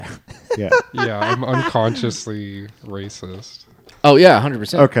Yeah. Yeah, I'm unconsciously racist. Oh yeah,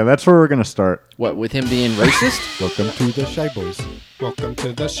 100%. Okay, that's where we're gonna start. What with him being racist? Welcome to the Shy Boys. Welcome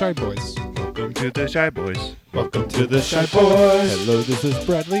to the Shy Boys. Welcome to the Shy Boys. Welcome to the Shy Boys. Hello, this is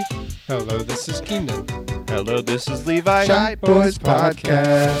Bradley. Hello, this is Keenan. Hello, this is Levi. Shy Boys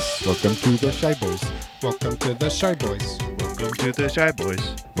Podcast. Welcome to the Shy Boys. Welcome to the Shy Boys. Welcome to the Shy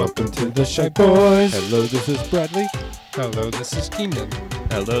Boys. Welcome to the Shy Boys. Hello, this is Bradley. Hello, this is Keenan.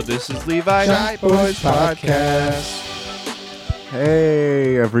 Hello, this is Levi. Shy Boys Podcast.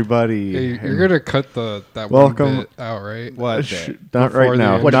 Hey, everybody. Hey, you're gonna cut that Welcome. one bit out, right? What? Not Before right the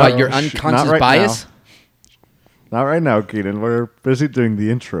now. intro. What Not- about your sh- unconscious not right bias? Now. Not right now, Keenan. We're busy doing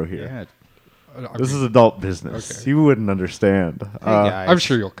the intro here. Yeah. This is adult business. Okay. You wouldn't understand. Hey, guys. I'm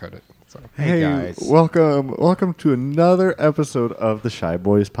sure you'll cut it. So. Hey, guys. welcome to another episode of the Shy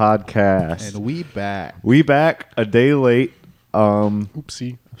Boys Podcast. And we back. We back a day late.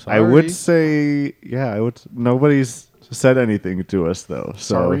 Oopsie. I would say, nobody's said anything to us though.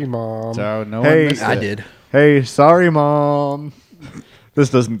 So Sorry, Mom. So no Hey. one missed I it. did. Hey, sorry, Mom. This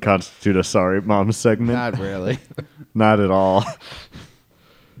doesn't constitute a sorry, Mom segment. Not really. Not at all.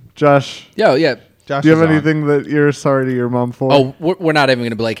 Josh, Yo, yeah. Josh do you have is on. anything that you're sorry to your mom for? Oh, we're not even going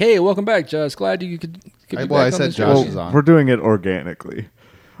to be like, hey, welcome back, Josh. Glad you could be Well, back I on said this Josh show. is on. We're doing it organically.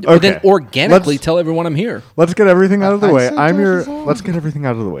 But then organically Let's- tell everyone I'm here. Let's get everything out of the I way. said Josh is on. Let's get everything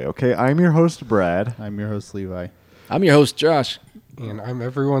out of the way, okay? I'm your host, Brad. I'm your host, Levi. I'm your host, Josh. And I'm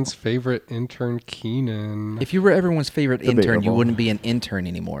everyone's favorite intern, Keenan. If you were everyone's favorite intern, you Debatable. wouldn't be an intern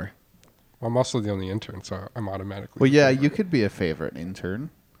anymore. I'm also the only intern, so I'm automatically. Well, the yeah, favorite. you could be a favorite intern.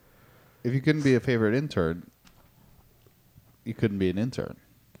 If you couldn't be a favorite intern, you couldn't be an intern.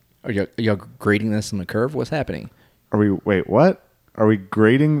 Are you grading this on the curve? What's happening? Wait, what? Are we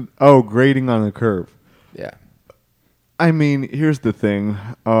grading? Oh, grading on the curve. Yeah. I mean, here's the thing.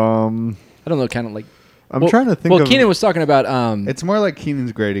 I don't know, kind of like. I'm trying to think Well, of... Keenan was talking about It's more like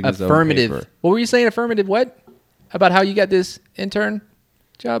Keenan's grading his own affirmative. paper. What were you saying? Affirmative what? About how you got this intern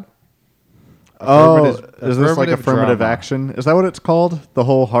job? Oh, Affirmative- is this like affirmative drama. action? Is that what it's called? The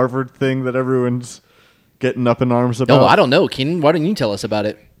whole Harvard thing that everyone's getting up in arms about? Oh, I don't know, Keenan. Why don't you tell us about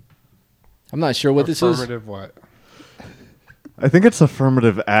it? I'm not sure what this is. Affirmative what? I think it's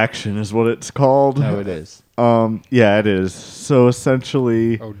affirmative action is what it's called. No, it is. Yeah, it is. So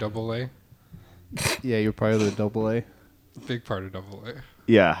essentially, Oh, double A? Yeah, you're part of the double A. Big part of double A.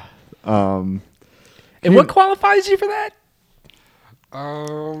 yeah. And what qualifies you for that?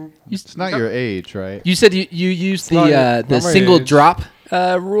 It's not your age, right? You said you used not the my single age. drop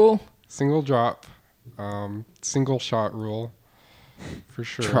rule. Single drop, single shot rule, for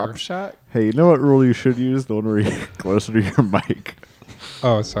sure. Drop shot? Hey, you know what rule you should use? The one where you're closer to your mic.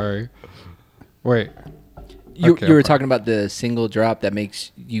 Oh, sorry. Wait. You Okay, you were I'm talking about the single drop that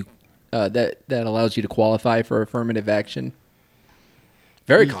makes you that allows you to qualify for affirmative action.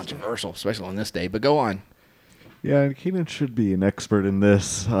 Very controversial, especially on this day. But go on. Yeah, and Keenan should be an expert in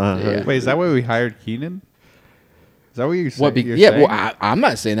this. Yeah. Wait, is that why we hired Keenan? Is that what you're saying? What? You're Yeah. saying? Well, I'm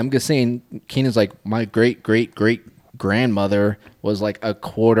not saying. I'm just saying. Keenan's like my great grandmother was like a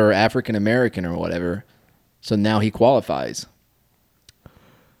quarter African American or whatever, so now he qualifies.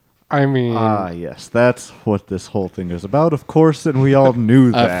 I mean, Yes, that's what this whole thing is about, of course, and we all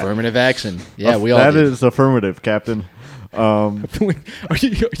knew that. Affirmative action. Yeah, we all That did. is affirmative, Captain. are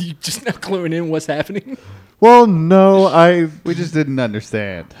you just now cluing in what's happening? Well, no, we just didn't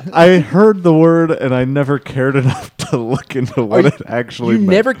understand. I heard the word and I never cared enough to look into what it actually You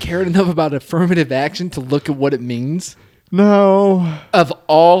meant. never cared enough about affirmative action to look at what it means. No. Of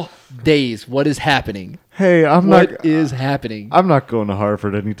all days, what is happening? Hey, What is happening? I'm not going to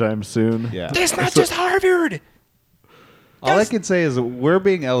Harvard anytime soon. Yeah. It's not just Harvard. All I can say is we're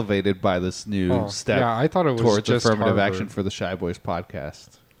being elevated by this new Oh, step yeah, I thought it was towards just affirmative Harvard. action for the Shy Boys podcast.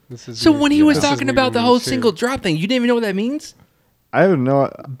 this is So new- when he was this is talking new about to the me, whole too. single drop thing, you didn't even know what that means? I don't know.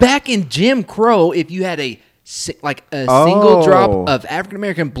 Back in Jim Crow, if you had a single Oh. drop of African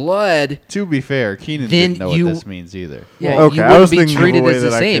American blood, To be fair, Keenan Then didn't know you- what this means either. yeah, Okay, you I wouldn't was be thinking of a treated way as the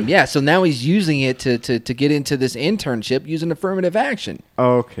that I same. could- Yeah, so now he's using it to get into this internship using affirmative action.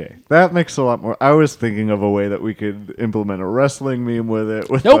 Okay, that makes a lot more. I was thinking of a way that we could implement a wrestling meme with it.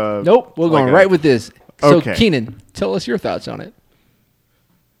 With Nope. We're going like right with this. So, Okay. Keenan, tell us your thoughts on it.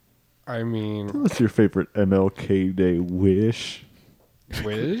 I mean, What's your favorite MLK Day wish?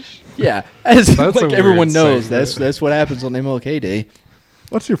 wish? Yeah, as That's a like everyone weird knows, segment. that's what happens on MLK Day.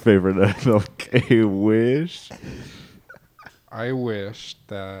 What's your favorite MLK wish? I wish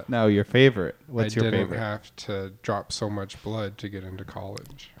that No, your favorite. What's I your didn't favorite? have to drop so much blood to get into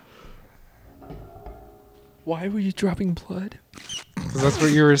college. Why were you dropping blood? 'Cause that's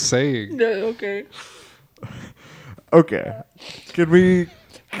what you were saying. No, okay. Okay. Can we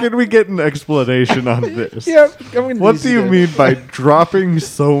get an explanation on this? Yeah, I'm gonna What do you mean by dropping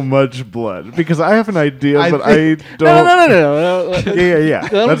so much blood? Because I have an idea, but I don't. No. Yeah.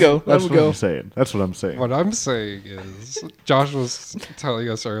 Let him That's, go. Let that's him what go. I'm saying. That's what I'm saying. What I'm saying is, Josh was telling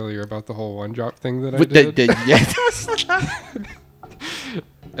us earlier about the whole one drop thing that I But did.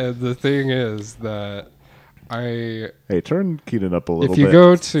 And the thing is that Hey, turn Keenan up a little if you bit.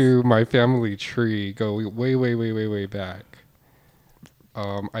 go to my family tree, go way back,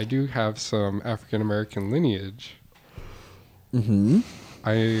 I do have some African American lineage. Mm-hmm.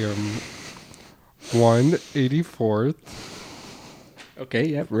 I am 1/84th, Okay,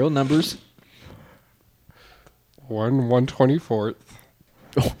 yeah, real numbers. 1/24th.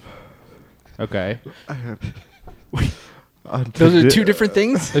 Okay. Those are two different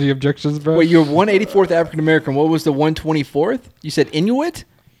things. Any objections, bro? Wait, you're 184th African American. What was the 124th? You said Inuit?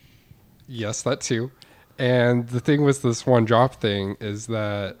 Yes, that too. And the thing with this one drop thing is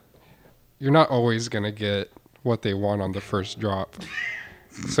that you're not always going to get what they want on the first drop.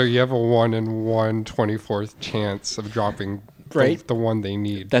 So you have a 1 in 1/24th chance of dropping Right. the one they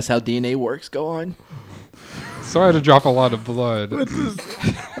need. That's how DNA works. Go on. So I had to drop a lot of blood.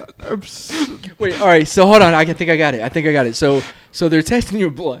 Wait, all right. So hold on. I think I got it. So they're testing your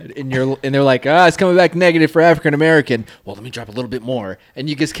blood, and they're like, it's coming back negative for African American. Well, let me drop a little bit more, and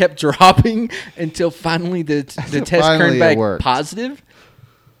you just kept dropping until finally the test Finally turned it back worked. positive.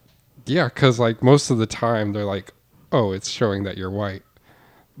 Yeah, because like most of the time they're like, oh, it's showing that you're white.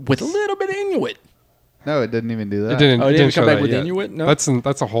 With a little bit of Inuit. No, it didn't even do that. It didn't. Oh, it it didn't show come back that with yet. Inuit? No? That's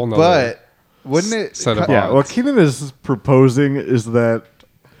a whole nother. But wouldn't it? Set of Yeah, odds. what Keenan is proposing is that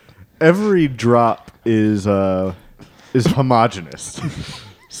every drop is homogenous.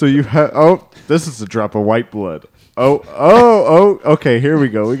 So you have this is a drop of white blood. Oh, okay, here we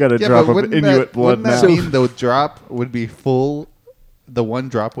go. We got a Yeah, drop but of wouldn't Inuit that, blood wouldn't now. that mean the drop would be full? The one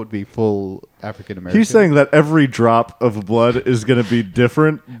drop would be full African American. He's saying that every drop of blood is going to be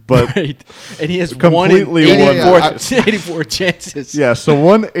different, but Right. And he has Completely 1 in one- 84 chances. yeah, so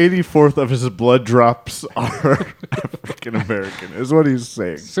 1/84th of his blood drops are African American, is what he's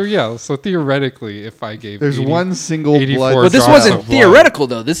saying. So yeah, so theoretically, if I gave there's 80 one single 84 blood. But this drops wasn't of blood. theoretical,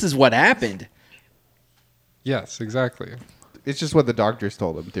 though. This is what happened. Yes, exactly. It's just what the doctors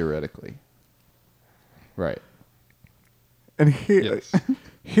told him theoretically. Right. And here, Yes.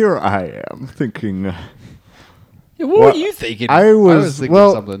 here I am thinking, Yeah, what Well, were you thinking? I I was, was thinking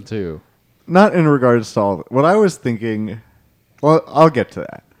well, something too. not in regards to all of it. What I was thinking, well, I'll get to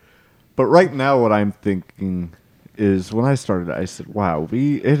that. But right now, what I'm thinking is when I started, I said, wow,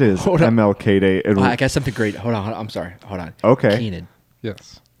 it is Hold on. MLK Day. And Oh, I got something great. Hold on. I'm sorry. Hold on. Okay. Keenan,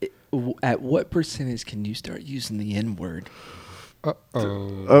 Yes. at what percentage can you start using the N word?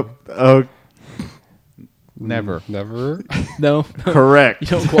 Uh-oh. Never. Never. No, correct. you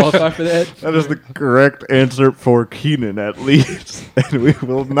don't qualify for that. That is the correct answer for Keenan, at least. And we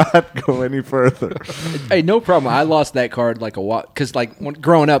will not go any further. Hey, no problem. I lost that card like a while because, like,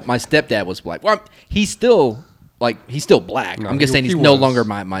 growing up, my stepdad was black. Well, he's still black. No, I'm just he- saying he's he no was. longer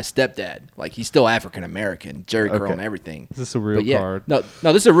my stepdad. Like, he's still African American, Jerry curl Okay. and everything. Is this a real But yeah, card? No,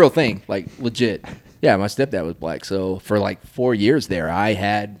 this is a real thing. Like, legit. Yeah, my stepdad was black, so for like 4 years there, I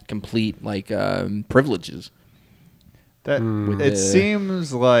had complete like privileges. That With it the-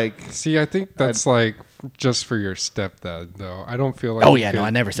 seems like See, I think that's like just for your stepdad, though. I don't feel like. Oh, you yeah, no, could I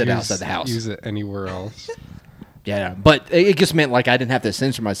never said outside the house. Use it anywhere else. Yeah, but it just meant like I didn't have to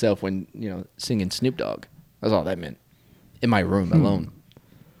censor myself when singing Snoop Dogg. That's all that meant. In my room alone.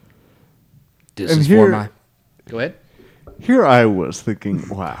 This And is here- for my. Go ahead. Here I was thinking,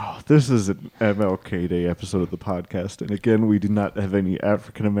 wow, this is an MLK Day episode of the podcast. And again, we do not have any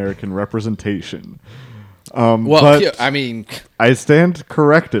African American representation. Well, but yeah, I mean, I stand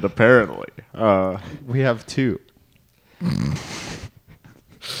corrected, apparently. we have two.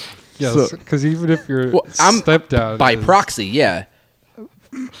 Yes, So- because even if your well, I'm stepdad by is- proxy, yeah.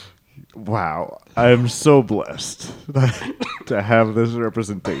 Wow, I am so blessed to have this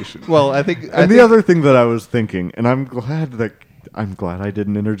representation. Well, I think. And the other thing that I was thinking, and I'm glad I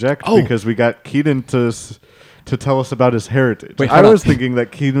didn't interject Oh. because we got Keenan to tell us about his heritage. Wait, I hold on. was thinking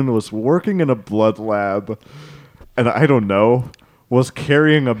that Keenan was working in a blood lab, and I don't know, was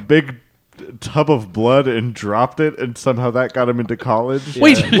carrying a big tub of blood and dropped it, and somehow that got him into college.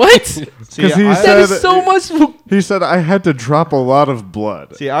 Wait, what? See, Because he I, That said is so much. he said I had to drop a lot of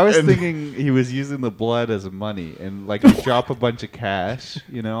blood. see, I was And- thinking he was using the blood as money and like you drop a bunch of cash,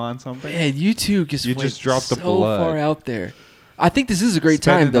 on something. Man, you two just You went just dropped the so blood. far out there. I think this is a great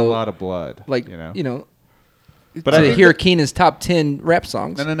Spending time, though. a lot of blood. Like, you know. But I to think hear Keenan's top 10 rap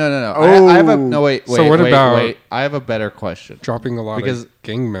songs. No. Oh. I have a no. Wait. So what about- Wait. I have a better question Dropping a lot Because- of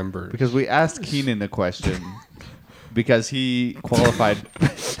gang members. because we asked Keenan a question because he qualified.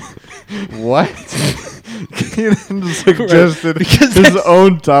 What? Keenan suggested Because his that's-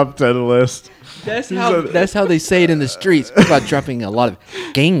 own top 10 list. That's how they say it in the streets about dropping a lot of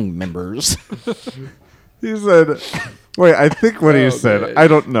gang members. He said, wait, I think what he said, man. I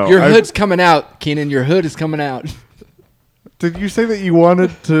don't know. Your I- hood's coming out, Keenan. Your hood is coming out. Did you say that you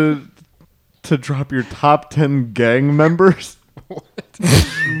wanted to drop your top 10 gang members?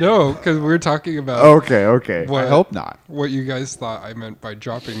 No, because we're talking about Okay. what, I hope not. what you guys thought I meant by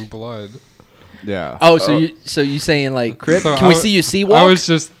dropping blood. Yeah. Oh, so you saying like Crip? So Can we I- see you sea walk? I was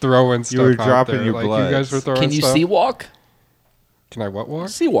just throwing stuff were out dropping there. your like bloods. you guys were throwing Can you stuff. sea walk? Can I what walk?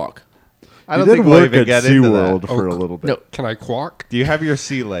 Sea walk. I He don't did think we'll work even at get into SeaWorld that. for a Oh, little bit. No, Can I quack? Do you have your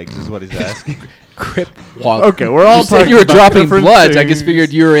sea legs? Is what he's asking. Crip walk. Okay, we're all You said talking you were about dropping different bloods. I things. just figured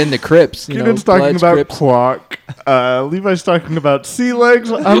you were in the Crips. You Keenan's know, talking Bloods, about Crips. Quack. Levi's talking about sea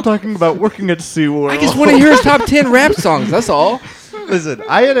legs. I'm talking about working at SeaWorld. I just want to hear his top 10 rap songs. That's all. Listen,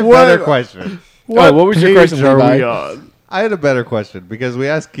 I had a What? better question. What, what was your page question, are Levi? we on? I had a better question because we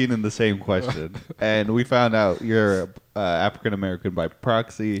asked Keenan the same question, and we found out you're African American by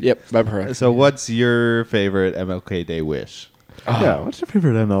proxy. Yep, by her. So, what's your favorite MLK Day wish? Yeah, what's your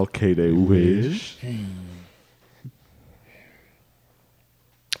favorite MLK Day wish?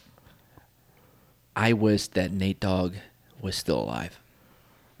 I wish that Nate Dogg was still alive.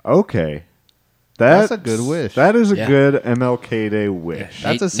 Okay. That's a good wish. That is a Yeah. good MLK Day wish.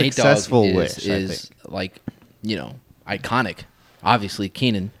 That's a Nate Dogg successful is, wish, I Is think. like, iconic. Obviously,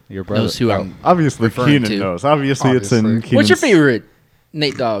 Keenan Your brother. knows who I'm. Obviously, referring Keenan to. knows. Obviously, it's in Obviously. Keenan's... What's your favorite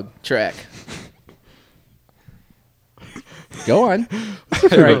Nate Dogg track? Go on.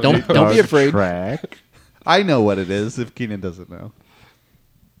 All right, don't be afraid. Track. I know what it is if Keenan doesn't know.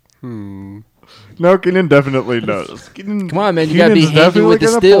 No, Keenan definitely knows. Keenan, Come on, man, you gotta be Keenan's handy definitely with the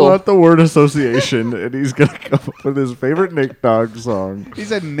gonna still. pull out the word association, and he's gonna come up with his favorite Nate Dogg song. He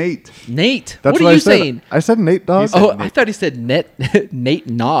said Nate. Nate, That's what are I you said. saying? I said Nate Dogg. said Oh, I Nate. thought he said Nate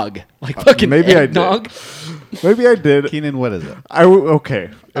Nog, like fucking maybe I did. eggnog. Maybe I did. Keenan, what is it? Okay.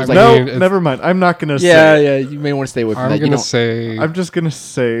 I No, mean, it's- never mind. I'm not gonna Yeah, say. yeah. You may want to stay away from I'm that. You gonna don't- say I'm just gonna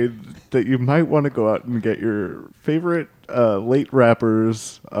say that you might want to go out and get your favorite late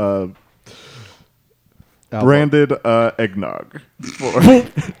rappers branded eggnog. For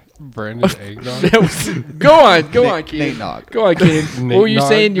Brandon Eggnog. That was- go on, Nate Keenan. Nog. Go on, Keenan. Nate What were you Dogg?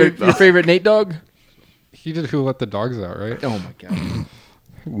 saying? Your Nate Dogg. favorite Nate Dogg? He did Who Let the Dogs Out, right? Oh my god,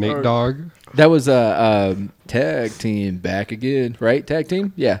 Nate Dogg. that was a tag team back again, right? Tag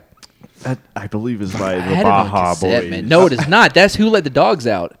team, yeah. that, I believe is by I the had it on Baja cassette, Boys. man. No, it is not. That's Who Let the Dogs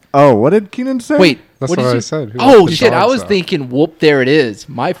Out. Oh, what did Keenan say? Wait, That's what what did I you- said. Who Oh Let the shit! I Dogs was Out. thinking, "Whoop, there it is."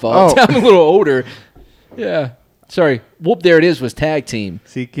 My fault. Oh. I'm a little older. Yeah, sorry. "Whoop, there it is" was tag team.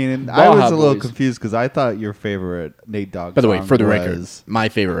 See, Keenan, I Baja was a little Boys. confused because I thought your favorite Nate Dogg By the way, song for the record, was- my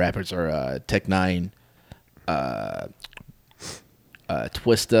favorite rappers are Tech Nine,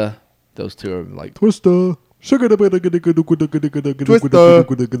 Twista. Those two are like. Twister. What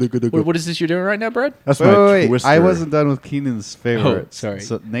is this you're doing right now, Brad? That's Wait, my wait, wait. Twister. I wasn't done with Keenan's favorite. Oh, sorry.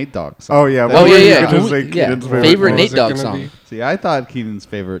 Nate Dogg song. Oh yeah. That- what Oh, were yeah, you yeah. gonna Who- say yeah. Keenan's Favorite What Nate was it Dogg gonna song. be? See, I thought Keenan's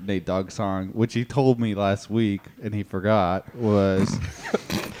favorite Nate Dogg song, which he told me last week and he forgot, was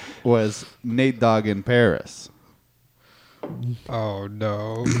Nate Dogg in Paris. Oh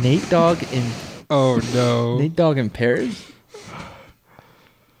no. Nate Dogg in Oh no. Nate Dogg in Paris.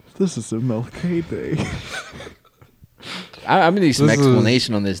 This is MLK Day. I'm gonna need some This is-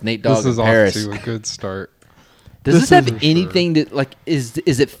 explanation on this Nate Dogg This in is off Paris. to a good start. Does this this have is for anything that like is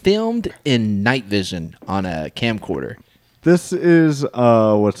it filmed in night vision on a camcorder? This is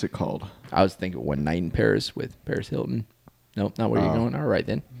what's it called? I was thinking One Night in Paris with Paris Hilton. Nope, not where you're going. All right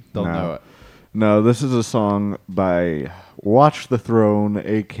then. Don't No. know it. No, this is a song by Watch the Throne,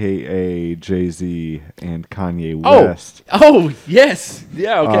 aka Jay-Z and Kanye West. Oh yes,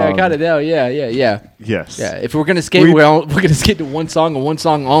 yeah. Okay, I got Um, it now. Yeah. Yes. Yeah. If we're gonna skate, we're gonna skate to one song and one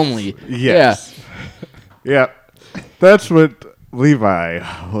song only. Yes. Yeah. That's what Levi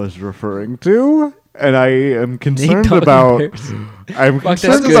was referring to. And I am concerned Dogg in about Paris. I'm Fuck, that's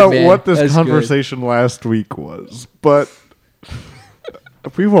concerned good, about man. what this That's conversation last week was. But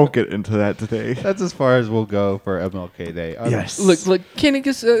we won't get into that today. That's as far as we'll go for MLK Day. Yes. Look, can you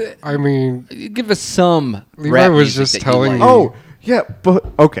just I mean, give us some? Levi rap was music just that you telling like? me- Oh, yeah, but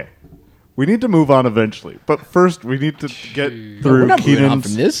okay. We need to move on eventually. But first we need to get Jeez. We're through not moving on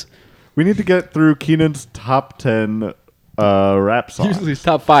from Keenan's this. We need to get through Keenan's top 10 rap songs. Usually it's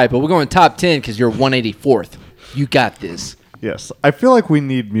top 5, but we're going top 10 because you're 184th. You got this. Yes, I feel like we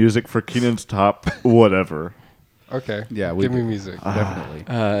need music for Keenan's top whatever. Okay. Yeah, we Give me do. music.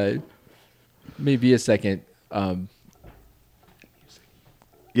 Definitely. Maybe a second.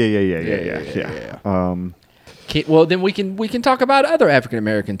 Yeah. Well, then we can talk about other African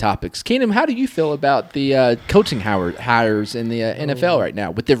American topics. Keenan, how do you feel about the coaching hires in the NFL right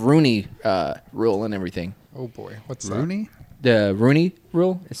now with the Rooney rule and everything? Oh boy, what's Rooney? The Rooney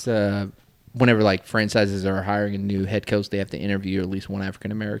rule. It's whenever like franchises are hiring a new head coach, they have to interview at least one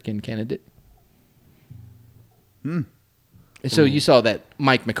African American candidate. And so you saw that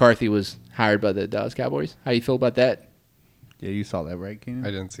Mike McCarthy was hired by the Dallas Cowboys. How you feel about that? Yeah, you saw that, right, Keenan? that?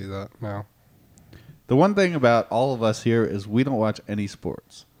 I didn't see that. No. The one thing about all of us here is we don't watch any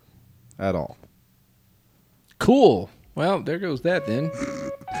sports at all. Cool. Well, there goes that then.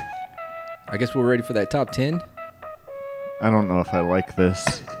 I guess we're ready for that top 10. I don't know if I like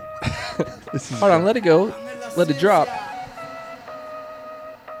this. Hold on, let it go. Let it drop.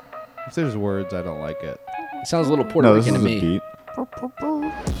 If there's words, I don't like it. It sounds a little Puerto No, this Rican is to a me. beat.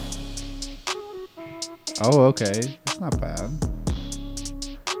 Oh, okay. It's not bad.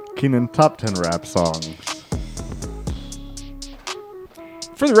 Keenan, top 10 rap songs.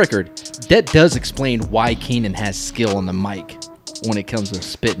 For the record, that does explain why Keenan has skill on the mic when it comes to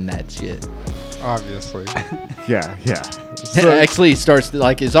spitting that shit. Obviously. Yeah. It actually starts to,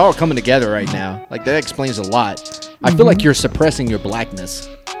 like, it's all coming together right now. Like, that explains a lot. I feel like you're suppressing your blackness.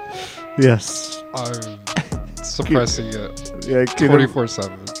 Yes. I'm suppressing it Yeah, Keenan,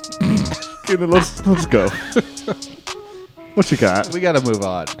 24/7. Keenan, let's go. What you got? We got to move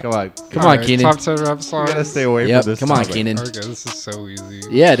on. Come on. Come on, Keenan. Top 10 rap We songs. got to stay away Yep, from this come on, topic. Keenan. Okay, this is so easy.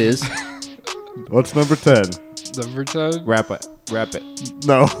 Yeah, it is. What's number 10? Number 10? Wrap it.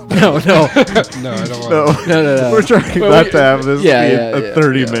 No. No. No, I don't No. want No. We're trying Well, not we- to have this yeah, be yeah, a yeah,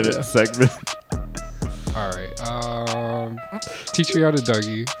 30-minute yeah. segment. to. All right. Teach Me How to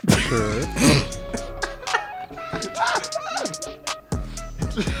Dougie, for sure.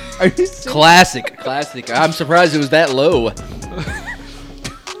 Are you Classic. I'm surprised it was that low.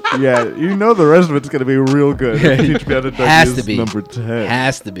 Yeah, you know the rest of it's going to be real good. Teach Me How to Dougie Has is to be. number 10.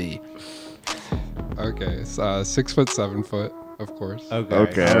 Has to be. Okay, 6 foot, 7 foot, of course. Okay.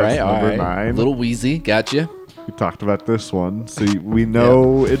 Okay, All right, that's all number right. 9. Little Wheezy, gotcha. We talked about this one, so we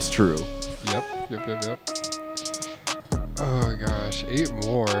know it's true. Yep. Oh gosh, 8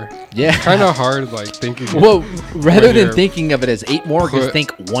 more. Yeah. Kind of hard, like thinking. Well, rather when than you're thinking of it as 8 more, just put-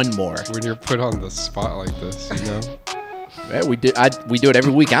 think 1 more. when you're put on the spot like this, you know. Yeah, we do it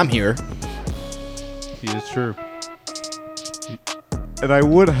every week. I'm here. He is true. And I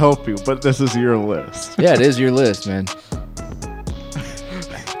would help you, but this is your list. Yeah, it is your list, man.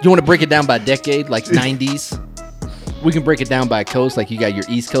 You want to break it down by decade, like 90s? We can break it down by coast, like you got your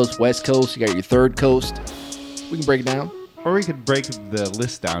East Coast, West Coast, you got your third coast. We can break it down. Or we could break the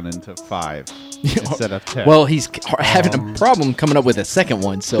list down into 5 instead of 10. Well, he's having a problem coming up with a second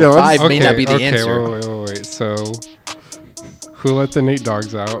one, so Yeah, let's- 5 may not be the okay, answer. Wait. So, Who Let the Nate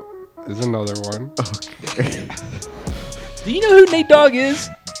Dogs Out is another one. Do you know who Nate Dogg is?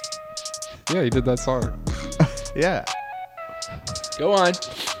 Yeah, he did that song. yeah. Go on.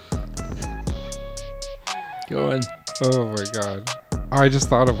 Go on. Oh my god. I just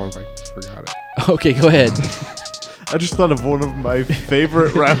thought of one, but I forgot it. Okay, go ahead. I just thought of one of my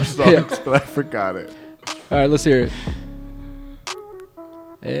favorite rap songs, but I forgot it. All right, let's hear it.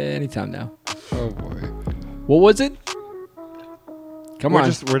 Anytime now. Oh boy. What was it? Come on.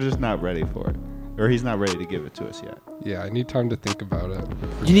 We're just not ready for it. Or he's not ready to give it to us yet. Yeah, I need time to think about it.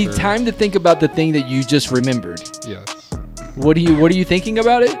 for You need sure. time to think about the thing that you just remembered. Yes. What are you thinking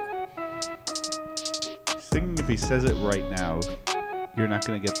about it? He's thinking if he says it right now, you're not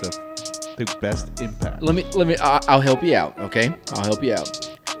going to get the best impact. Let me I'll help you out, okay? I'll help you out.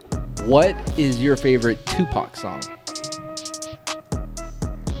 What is your favorite Tupac song?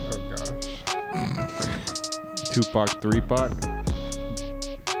 Oh gosh. Tupac, 3-Pac.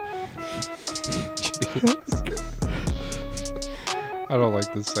 I don't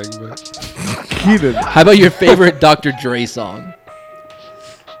like this segment. Keenan. How about your favorite Dr. Dre song?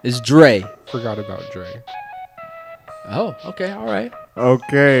 Is Dre. Forgot about Dre. Oh, okay, all right.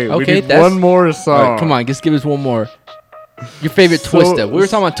 Okay, we Okay, need that's- one more song. All right, come on, just give us one more. Your favorite So- Twista. We were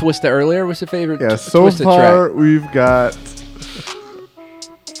talking about Twista earlier. What's your favorite Yeah, so Twista far track? we've got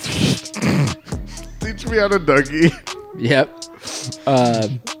Teach Me How to Dougie. Yep.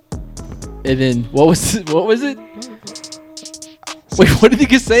 And then what was it? Wait, what did you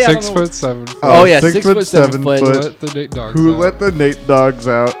just say? I don't know. 6'7". Oh, yeah, 6 foot, 7 foot. Let the Nate Dogs Who out. let the Nate Dogs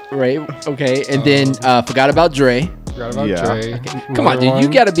out? Right. Okay. And then forgot about Dre. Forgot about Yeah. Dre. Come on, Another dude. You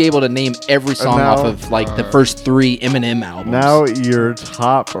one. got to be able to name every song now- off of like the first 3 Eminem albums. Now your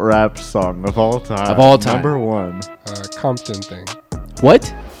top rap song of all time. Of all time. Number 1. Compton thing. What?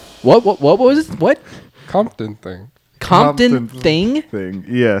 What was it? What? Compton thing. Compton thing?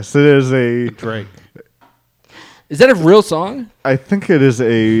 Yes, it is a. Drake. Is that a real song? I think it is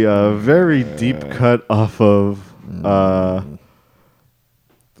a very deep cut off of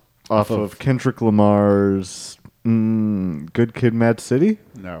Kendrick Lamar's "Good Kid, Mad City."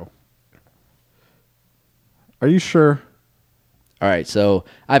 No. Are you sure? All right, so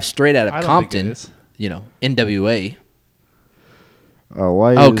I've straight out I of don't think it Compton. is. You know, NWA.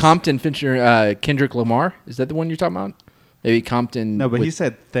 Why? Oh, is- Compton featuring Kendrick Lamar. Is that the one you're talking about? Maybe Compton. No, but with he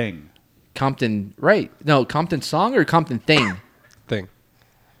said thing. Compton. Right? No, Compton song or Compton thing. Thing.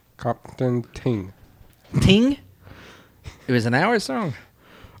 Compton ting. Ting. It was an hour song.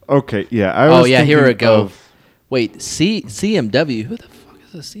 Okay, yeah. I Oh was yeah, here we thinking go. of- Wait, CMW. Who the fuck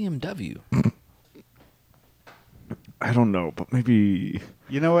is a CMW? I don't know, but maybe.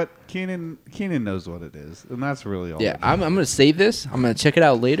 You know what? Keenan knows what it is, and that's really all. Yeah, that I'm gonna save this. I'm gonna check it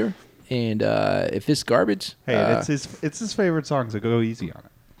out later. And if it's garbage, Hey, it's his favorite song, so go easy on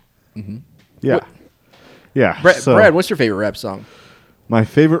it. Yeah. What- Yeah. Brad, so Brad, what's your favorite rap song? my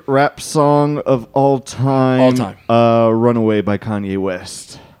favorite rap song of all time. All time. "Runaway" by Kanye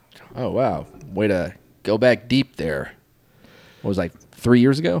West. Oh wow, way to go back deep there. What was it, like 3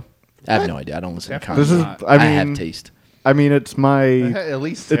 years ago? I have no idea. I don't listen to Kanye. This is. Not. I I have mean. taste. I mean, it's my. At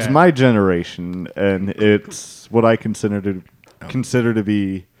least It's 10. my generation, and it's what I consider to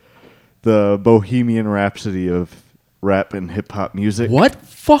be the Bohemian Rhapsody of rap and hip hop music. What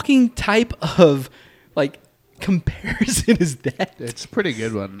fucking type of like comparison is that? It's a pretty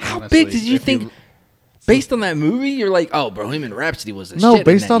good one. How honestly. big did you If think? Based on that movie, you're like, oh, Bohemian Rhapsody was the shit. No, in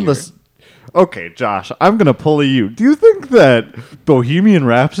based that on year. this. Okay, Josh, I'm gonna pull you. Do you think that Bohemian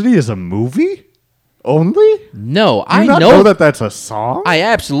Rhapsody is a movie only? No, Do you I not know that that's a song? I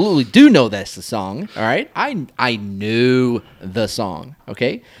absolutely do know that's the song. All right, I knew the song.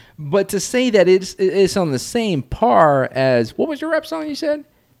 Okay, but to say that it's on the same par as what was your rap song you said?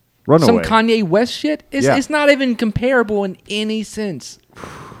 Runaway. Some Kanye West shit. Yeah. It's not even comparable in any sense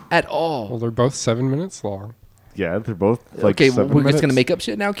at all. Well, they're both 7 minutes long. Yeah, they're both like. Okay, 7 we're just minutes. gonna make up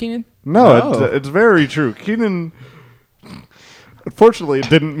shit now, Keenan. No, No. It's very true. Keenan. Unfortunately, it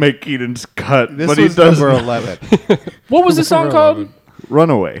didn't make Keenan's cut, This but was he does number 11. What was the song called?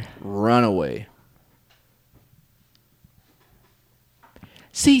 Runaway. Runaway.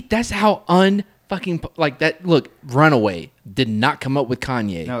 See, that's how unfucking like that. Look, Runaway did not come up with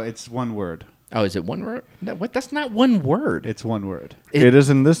Kanye. No, it's one word. Oh, is it one word? No, what? That's not one word. It's one word. It is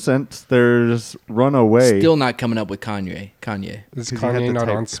in this sense. There's Runaway. Still not coming up with Kanye. Kanye. Is 'Cause you had Kanye to not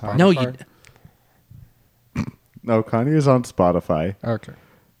type on Kanye. Spotify? No, you. No, Kanye is on Spotify. Okay.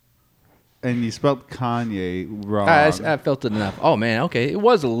 And you spelled Kanye wrong. I felt it enough. Oh man, okay. It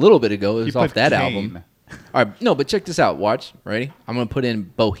was a little bit ago. It You was off put that Kane. album. All right, no, but check this out. Watch, ready? I'm gonna put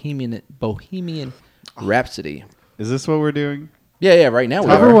in Bohemian Rhapsody. Is this what we're doing? Yeah. Right now,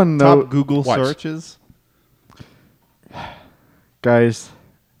 we are. Everyone know, Top Google Watch. searches. guys.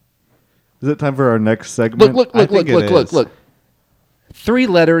 Is it time for our next segment? Look, I think it is. look. 3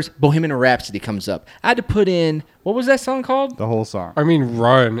 letters, Bohemian Rhapsody comes up. I had to put in, what was that song called? The whole song. I mean,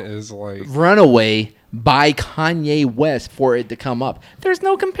 Run is like Runaway by Kanye West for it to come up. There's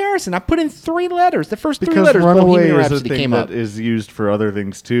no comparison. I put in 3 letters. The first 3 Because letters, Runaway Bohemian is a Rhapsody thing came that up. is used for other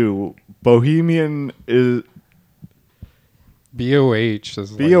things too. Bohemian is BOH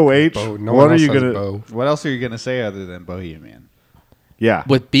is like BOH? Bo. No What one are else you has gonna- Bo. What else are you going to say other than Bohemian? yeah,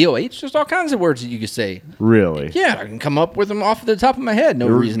 With BOH, there's all kinds of words that you could say. really. Yeah, I can come up with them off the top of my head. No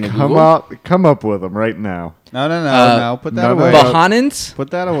reason to come Google. come up with them right now. No. Put that no, no, away. no. Bohanans?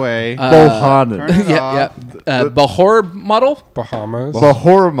 Put that away. Bohanan. Turn it yeah. off. Bahor Muddle? Bahamas.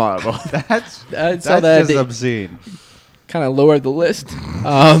 Bahor model. That's That's that's that just they obscene. kind of lowered the list.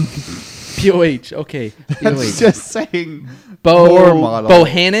 BOH, okay. That's BOH. just saying whore model.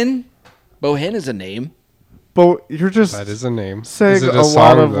 Bohannon? Bohannon's a name. You're just That is a name. saying Is it a lot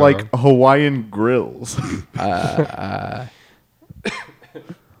song, of though? like Hawaiian grills.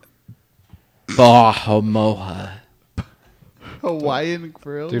 Bahamoha. Hawaiian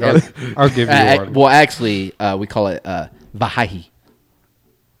grill. Dude, I'll give you one. Well, actually, we call it Vahahi.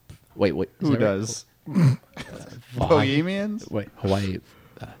 Wait. Is Who that right? does? Vahahi. Bohemians? Wait, Hawaii.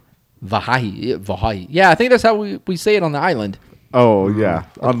 Vahahi. Yeah, Vahahi. Yeah, I think that's how we say it on the island. Oh yeah,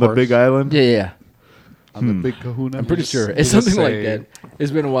 on the course. Big Island. Yeah. On the big kahuna. I'm pretty sure you it's just something like say- that.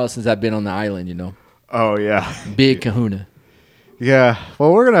 It's been a while since I've been on the island. You know, Oh yeah, big kahuna. yeah.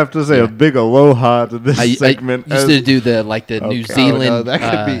 Well, we're gonna have to say Yeah. a big aloha to this I segment. used to do the New Okay. Zealand. Oh, no, that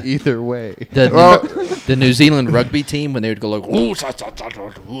could be either way. The New Zealand rugby team when they would go like, "Ooh,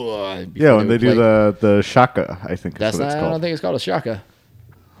 yeah, when they do the shaka, I think That's is not. what it's I called. don't think it's called a shaka.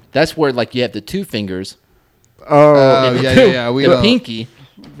 That's where like you have the two fingers, Oh, and the yeah. We the don't, pinky.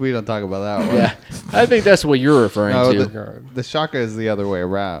 we don't talk about that one. Yeah, I think that's what you're referring No, to. the shaka is the other way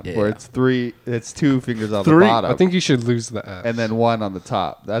around, Yeah. where it's three. It's two fingers on Three? the bottom, I think you should lose the F. and then one on the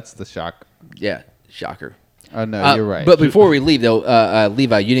top. That's the shaka. Yeah, shocker. Oh no, you're right. But before we leave, though,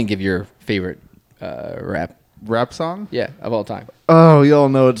 Levi, you didn't give your favorite rap. rap song. Yeah, of all time. oh, y'all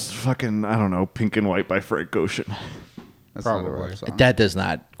know it's fucking I don't know, Pink and White by Frank Ocean. That's not a Probably. rap song. That does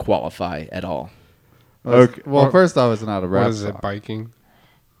not qualify at all. Well, Okay. well, first off, it's not a rap What is song. it? Biking?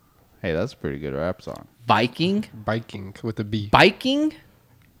 Hey, that's a pretty good rap song. Viking? Biking with a B. Biking?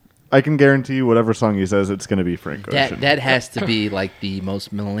 I can guarantee you, whatever song he says, it's gonna be Frank Ocean. That has to be like the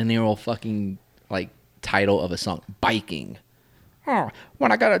most millennial fucking like title of a song. Biking. Oh,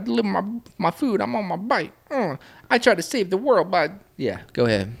 when I gotta deliver my food, I'm on my bike. I try to save the world by go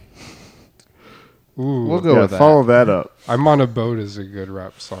ahead. Ooh, We'll go yeah, with that. follow that up. I'm on a boat is a good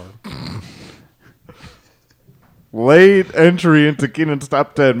rap song. Late entry into Keenan's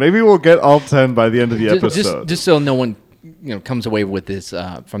top 10. Maybe we'll get all 10 by the end of the episode. Just so no one comes away with this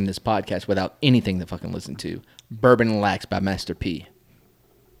from this podcast without anything to fucking listen to. Bourbon and Lax by Master P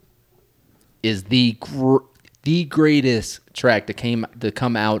is the greatest track to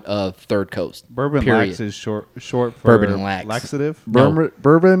come out of Third Coast. Bourbon period. Lax is short for Bourbon and Lax. laxative. No.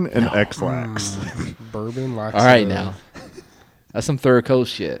 Bourbon and X-Lax. Bourbon lax. All right now, that's some Third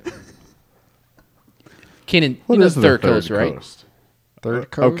Coast shit. Kenan, What you know is the Third Coast, right? Coast? Third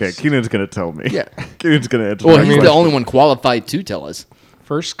coast. Okay, Keenan's going to tell me. Yeah. Keenan's going to answer Well, my he's the question. only one qualified to tell us.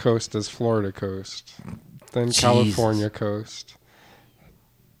 First coast is Florida coast. Then Jesus. California coast.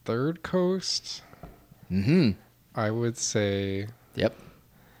 Third coast, Mm-hmm. I would say Yep.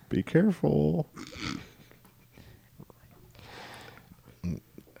 Be careful.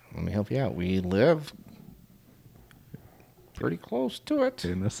 Let me help you out. We live pretty close to it.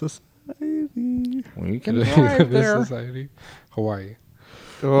 In a society. We can drive this there. society, Hawaii.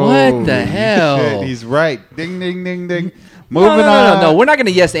 What the hell? Shit, he's right. Ding, ding, ding, ding. No, Moving on. no, we're not going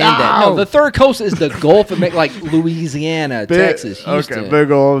to yes and that. No, No. the Third Coast is the Gulf of like Louisiana, Texas, Houston. Okay,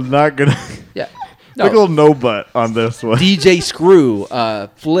 big old not going to... Yeah. Big No, old no butt on this one. DJ Screw,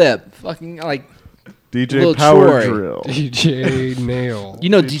 Flip, fucking like DJ Lil Power Troy. Drill. DJ Nail. you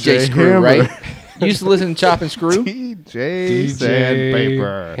know DJ DJ, Screw, Hammer. right? You used to listen to Chop and Screw. DJ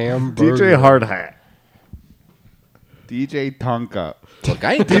Sandpaper. Hamburger. DJ Hard Hat. DJ Tonka. Look,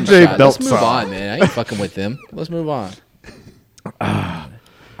 I ain't DJ DJ Let's Belt move Saw. on, man. I ain't fucking with them. Let's move on.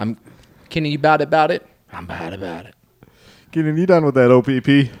 I'm Kenny, you about it? I'm about it. Keenan, you done with that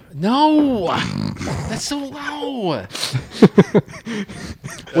OPP? No, that's so low.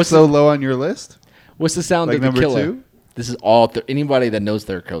 What's so low on your list? What's the sound Like of the number killer? 2? This is all. Anybody that knows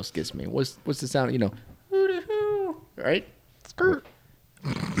Third Coast gets me. What's the sound? You know, hoo-dee-hoo, right? Skirt.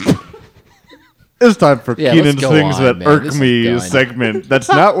 It's time for Yeah, Keenan's let's go Things on, That man. Irk This is Me done. segment. That's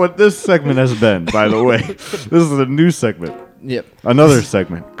not what this segment has been, by the way. This is a new segment. Yep. Another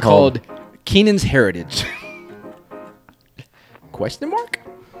segment Called Keenan's Heritage. Question mark?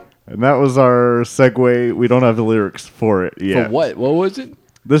 And that was our segue. We don't have the lyrics for it yet. For what? What was it?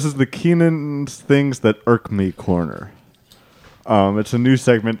 This is the Keenan's Things That Irk Me corner. It's a new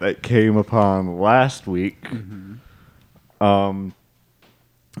segment that came upon last week.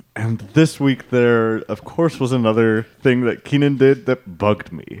 And this week there, of course, was another thing that Keenan did that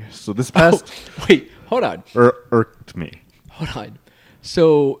bugged me. So this past... Wait, hold on. irked me. Hold on.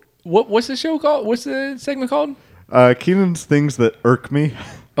 So, what's the show called? What's the segment called? Keenan's Things That Irk Me.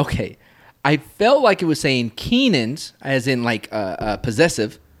 Okay. I felt like it was saying Keenan's, as in like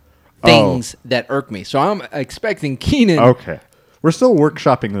possessive, things that irk me. So I'm expecting Keenan. Okay. We're still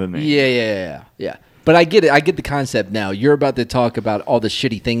workshopping the name. Yeah. But I get it. I get the concept now. You're about to talk about all the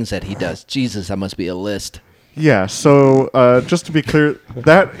shitty things that he does. Jesus, that must be a list. Yeah, so just to be clear,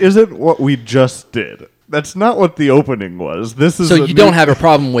 that isn't what we just did. That's not what the opening was. This is So a you don't have a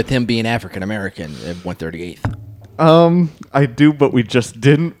problem with him being African American at 138th? I do, but we just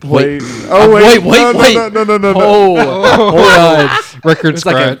didn't play. Wait. Oh wait, Wait. no. Oh, hold on. Record It's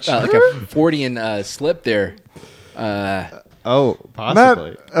like scratch. like a Fordian slip there. Oh, Not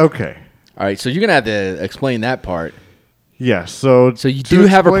possibly. okay. All right, so you're going to have to explain that part. Yeah, so So you to do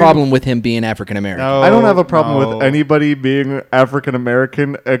have a explain- problem with him being African American. No, I don't have a problem no. with anybody being African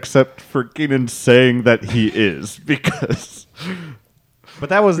American except for Keenan saying that he is, because But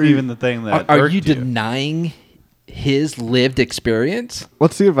that wasn't even the thing that. Are irked you denying his lived experience?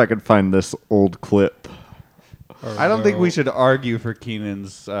 let's see if I can find this old clip. I don't think we should argue for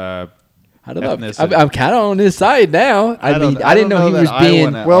Keenan's. I don't know. Ethnicity. I'm kind of on his side now. I don't- mean, I I didn't don't know he know was that I being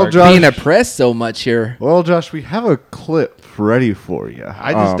wanna Well, argue. Josh- being oppressed so much here. Well, Josh, we have a clip ready for you.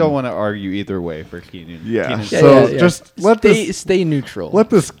 I just don't want to argue either way for Keenan. Yeah. Keenan's- Yeah, So, yeah. just let stay, this- stay neutral.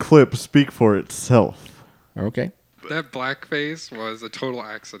 let this clip speak for itself. Okay. That blackface was a total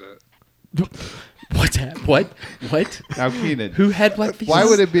accident. What's that? What? Now, Keenan, Who had blackface? why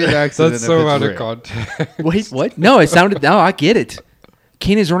would it be an accident? That's if so it's out of real? context. Wait, what? No, it sounded. No, I get it.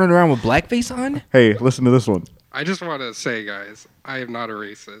 Keenan's running around with blackface on. Hey, listen to this one. I just want to say, guys, I am not a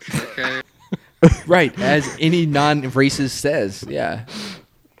racist. Okay. Right, as any non-racist says. Yeah.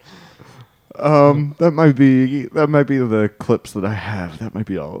 That might be the clips that I have. That might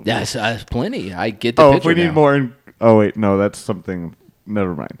be all. Of them. Yes, plenty. I get the Oh, picture if we need now. more. Oh wait, no, that's something.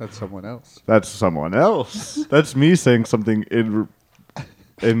 Never mind. That's someone else. That's someone else. That's me saying something in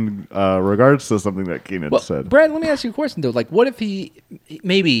regards to something that Keenan Well, said. Brad, let me ask you a question though. Like, what if he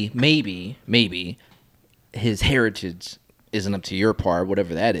maybe his heritage isn't up to your par,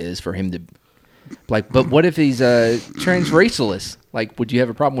 whatever that is, for him to like. But what if he's a transracialist? Like, would you have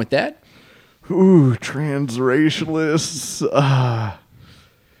a problem with that? Ooh, transracialists.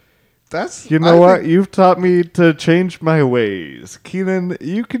 That's You know what? You've taught me to change my ways. Keenan,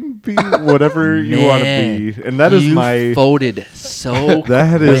 you can be whatever you want to Man, be. And that is you my voted so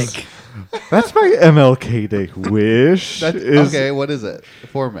that quick. is that's my MLK Day wish. That's, is- okay, what is it?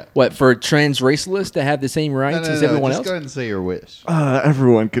 Format. What, for transracialists to have the same rights as everyone just else? go ahead and say your wish.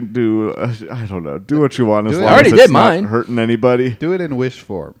 Everyone can do I don't know. Do what you want as Do it. long I already as it's did not mine. hurting anybody. Do it in wish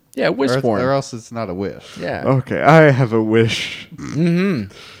form. Yeah, wish or, form. Or else it's not a wish. Yeah. Okay, I have a wish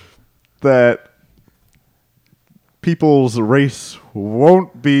that people's race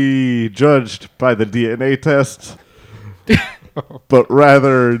won't be judged by the DNA test, but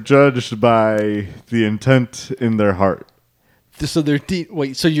rather judged by the intent in their heart. So they're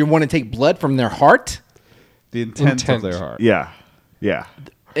wait. So you want to take blood from their heart? The intent Intent. of their heart. Yeah, yeah.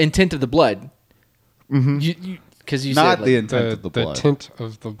 Intent of the blood. Mm-hmm. Because you Not said the like, intent of the blood. tint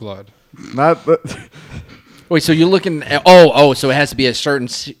of the blood. Not the. wait. So you're looking at so it has to be a certain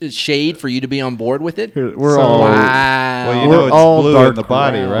shade for you to be on board with it. We're So- all. Wow. Well, you we're know it's all blue dark in the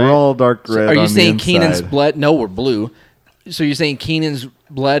body, red. right? We're all dark red. Are you on the saying Keenan's inside. blood? No, we're blue. So you're saying Keenan's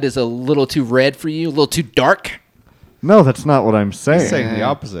blood is a little too red for you, a little too dark? No, that's not what I'm saying. He's saying the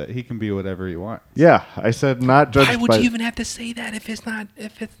opposite. He can be whatever he wants. Yeah, I said not judged Why would by. you even have to say that if it's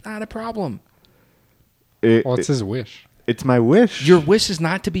not a problem? Well, it's his wish. It's my wish. Your wish is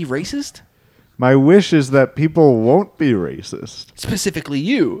not to be racist, My wish is that people won't be racist. specifically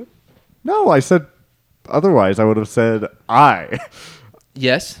you. No, I said otherwise. I would have said I.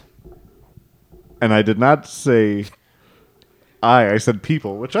 Yes. And I did not say I said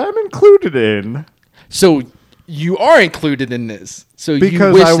people, which I'm included in. So you are included in this. So you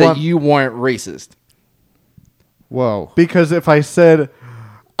Because wish I that want- you weren't racist. Whoa. Because if I said,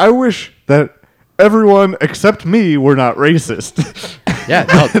 I wish that everyone except me were not racist. Yeah,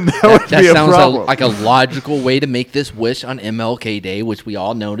 no, would that be a sounds problem. like a logical way to make this wish on MLK Day, which we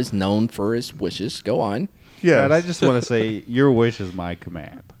all know is known for his wishes. Go on. Yeah. And I just want to say your wish is my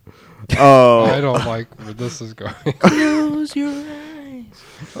command. Oh, I don't like where this is going. Close your eyes.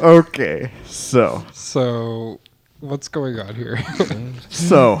 okay. So, what's going on here?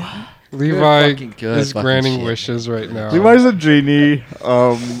 So Levi fucking good is fucking granting shit. wishes right now. Levi's a genie.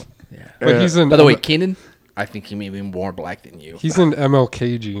 but he's an By the way, Keenan, I think he may be more black than you. he's an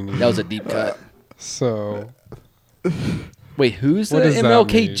MLK genie. That was a deep cut. So Wait, who's What the does that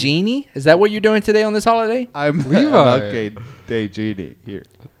MLK mean? genie? Is that what you're doing today on this holiday? I'm Levi. Okay, Day Genie here.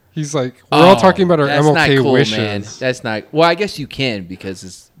 he's like, we're all talking about our that's MLK not cool, wishes. Man. That's not. Well, I guess you can because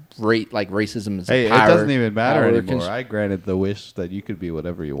it's like racism is. Hey, a power, it doesn't even matter power anymore. I granted the wish that you could be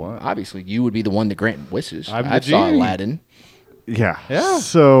whatever you want. Obviously, you would be the one to grant wishes. I'm the I saw genie. Aladdin. Yeah. Yeah.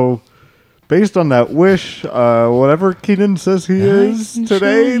 So, based on that wish, whatever Keenan says he is can show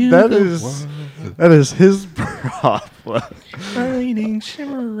today, you that the is his problem. Shining,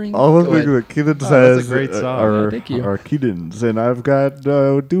 shimmering. All the Go things ahead. that Keenan that's a says great song. are, Thank you. are Keenan's, and I've got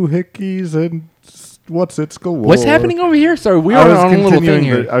doohickeys and what's it's galore. What's happening over here? Sorry, we I are was on a little thing continuing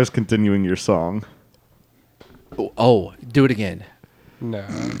here. I was continuing your song. Oh, do it again. No,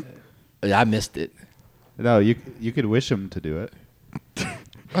 I missed it. No, you could wish him to do it.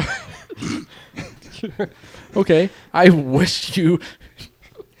 Okay, I wish you.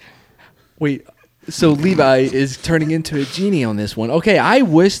 Wait, so Levi is turning into a genie on this one. Okay, I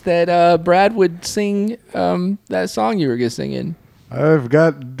wish that Brad would sing that song you were just singing. I've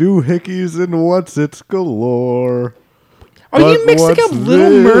got doohickeys and what's its galore. Are But you mixing what's up Little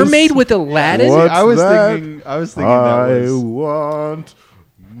this? Mermaid with Aladdin? What's I was that? thinking. I was thinking that I was. want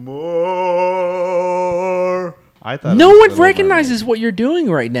more. I thought No it was one Little recognizes what you're doing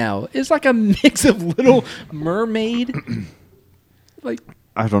right now. It's like a mix of Little Mermaid. Like,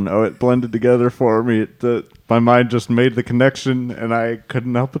 I don't know. It blended together for me. My mind just made the connection, and I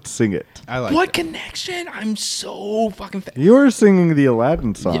couldn't help but sing it. I like what it. connection? I'm so fucking. You were singing the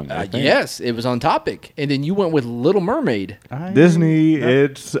Aladdin song. I think. Yes, it was on topic, and then you went with Little Mermaid. Disney.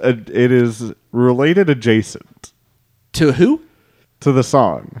 It is related adjacent To who? to the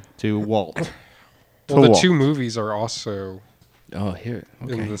song. To Walt Well, the Walt. two movies are also Oh, here.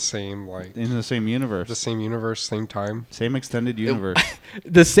 in Okay. the same in the same universe, the same universe, same time. same extended universe.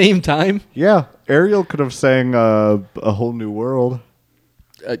 The same time. Yeah, Ariel could have sang A Whole New World.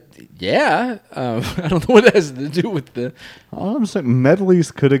 Yeah. I don't know what that has to do with the. All I'm saying,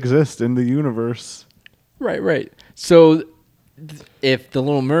 medleys could exist in the universe. Right. So, if the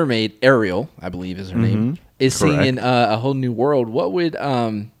Little Mermaid, Ariel, I believe is her name, is Correct. singing A Whole New World, what would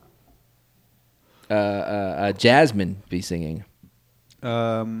Jasmine be singing?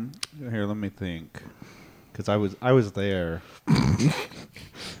 Here, let me think, because I was there.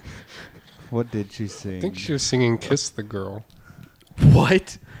 What did she sing? I think she was singing "Kiss the Girl,"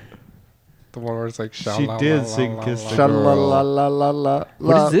 What? the one where it's like She sha-la-la-la-la-la. did sing "Kiss the Sha Girl." la la la la la.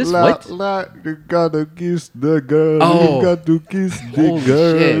 What is this? La, What? La, you gotta kiss the girl. Oh. You got to kiss the Holy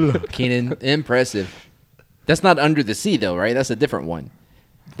girl. shit, Keenan, impressive. That's not Under the Sea though, right? That's a different one.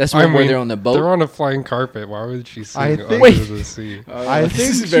 That's I one where mean, they're on the boat. They're on a flying carpet. Why would she sing I Under think- Wait. the Sea? I This think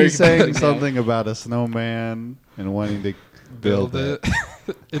is very she sang good. something about a snowman and wanting to build it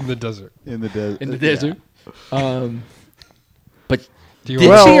in the desert. in the desert. in the desert. But Do you did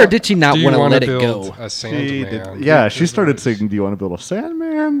wanna- she or did she not do you want to wanna let it build go? A She Sandman. did- Yeah, she started singing, "Do you want to build a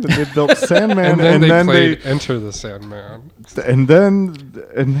Sandman?" And they built Sandman, and then they played Enter the Sandman. and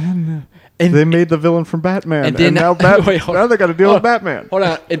then And- they made the villain from Batman, and then- now wait, hold now on. they got to deal with Batman. Hold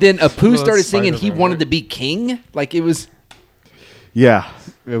on. And then Apu Well, started that's singing he Spider-Man, wanted right? to be king. Like it was Yeah,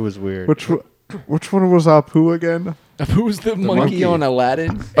 It was weird. which one was Apu again? Apu was the monkey monkey. on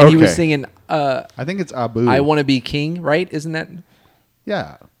Aladdin. And he was Okay. singing I think it's Abu. I want to be king, right? Isn't that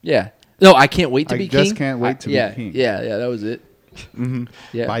Yeah. Yeah. No, I can't wait to I be just king. can't wait to be yeah, king. Yeah, that was it.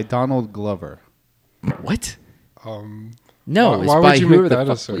 Yeah. By Donald Glover. What? Um, No, Why- it's why would by you whoever make the that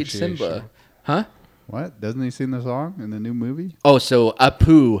fuck played Simba. association? Huh? What? Doesn't he sing the song in the new movie? Oh, so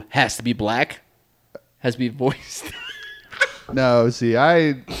Apu has to be black? Has to be voiced. No, see,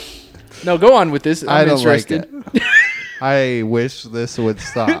 I No, go on with this. I'm I don't like interested. it. I wish this would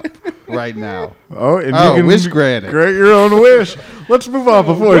stop right now. Oh, and Oh, you can wish granted. Grant your own wish. Let's move on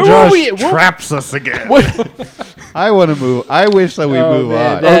before Where were Josh we? What- traps us again. I want to move. I wish that we Oh, move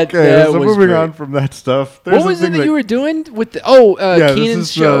man, on. that- Okay, so was moving great. on from that stuff. What there's a was it thing that you were doing with the Keenan's this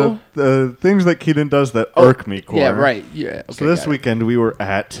is show? the things that Keenan does that irk me. Corner. Yeah, right. Yeah. Okay, So this got it. weekend we were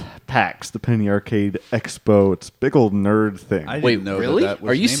at PAX, the Penny Arcade Expo. It's a big old nerd thing. I didn't Wait, know that really? that was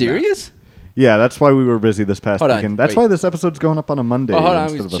Are you named serious? Yeah, that's why we were busy this past Hold on, weekend. That's wait. why this episode's going up on a Monday Oh, hold on.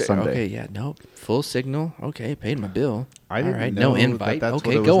 instead of a check. Sunday. Okay, yeah, no, full signal. Okay, paid my bill. I didn't All right, know no that invite. that's what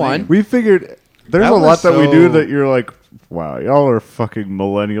Okay, it was go on. named. We figured there's That a lot was that we do so- that you're like, wow, y'all are fucking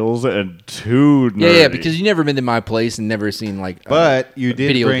millennials and too nerdy. Yeah, because you never been to my place and never seen like. But you did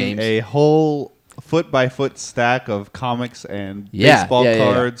video bring games. a whole foot-by-foot stack of comics and yeah, baseball yeah,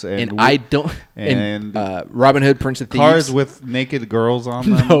 yeah, cards yeah. and, I don't and Robin Hood, Prince of Thieves. cars with naked girls on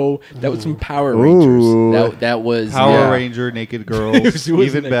them. No, that was some Power Ooh. Rangers. That was Power yeah. Ranger naked It girls, was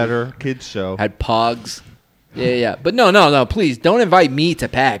even naked. better kids show. Had Pogs. Yeah. But no. Please don't invite me to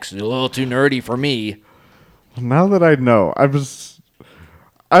PAX. It's a little too nerdy for me. Now that I know,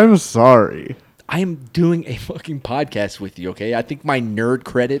 I'm sorry. I am doing a fucking podcast with you. Okay, I think my nerd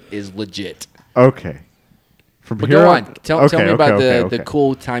credit is legit. Okay. From But here go on. Tell me about okay. the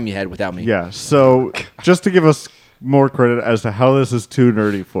cool time you had without me. Yeah, so just to give us more credit as to how this is too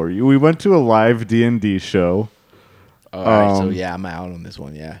nerdy for you, we went to a live D&D show. All right. So yeah, I'm out on this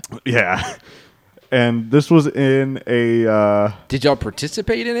one. Yeah. Yeah. And this was in a Did y'all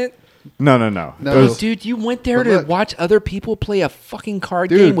participate in it? no. No. It was- Dude, you went there But to look. watch other people play a fucking card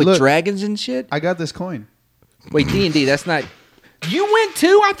Dude, game with look. dragons and shit? I got this coin. Wait, D&D, that's not... You went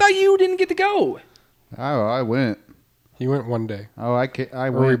too? I thought you didn't get to go. Oh, I went. he went one day, Oh, I or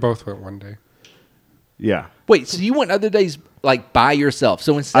we went. both went one day. yeah. Wait, so you went other days like by yourself.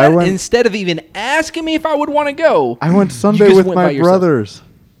 So I went- instead of even asking me if I would want to go, I went Sunday just with went by my yourself. brothers.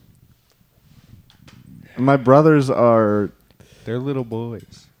 My brothers are They're little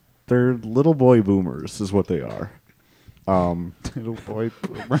boys. they're little boy boomers, is what they are. Little boy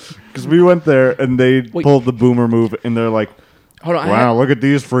boomer. Because we went there and they Wait. pulled the boomer move, and they're like, hold on. "Wow, look at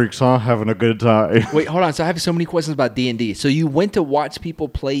these freaks, huh? Having a good time." Wait, hold on. So I have so many questions about D&D. So you went to watch people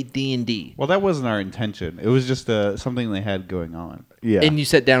play D&D, Well, that wasn't our intention. It was just something they had going on. Yeah. and you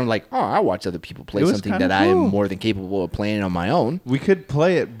sat down and like, oh, I watch other people play It was something kinda that I am cool. more than capable of playing on my own. We could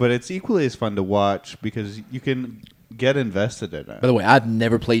play it, but it's equally as fun to watch because you can get invested in it. By the way, I've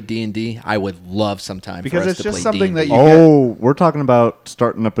never played D&D. I would love sometime Because for us it's to just play something D&D. that you Oh, we're talking about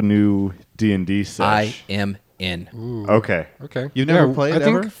starting up a new D&D I sesh. am in. Ooh. Okay. Okay. You've never Yeah, played I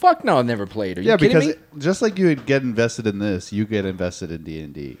think ever? Fuck no, I've never played. Are you Yeah, kidding because me? just like you would get invested in this, you get invested in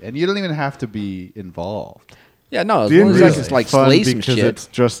D&D. And you don't even have to be involved. Yeah, no, as D&D long as I is can like fun slay some because shit. it's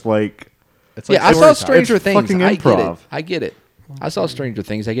just like It's like Yeah, I saw story time. Stranger It's Things. fucking I get it. improv. I get it. I saw Stranger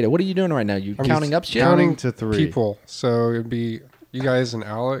Things. I get it. What are you doing right now? You I'm counting just up shit? Counting to 3. people. So it'd be you guys and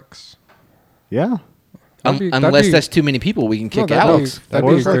Alex. yeah. That'd Unless be- that's too many people, we can kick that'd be- Alex. That'd That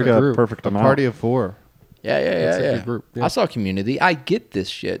be a was like good a group. perfect A amount. party of 4. Yeah, That's a good group, yeah. I saw Community. I get this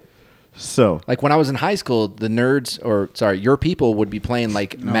shit. So Like when I was in high school, the nerds, or sorry, your people would be playing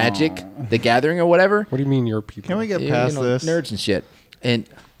like Magic, The Gathering, or whatever. What do you mean your people? Can we get Yeah, past you know, this? nerds and shit. And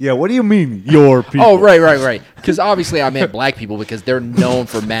yeah, what do you mean your people? oh, right. Because obviously I meant black people because they're known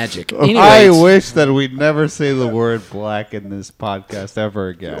for magic. I Anyways, wish that we'd never say the word black in this podcast ever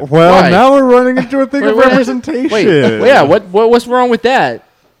again. Well, Why? now we're running into a thing of Wait, representation. Wait, well, yeah. What's wrong with that?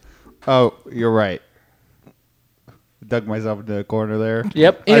 Oh, you're right. Dug myself into a corner there.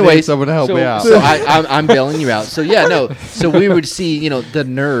 Yep. I need Anyways, someone to help so, me out. So I'm bailing you out. So yeah, no. So we would see, the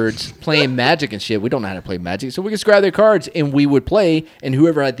nerds playing Magic and shit. We don't know how to play Magic, so we just grab their cards and we would play, and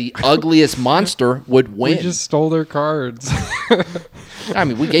whoever had the ugliest monster would win. We just stole their cards. I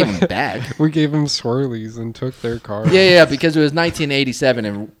mean, we gave them back. We gave them swirlies and took their cards. Yeah, because it was 1987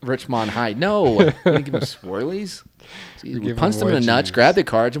 in Richmond High. No, we didn't give them swirlies. We gave punched them them in the nuts, wedgies. grabbed the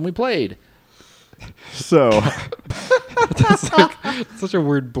cards, and we played. So It's such a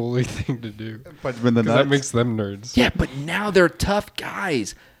weird bully thing to do. Punch him in the 'Cause nuts. that makes them nerds. Yeah, but now they're tough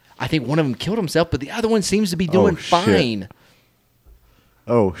guys. I think one of them killed himself, but the other one seems to be doing shit. fine.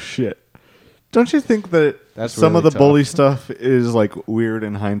 oh shit. Don't you think that That's some of really the tough. bully stuff is like weird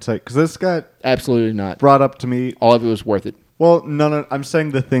in hindsight? Because this got Absolutely not. brought up to me. All of it was worth it. Well, no, I'm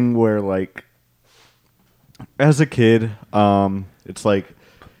saying the thing where like, as a kid, it's like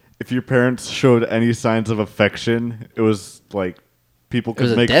if your parents showed any signs of affection, it was like people was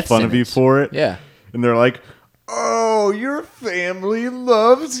could a make death fun of you sentence. for it. Yeah. And they're like, "Oh, your family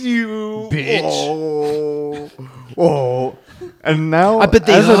loves you, Bitch." Oh. And now I bet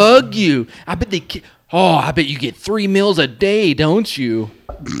they as a- hug you. I bet I bet you get 3 meals a day, don't you?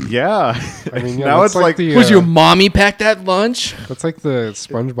 Yeah. I mean, yeah, now that's it's like, the, Was your mommy pack that lunch? That's like the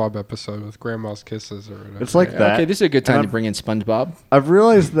SpongeBob episode with Grandma's Kisses or whatever. it's like that. Okay, this is a good time And to bring in SpongeBob. I've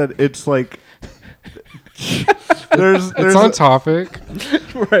realized that it's like there's It's on topic.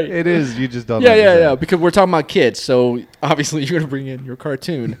 Right. It is. You just don't. Yeah. understand. Because we're talking about kids, so obviously you're gonna bring in your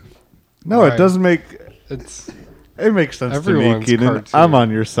cartoon. no, it Right. doesn't make It's it makes sense Everyone's to me, Keenan. cartoon. I'm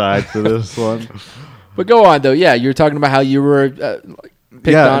on your side for this one. But go on though. Yeah, you're talking about how you were picked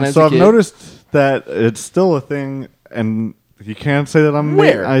yeah, on and as so a I've kid. noticed that it's still a thing, and you can't say that I'm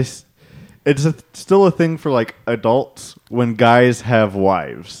Where? it's still a thing for like adults when guys have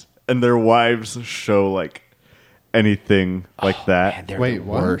wives and their wives show like anything like that. Man, they're Wait, the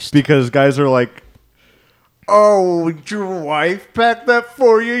what? worst. Because guys are like, "Oh, your wife packed that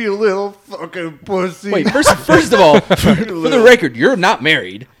for you, you little fucking pussy." Wait, first of all, for the record, you're not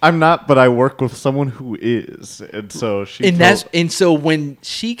married, I'm not, but I work with someone who is, and so she. and so when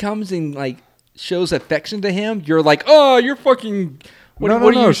she comes and like shows affection to him, you're like, oh, you're fucking. What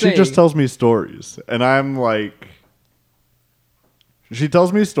are you She saying? just tells me stories, and I'm like, she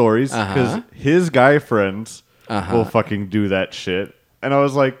tells me stories because Uh-huh. his guy friends Uh-huh. will fucking do that shit, and I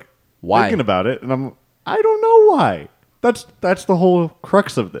was like, Why? thinking about it, and I don't know why. That's the whole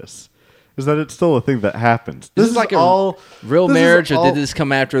crux of this, is that it's still a thing that happens. This is like a all real this is marriage, or all- did this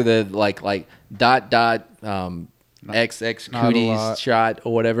come after the like XX not a cooties lot. shot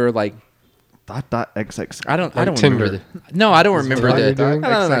or whatever? Like .xx? I don't remember Tinder. No, I don't remember what the. you're doing?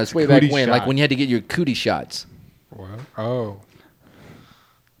 No. It's way Cootie back when, like shot. when you had to get your cootie shots. what? Oh,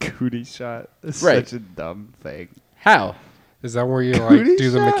 Cootie shot. It's Right. such a dumb thing. How? Is that where you like Cootie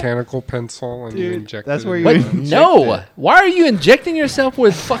do the shot? mechanical pencil and you Dude, inject that's it where in you the- What? inject No. it. Why are you injecting yourself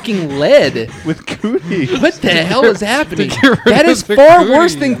with fucking lead? with cooties. What the hell is happening? get rid That of is the far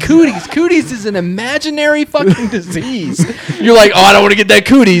worse than cooties. cooties. Cooties is an imaginary fucking disease. You're like, oh, I don't want to get that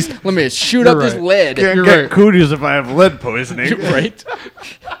cooties. Let me shoot You're up this right. lead. Can't You're get right. cooties if I have lead poisoning. Right?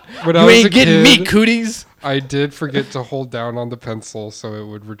 When I You was ain't a getting kid, me, cooties. I did forget to hold down on the pencil so it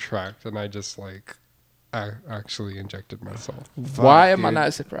would retract, and I just like actually injected myself. Why am I Dude.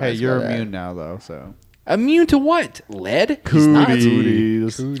 not surprised? Hey, you're by that? immune now, though. So Immune to what? Lead? He's not.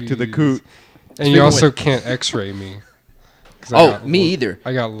 Cooties. to the coot. And you also can't X-ray me. 'Cause I Oh, got me le- either.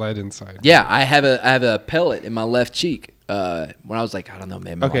 I got lead inside. Yeah, I have a pellet in my left cheek. When I was like, I don't know,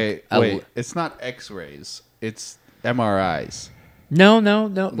 man. Okay, I- wait. It's not X-rays. It's MRIs. No.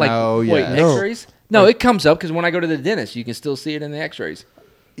 Like, No, wait, yes. No. X-rays? No, it comes up because when I go to the dentist, you can still see it in the X-rays.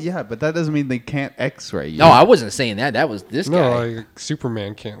 Yeah, but that doesn't mean they can't X-ray you. No, I wasn't saying that. That was this No, guy. like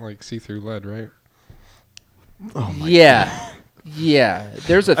Superman can't like see through lead, right? Yeah.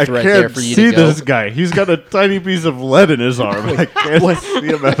 There's a I thread there can't for you see to go. this guy. He's got a tiny piece of lead in his arm. I can't what- see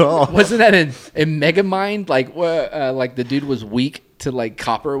him at all. Wasn't that in Megamind? Like the dude was weak to like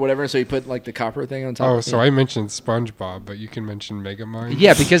copper or whatever, so he put like the copper thing on top. Oh, of so it. I mentioned SpongeBob, but you can mention Megamind.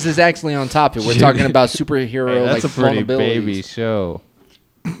 Yeah, because it's actually on top of it. We're talking about superhero Hey, that's like a pretty vulnerabilities. baby show.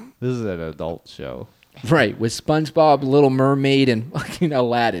 This is an adult show. Right, with SpongeBob, Little Mermaid, and fucking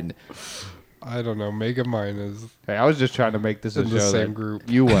Aladdin. I don't know. Megamind is Hey, I was just trying to make this a In show the same that group.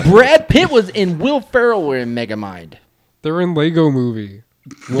 you won. Brad Pitt was in Will Ferrell were in Megamind. they're in Lego Movie.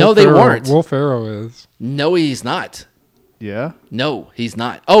 No, they weren't. Will Ferrell is. No, he's not. Yeah. No, he's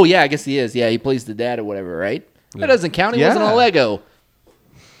not. Oh, yeah, I guess he is. Yeah, he plays the dad or whatever, right? Yeah. That doesn't count. He wasn't Yeah. a Lego.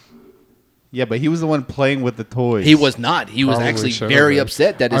 Yeah, but he was the one playing with the toys. He was not. He was Probably actually should very have.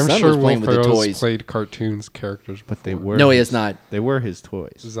 upset that his I'm son sure was Will playing with the Ferrell's toys. played cartoons characters. But they before. were. No, he his- has not. They were his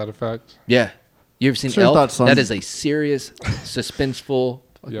toys. Is that a fact? Yeah. You ever seen Sure Elf? thought, son. That is a serious, suspenseful.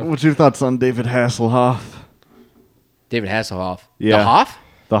 Yeah. What's your thoughts on David Hasselhoff? David Hasselhoff. Yeah. The Hoff?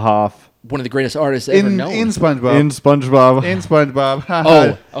 The Hoff. One of the greatest artists ever In known. SpongeBob. In SpongeBob. In SpongeBob.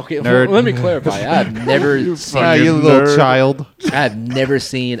 Oh, okay. Nerd. Let me clarify. I've never seen. Ah, you Fucking little nerd. child. I've never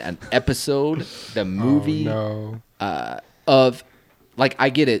seen an episode, the movie Oh, no. of, like, I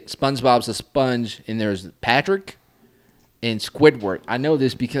get it. SpongeBob's a sponge, and there's Patrick and Squidward. I know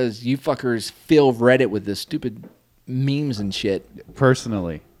this because you fuckers fill Reddit with the stupid memes and shit.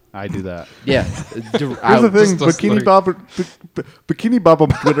 Personally, I do that. Yeah. Here's the thing, just Bikini like- Bob, Bikini Bob on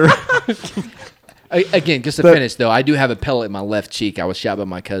Twitter. Again, just to That- finish though, I do have a pellet in my left cheek. I was shot by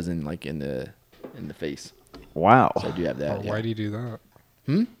my cousin, like in the face. Wow. So I do have that. Oh, why do you do that?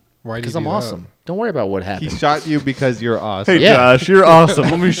 Why do you Because do I'm that? awesome. Don't worry about what He happened. shot you because you're awesome. Hey Yeah. Josh, you're awesome.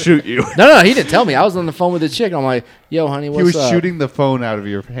 Let me shoot you. No, he didn't tell me. I was on the phone with the chick. I'm like, "Yo, honey, what's He was up?" shooting the phone out of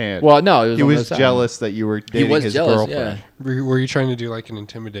your hand. Well, no, it was he on the was side. jealous that you were He dating was his jealous. girlfriend. Yeah. Were you trying to do like an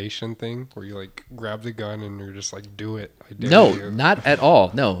intimidation thing where you like grab the gun and you're just like, do it? I dare No, you. not at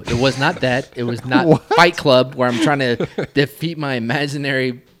all. No, it was not that. It was not Fight Club where I'm trying to defeat my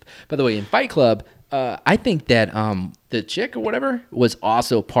imaginary. By the way, in Fight Club, I think that the chick or whatever was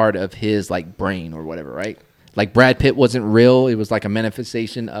also part of his like brain or whatever, right? Like Brad Pitt wasn't real. It was like a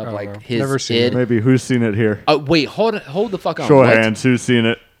manifestation of don't like know. his Never seen id. Maybe who's seen it here? Wait, hold the fuck on. Show of What? hands. Who's seen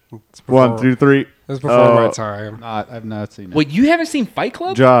it? It's before- 1, 2, 3. It's before my Oh, time. I've not seen it. Wait, you haven't seen Fight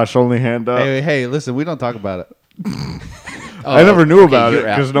Club? Josh, only hand up. Hey, listen, we don't talk about it. I never knew okay, about it you're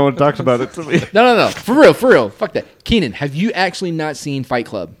out. because no one talks about it to me. No. For real. Fuck that. Keenan, have you actually not seen Fight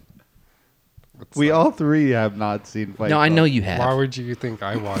Club? We all three have not seen Fight No, I Club. know you have. Why would you think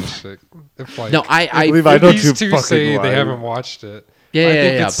I watched it? If like No, I believe I don't these you two fucking say lie. they haven't watched it. Yeah, I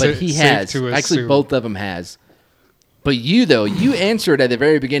think yeah, it's but he safe has. to Actually, assume. both of them has. But you though, you answered at the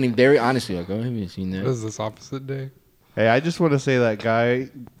very beginning very honestly. Like, oh, have you seen What that? is this opposite day? Hey, I just want to say that guy,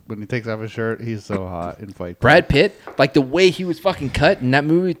 when he takes off his shirt, he's so hot in Fight Club. Brad Pitt, like the way he was fucking cut in that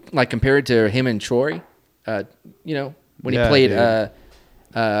movie, like compared to him and Troy. You know when he Yeah, played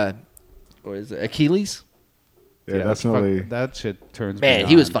dude. what is it, Achilles? Yeah, that's definitely. that shit turns Man, me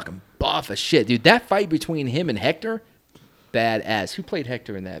he was on. fucking buff as shit, dude. That fight between him and Hector, badass. Who played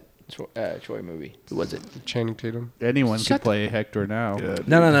Hector in that Troy movie? Who was it? Channing Tatum. Anyone Shut could play Hector now. Yeah.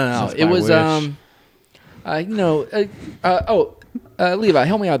 No. That's It my was wish. Levi,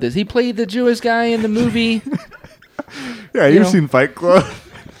 help me out. This he played the Jewish guy in the movie. Yeah, You you've know. seen Fight Club.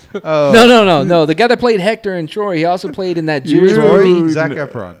 Oh, No. The guy that played Hector and Troy, he also played in that Jewish Troy? movie. Zac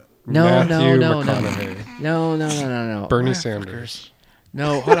Efron. No. McConaughey. No. Bernie Motherfuckers. Sanders.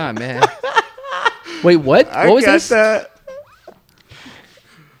 No, hold on, man. Wait, what? I What was got this? that.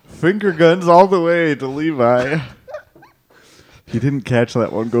 Finger guns all the way to Levi. If you didn't catch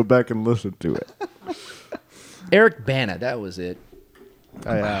that one, go back and listen to it. Eric Bana, that was it. He's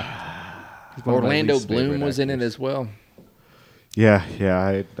one of my Orlando least Bloom favorite was in it actors. as well. Yeah,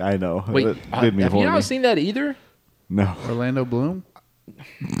 I know. Wait, It have made me you horny. not seen that either? No. Orlando Bloom.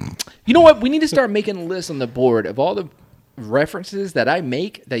 You know what? We need to start making a list on the board of all the references that I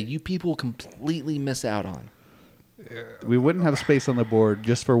make that you people completely miss out on. We wouldn't have space on the board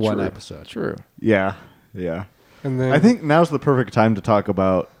just for one episode. True. Yeah. And then I think now's the perfect time to talk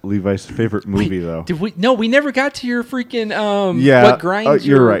about Levi's favorite movie, though. Did we? No, we never got to your freaking Yeah. what grinds. Oh,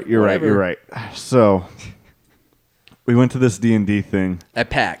 you're your right. You're whatever. right. So, we went to this D&D thing At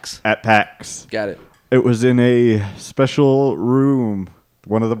PAX. at PAX. Got it. It was in a special room,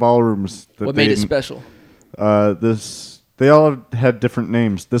 one of the ballrooms. That What made they- it special? They all had different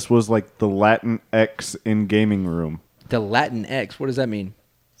names. This was like the Latin X in gaming room. The Latin X. What does that mean?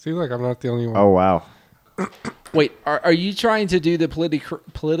 see, like I'm not the only one. Oh wow. Wait, are you trying to do the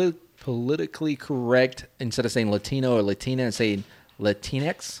politically correct instead of saying Latino or Latina and saying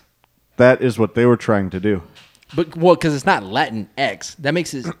Latinx? That is what they were trying to do. But well, because it's not Latin X. That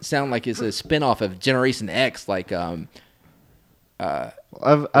makes it sound like it's a spinoff of Generation X, like I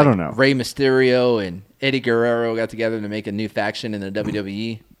don't know. Rey Mysterio and Eddie Guerrero got together to make a new faction in the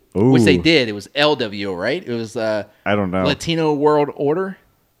WWE, Ooh. which they did. It was LWO, right? It was I don't know. Latino World Order.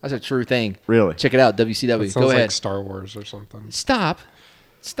 That's a true thing. Really? Check it out, That WCW. sounds Go like ahead. Star Wars or something. Stop.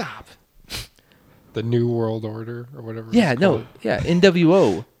 The New World Order or whatever. Yeah, it's no. called. Yeah,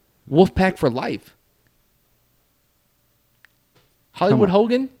 NWO. Wolfpack for life. Hollywood Come on.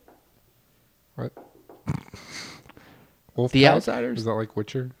 Hogan? What? Wolf The Pack? Outsiders? Is that like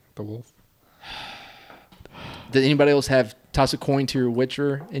Witcher? The wolf? Did anybody else have toss a coin to your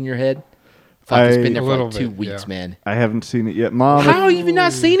Witcher in your head? Fuck, it's been there A for little like 2 bit, weeks, yeah. man. I haven't seen it yet, Mom. How have you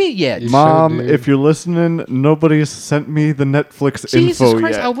not seen it yet? You Mom, should, dude. if you're listening, nobody's sent me the Netflix Jesus info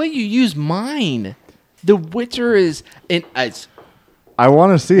Christ, yet. I'll let you use mine. The Witcher is in. It's, I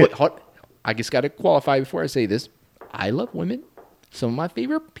want to see wait, it. I just got to qualify before I say this. I love women. Some of my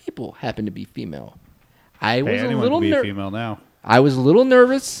favorite people happen to be female. I was Hey, a anyone little can be a nervous. female now. I was a little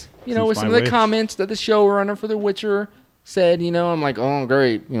nervous, with Since some my of the wish. comments that the showrunner for The Witcher said. I'm like, oh,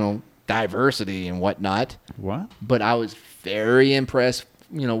 great, diversity and whatnot. What? But I was very impressed,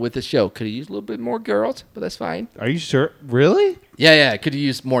 with the show. Could have used a little bit more Geralt, but that's fine. Are you sure? Really? Yeah, could have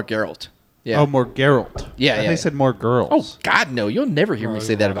used more Geralt. Yeah. Oh, more Geralt. Yeah, I thought yeah. They said more girls. Oh God, no! You'll never hear me There's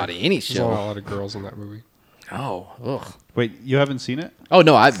say a that lot about of- any There's not a show. lot of girls in that movie. Oh, ugh. Wait, you haven't seen it? Oh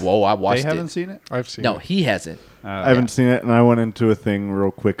no! I They watched haven't it. seen it? I've seen No, it. he hasn't. I haven't seen it, and I went into a thing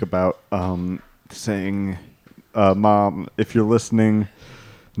real quick about saying, Mom, if you're listening,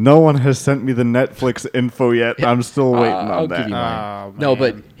 no one has sent me the Netflix info yet. I'm still waiting I'll on give that. you mine. Oh, No,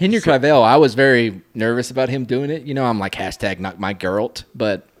 but man. Henry Cavill, I was very nervous about him doing it. I'm like hashtag not my Geralt,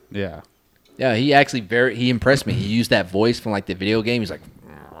 but Yeah. yeah, he actually he impressed me. He used that voice from like the video game. He's like,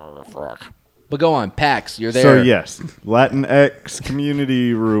 fuck. But go on, Pax, you're there. So yes, Latin X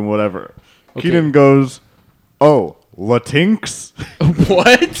community room, whatever. Okay. Keenan goes, "Oh, Latinx."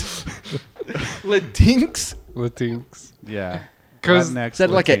 What? Latinx? Latinx. Yeah. 'Cause Latinx, Is that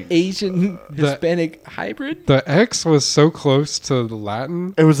like an Latinx. Asian Hispanic hybrid? The X was so close to the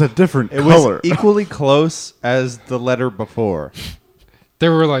Latin. It was a different It color. was equally close as the letter before. They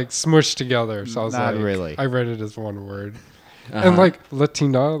were like smushed together. So I was Not like, really. I read it as one word. Uh-huh. And like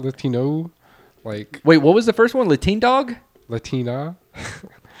Latino, like Wait, what was the first one? Latin dog? Latina,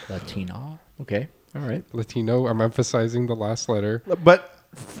 Latino. Okay. All right. Latino. I'm emphasizing the last letter. But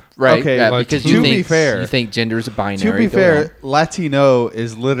Right. Okay, yeah, like, because to you be think, fair- you think gender is a binary. to be Go fair, on. Latino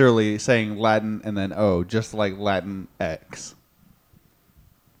is literally saying Latin and then O, just like Latin X.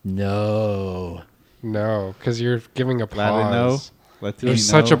 No. No, because you're giving a Latino, pause. Latino. There's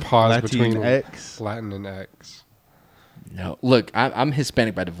such a pause between Latinx. Latin and X. No. Look, I'm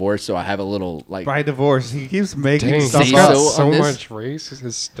Hispanic by divorce, so I have a little like. By divorce, he keeps making Dang, stuff he's See, got up. so so on this- much race.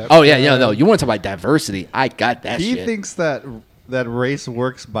 His step. Oh yeah, no. You want to talk about diversity? I got that He shit. thinks that race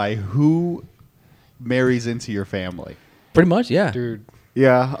works by who marries into your family. Pretty much, yeah. dude.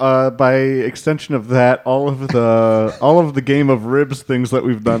 Yeah, by extension of that, all of the game of ribs things that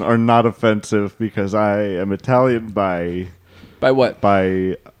we've done are not offensive because I am Italian by By what?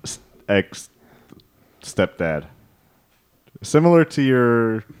 ex stepdad. Similar to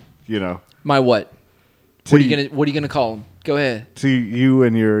your, My what? to, What are you gonna call him? Go ahead. to you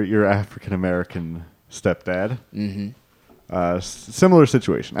and your African American stepdad. Mm-hmm. Similar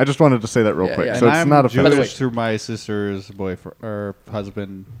situation. I just wanted to say that real Yeah, quick. yeah. So And it's I'm not Jewish offensive. By the way- through my sister's boyfriend or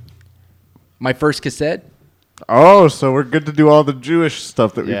husband. My first cassette. Oh, so we're good to do all the Jewish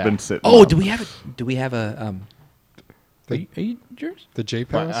stuff that Yeah. we've been sitting. Oh, on. do we have a Are you yours? The J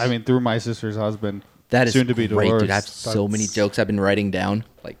Well, Pass. I mean, through my sister's husband. That is soon to be great, divorced. dude. I have so many That's- jokes I've been writing down.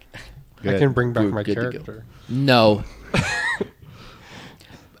 Like, I can bring back We're my good to go. character. no.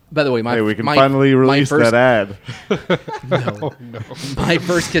 By the way, Hey, we can finally release that ad. No, no. My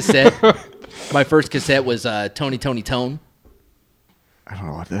first cassette. My first cassette was Tony Tone. I don't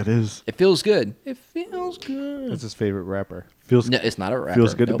know what that is. It feels good. It feels good. That's his favorite rapper. Feels No, it's not a rapper.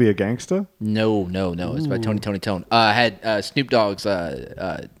 feels good Nope. to be a gangsta. No. It's by Tony Tone. I had Snoop Dogg's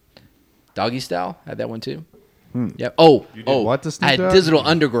Doggy Style. Had that one too. Yeah. Oh, did oh. what to Snoop I had Dogg? Digital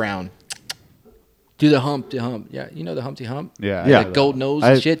Underground. Do the hump. Yeah, you know the Humpty Hump. Yeah. Yeah. Like Gold Nose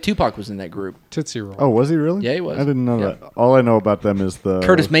I- and shit. Tupac was in that group. Tootsie Roll. Oh, was he really? Yeah, he was. I didn't know Yeah. that. All I know about them is the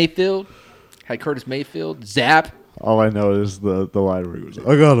Curtis Mayfield. Had Curtis Mayfield. Zap. All I know is the line where he was,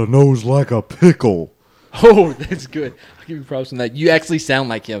 "I got a nose like a pickle." Oh, that's good. I'll give you props on that. You actually sound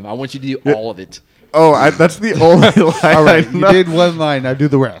like him. I want you to do all of it. Oh, that's the only line. All right, I you know. did one line. Now do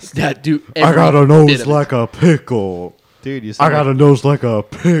the rest. That dude. I got a nose like a pickle. Dude, you I sound got a nose like a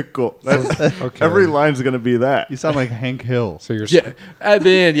pickle. That's, Okay. Every line's gonna be that. You sound like Hank Hill. So you're Yeah. At the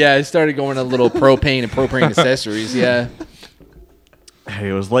end, yeah, I started going a little propane and propane accessories. Yeah. Hey,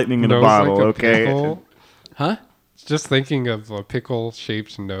 it was lightning in a nose bottle. like a Okay. pickle. Huh? Just thinking of a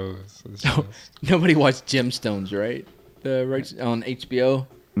pickle-shaped nose. Is just, Nobody watched Gemstones, right? Right on HBO.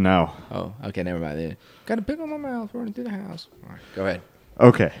 No. Oh, okay, never mind. Then. Got a pickle in my mouth running through the house. All right, go ahead.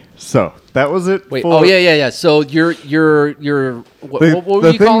 Okay. So that was it. Wait. for Oh yeah. So you're what The- were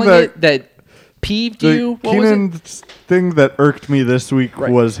the you thing calling that- it? That peeved The you? What was it? Keenan's thing that irked me this week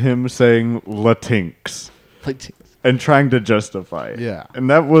Right. was him saying Latinx Like, and trying to justify it. Yeah. And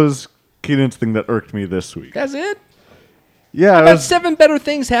that was Keenan's thing that irked me this week. that's it. Yeah. it About was- 7 better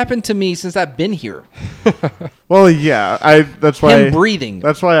things happened to me since I've been here. well, yeah. That's why. Him breathing.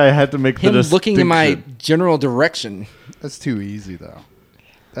 That's why I had to make Him the looking in my distinction. general direction. That's too easy, though.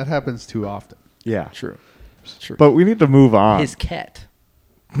 That happens too often. Yeah. True. But we need to move on. His cat.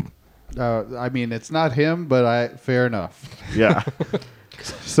 I mean, it's not him, but fair enough. Yeah.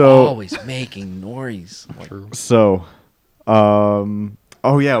 So Always making noise. true. so,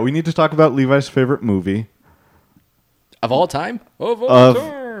 oh yeah, we need to talk about Levi's favorite movie Of all time? Of all Of-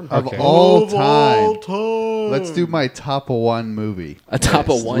 time. Of Okay. all time. Let's do my top 1 movie. A top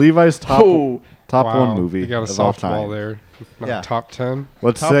of one. Levi's top Oh. top Wow, one movie You got a of all softball time. there. Not Yeah. top 10.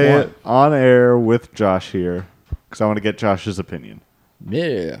 Let's Top say one. it on air with Josh here because I want to get Josh's opinion.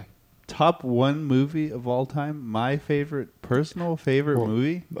 Yeah. Top 1 movie of all time. My personal favorite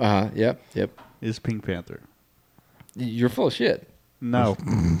movie Yep. is Pink Panther. You're full of shit. No.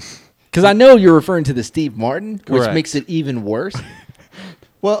 Because I know you're referring to the Steve Martin, which Correct. makes it even worse.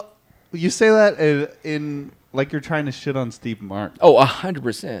 Well, you say that in like you're trying to shit on Steve Martin. Oh,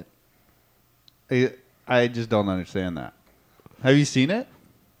 100%. I just don't understand that. Have you seen it?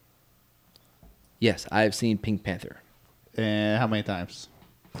 Yes, I have seen Pink Panther. And how many times?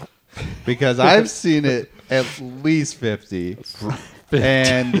 Because I've seen it at least 50.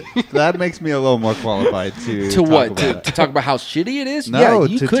 And that makes me a little more qualified to To talk what? about To, it. to talk about how shitty it is? No, yeah,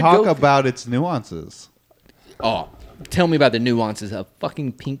 you to could talk go. about its nuances. Oh, tell me about the nuances of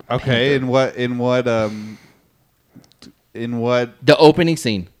fucking Pink Okay, Panther. in what The opening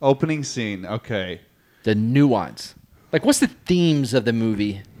scene, opening scene? Okay. the nuance. Like, what's the themes of the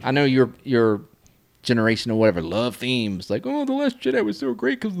movie? I know your generation or whatever love themes. Like, oh, The Last Jedi was so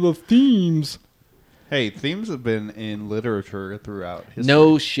great because of the themes. Hey, themes have been in literature throughout history.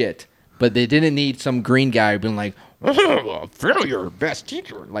 No shit. But they didn't need some green guy being like, oh, failure, best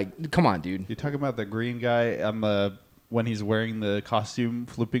teacher. Like, come on, dude. You're talking about the green guy on the when he's wearing the costume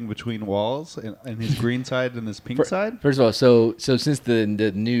flipping between walls and his green side and his pink side? First of all, so since the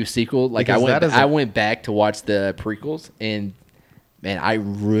new sequel, like Because that is I a- went back to watch the prequels, and man, I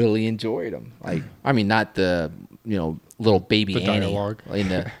really enjoyed them. Like, I mean, not the little baby The Annie dialogue. in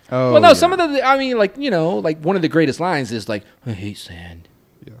the. Oh, well, no, yeah. some of the. I mean, like like one of the greatest lines is like, "I hate sand,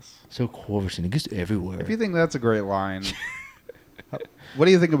 Yes. so coarse and it gets everywhere." If you think that's a great line, what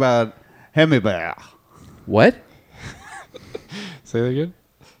do you think about Hemibear? What Say that again.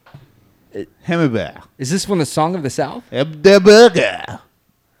 Hemibear. is this from the Song of the South? Hemibear.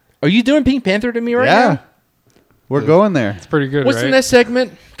 Are you doing Pink Panther to me right Yeah. now? We're going there. It's pretty good, What's right? the next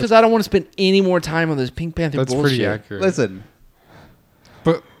segment? Because I don't want to spend any more time on this Pink Panther That's bullshit. pretty accurate. Listen,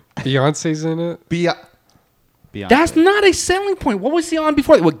 But Beyonce's in it. Beyonce. That's not a selling point. What was he on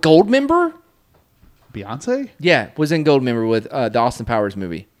before? What, Goldmember? Beyonce? Yeah, was in Goldmember with the Austin Powers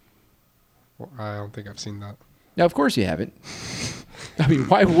movie. Well, I don't think I've seen that. Now, of course you haven't. I mean,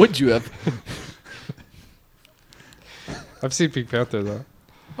 why would you have? I've seen Pink Panther though.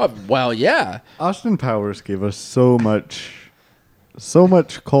 Well, yeah. Austin Powers gave us so much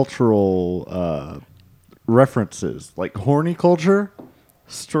cultural references, like horny culture,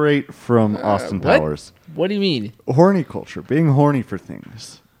 straight from Austin what? Powers. What do you mean? Horny culture, being horny for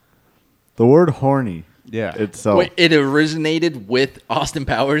things. The word horny Yeah. itself. Wait, it originated with Austin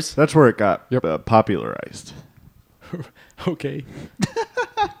Powers? That's where it got Yep. popularized. Okay.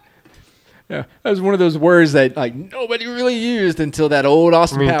 Yeah, that was one of those words that like nobody really used until that old I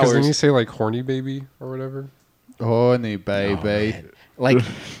Austin mean, because Powers. when you say like horny baby or whatever, Horny baby. Like,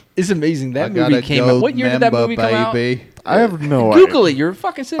 it's amazing that I got movie a came out. gold What year did that member, movie come out? baby. I have no Google idea. it. You're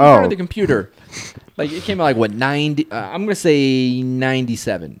fucking sitting in front Oh. of the computer. Like it came out like what 90? I'm gonna say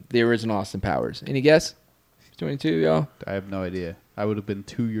 97. The original Austin Powers. Any guess? 22, y'all. I have no idea. I would have been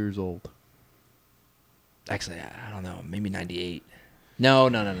 2 years old. Actually, I don't know. Maybe 98. No.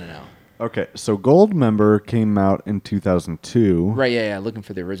 Okay, so Gold Member came out in 2002. Right? Yeah. Looking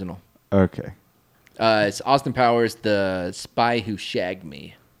for the original. Okay. It's Austin Powers, The Spy Who Shagged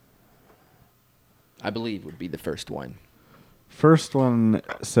Me. I believe would be the first one. First one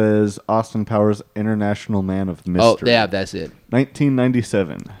says Austin Powers, International Man of Mystery. Oh, yeah, that's it.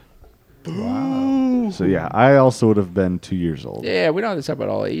 1997. Wow. So yeah, I also would have been 2 years old. Yeah, we don't have to talk about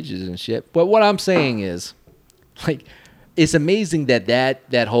all ages and shit. But what I'm saying is, like, it's amazing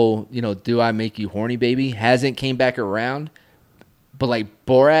that whole, do I make you horny, baby, hasn't came back around. But, like,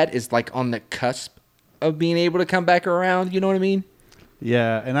 Borat is, like, on the cusp of being able to come back around. You know what I mean?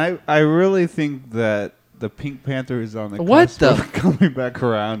 Yeah, and I really think that the Pink Panther is on the What cusp the- of coming back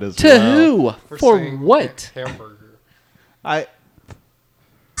around as To well. who? For saying what? Hamburger. I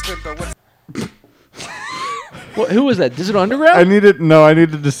Who was that? Digital I Underground?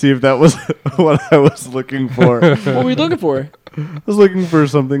 needed to see if that was what I was looking for. I What were you looking for? was looking for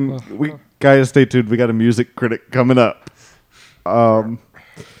something. Guys, stay tuned. We got a music critic coming up.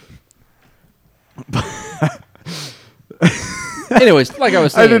 Anyways, like I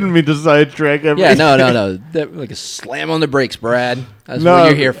was saying. I didn't mean to sidetrack everything. Yeah, no. That, like a slam on the brakes, Brad. That's No. what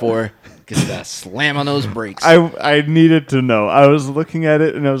you're here for. Just a slam on those brakes. I needed to know. I was looking at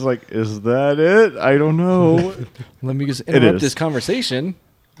it and I was like, "Is that it? I don't know." Let me just It interrupt is. this conversation.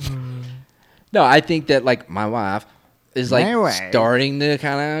 No, I think that like my wife is like My wife. starting to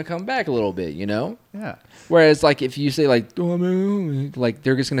kind of come back a little bit, yeah. Whereas like if you say like, "Oh, man," like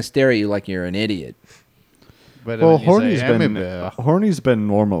they're just gonna stare at you like you're an idiot. But Well, when you say horny's been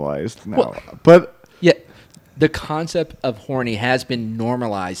normalized now, Well, but Yeah, the concept of horny has been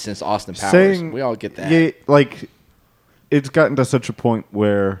normalized since Austin Powers. saying We all get that. Yeah, like it's gotten to such a point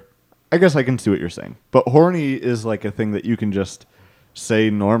where I guess I can see what you're saying, but horny is like a thing that you can just say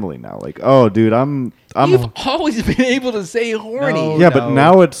normally now. Like, oh, dude, I'm. You've always been able to say horny. No. Yeah, but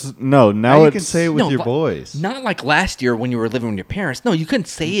now it's no. Now you it's can say it with No, your but boys. Not like last year when you were living with your parents. No, you couldn't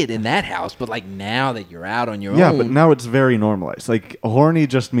say it in that house. But like now that you're out on your yeah, own. but now it's very normalized. Like horny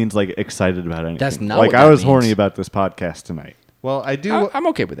just means like excited about anything. That's not like what I that was means. horny about this podcast tonight. Well, I do. I'm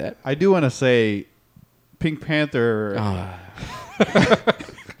okay with that. I do want to say, Pink Panther.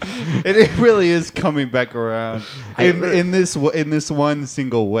 It really is coming back around in this one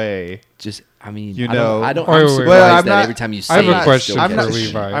single way. Just, I mean, You I know- don't. I don't Wait, I'm wait, wait. surprised Well, I'm that not- every time you say I have it, a you question still for get it.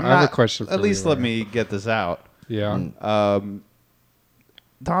 Levi. I'm I have a not- question for At least let Levi. me get this out. Yeah.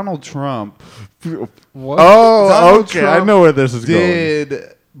 Donald Trump What? Oh, Donald okay. Trump I know where this is going.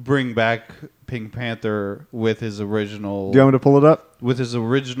 did bring back Pink Panther with his original Do you want me to pull it up?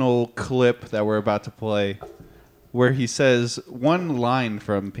 clip that we're about to play, where he says one line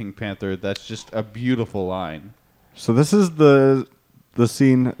from Pink Panther that's just a beautiful line. So this is the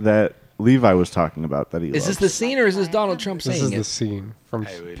scene that Levi was talking about that he Is this loves. the scene or is this Donald Trump This is saying the it? scene from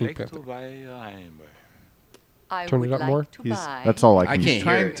I would Pink like Panther. to buy a hammer. I Turn would it up like more. to He's- buy. That's all I I can. can't use. hear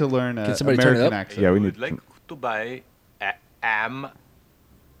Trying it. to learn Can an somebody turn it American up? accent. Yeah, we I need would like to buy a hamburger.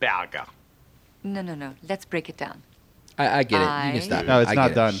 No. Let's break it down. I get it. You can stop. No, it. it's I not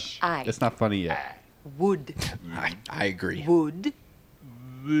get done. It. I It's not funny yet. would I agree. would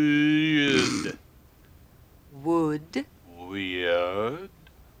Weird. would Weird.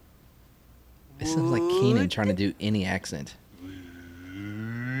 It sounds like Keenan trying to do any accent.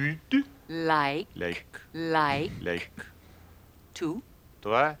 Weird. like Like. to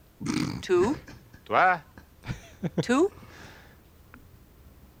Toi. to Toi. to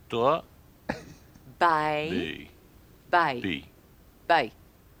Toi. buy B. buy B. buy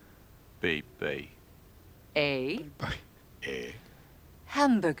B. B. a A.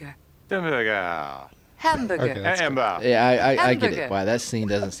 hamburger Hamburger. hamburger Okay. That's good. Hamburger. Yeah, I get Hamburger. it. Wow, that scene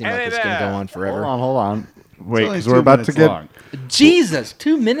doesn't seem like it's going to go on forever. Hold on. Wait, It's only because 2 we're about to minutes get long. Jesus,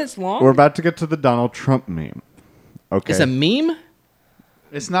 2 minutes long? we're about to get to the Donald Trump meme. Okay. It's a meme?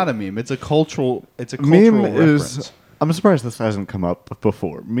 It's not a meme. It's a cultural. It's a Meme cultural is. reference. I'm surprised this hasn't come up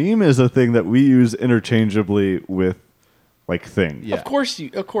before. Meme is a thing that we use interchangeably with, like, thing. Yeah. Of course,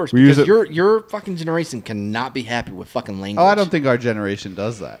 We use because it- your fucking generation cannot be happy with fucking language. Oh, I don't think our generation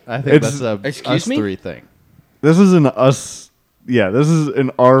does that. I think It's- that's a Excuse us me? three thing. This is an us. Yeah, this is an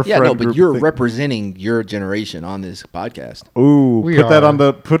our Yeah, friend no, but group you're thing. representing your generation on this podcast. Ooh, We put that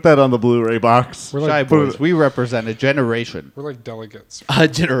are. on the Blu-ray box. We're Shy like boys, we represent a generation. we're like delegates. A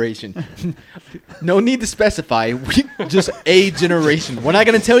generation. No need to specify. Just a generation. We're not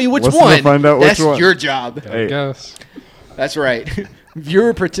going to tell you which Listen to one. find out which That's one. your job. I Hey. guess. That's right.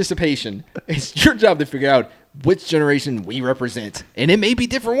 Viewer participation. It's your job to figure out which generation we represent, and it may be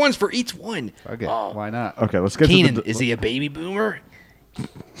different ones for each one. Okay, Oh. why not? Okay, let's get Keenan, to the is he a baby boomer?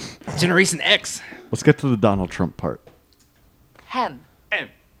 Generation X. let's get to the Donald Trump part. Ham. M.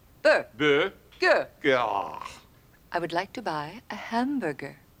 Bur. B. Ger. Gah. I would like to buy a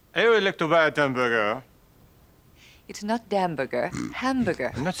hamburger. I would like to buy a hamburger. It's not Damburger,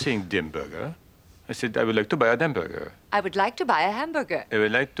 hamburger. I'm not saying dimburger. I said I would like to buy a hamburger. I would like to buy a hamburger. I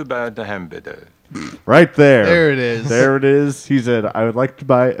would like to buy the hamburger. Right there. There it is. There it is. He said, "I would like to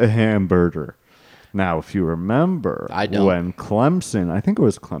buy a hamburger." Now, if you remember, I don't. when Clemson, I think it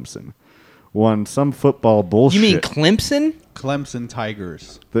was Clemson, won some football bullshit. You mean Clemson? Clemson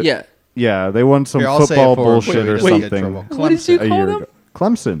Tigers. that- Yeah. Yeah, they won some Here, I'll say football it for him bullshit so he or doesn't get in something trouble. What did you a call year them? ago.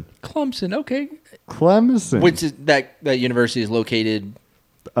 Clemson. Clemson. Okay. Clemson. Which is that university is located.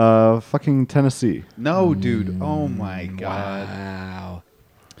 Fucking Tennessee. No, dude. Oh my god. Wow.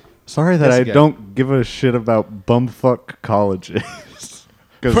 Sorry that This I guy. don't give a shit about bumfuck colleges.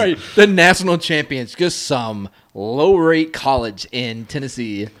 'Cause Right. The national champions, just some low rate college in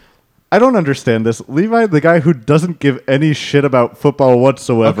Tennessee. I don't understand this. Levi, the guy who doesn't give any shit about football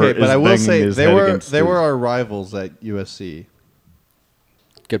whatsoever, Okay, but is I will banging say his they head were against they his- were our rivals at USC.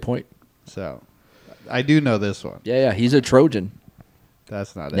 Good point. So I do know this one. Yeah, yeah. He's a Trojan.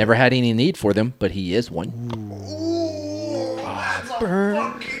 That's not Never it. had any need for them, but he is one.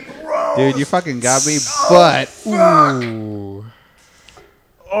 Dude, you fucking got me. But Ooh.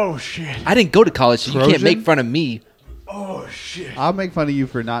 Oh shit! I didn't go to college, so you can't Trojan? make fun of me. Oh shit! I'll make fun of you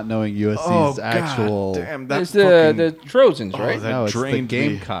for not knowing USC's actual. damn! There's That the Trojans, right? that No, it's the drained me.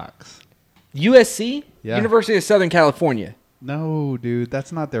 Gamecocks. USC, Yeah. University of Southern California. No, dude,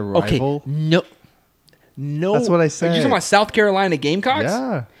 that's not their Okay, rival. no. That's what I Are you said. talking about South Carolina Gamecocks?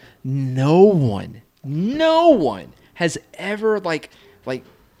 Yeah. No one has ever like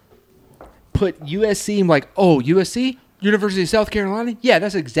put USC in like, oh, USC, University of South Carolina. Yeah,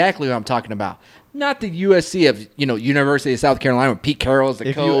 that's exactly what I'm talking about. Not the USC of University of South Carolina with Pete Carroll as the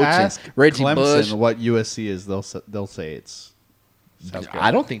If coach you ask and Reggie Clemson Bush. what USC is, they'll say it's South Carolina.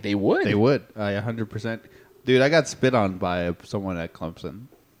 I don't think they would. They would. I 100%. Dude, I got spit on by someone at Clemson.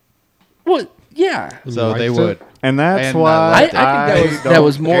 Well, yeah. So liked they it? would. And that's And why I think that don't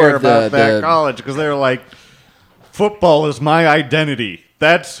was more care of the- about that the- college because they were like, football is my identity.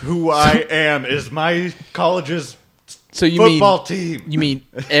 That's who I am. Is my college's So you football mean team. you mean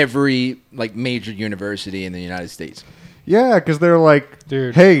every like major university in the United States? Yeah, because they're like,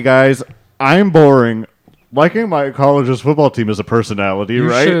 Dude. hey guys, I'm boring. Liking my college's football team is a personality,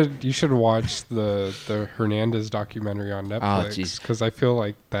 right? You should watch the Hernandez documentary on Netflix jeez. because I feel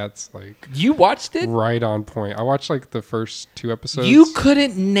like that's like You watched it? right on point. I watched like the first 2 episodes. You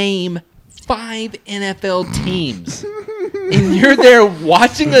couldn't name 5 NFL teams, and you're there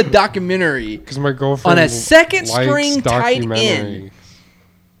watching a documentary. because my girlfriend On a second likes string tight end. documentaries.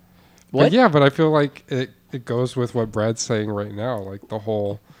 What? But yeah, but I feel like it goes with what Brad's saying right now. Like the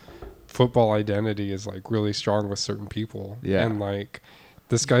whole football identity is like really strong with certain people. Yeah. And like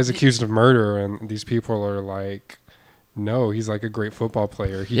this guy's accused of murder and these people are like, no, he's like a great football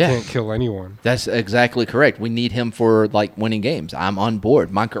player. He Yeah. can't kill anyone. That's exactly correct. We need him for like winning games. I'm on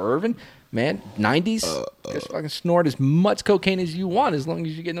board. Micah Irvin, man, 90s. Just fucking snort as much cocaine as you want as long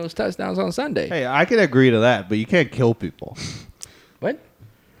as you get those touchdowns on Sunday. Hey, I can agree to that, but you can't kill people. What?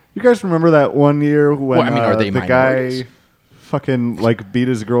 You guys remember that one year when Well, I mean, are they the minorities? guy fucking like beat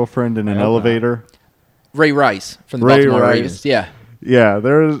his girlfriend in an hope not. elevator? Ray Rice from the Ray Baltimore Rice. Ravens. Yeah. Yeah,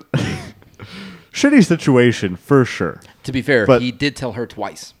 there's shitty situation for sure. To be fair, But- he did tell her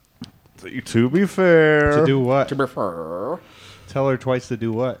twice. To be fair, To do what? To prefer. Tell her twice to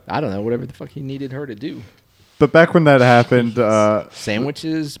do what? I don't know, whatever the fuck he needed her to do. but back when that happened,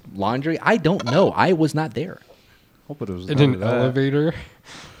 Sandwiches, laundry. I don't know. I was not there. Hope it was In none an of that. elevator.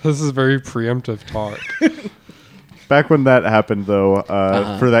 This is very preemptive talk. Back when that happened, though,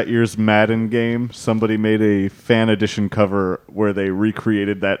 for that year's Madden game, somebody made a fan edition cover where they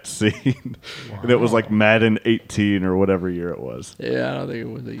recreated that scene, and it was like Madden 18 or whatever year it was. Yeah, I don't think it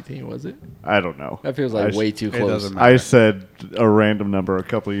was 18, was it? I don't know. That feels like I way too It close. doesn't matter. I said a random number a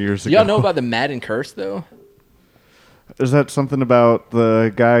couple of years ago. Y'all know about the Madden curse though? Is that something about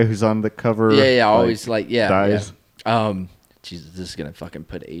the guy who's on the cover? Yeah, always yeah. dies? Yeah. Jesus, this is gonna fucking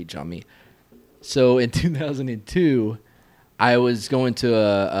put age on me. So in 2002, I was going to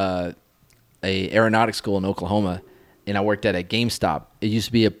a aeronautics school in Oklahoma, and I worked at a GameStop. It used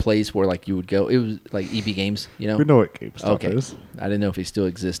to be a place where like you would go. It was like EB Games, you know. We know what GameStop Okay, is. I didn't know if he still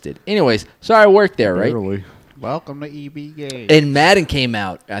existed. Anyways, so I worked there, right? Barely. Welcome to EB Games. And Madden came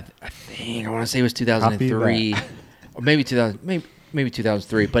out. I think I want to say it was 2003, or maybe 2000, maybe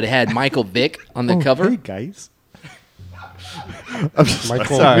 2003. But it had Michael Vick on the cover. Hey guys. I'm just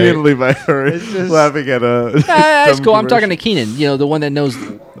Michael sorry. Me Vick. and Levi are It's just- laughing at a. That's dumb cool. I'm talking to commercial. Keenan, you know, the one that knows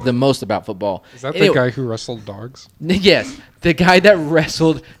the most about football. Is that Anyway- the guy who wrestled dogs? Yes, the guy that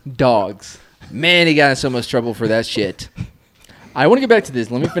wrestled dogs. Man, he got in so much trouble for that shit. I want to get back to this.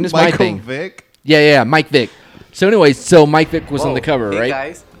 Let me finish my Michael thing. Vick. Yeah, Mike Vick. So, anyways, so Mike Vick was on the cover, hey right?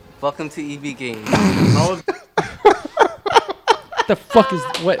 guys, welcome to EB Games. What the fuck is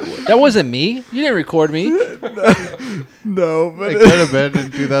what? That wasn't me. You didn't record me. No, but It could have been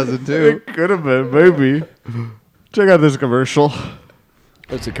in 2002. it could have been, maybe. Check out this commercial.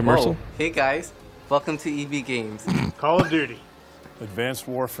 It's a commercial. Hey guys, welcome to EB Games. Call of Duty. Advanced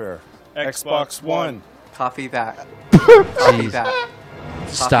Warfare. Xbox One. Copy that. Copy that.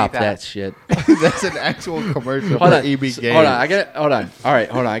 Stop that. that shit. That's an actual commercial Hold for on. EB Games. Hold on. Hold on. All right.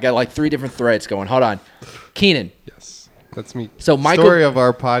 Hold on. I got like 3 different threads going. Hold on. Keenan. Yes, that's me. So Michael. Story of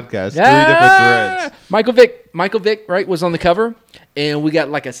our podcast. 3 different Ah! threads. Michael Vick, right, was on the cover, and we got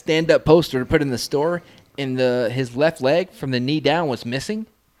like a stand-up poster to put in the store, and his left leg from the knee down was missing,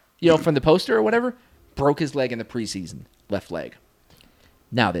 you know, from the poster or whatever. Broke his leg in the preseason, left leg.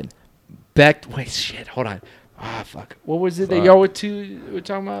 Now then, hold on. Ah, fuck. What was it that y'all were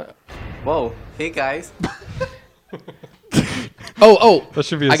talking about? Whoa, hey guys. Oh, That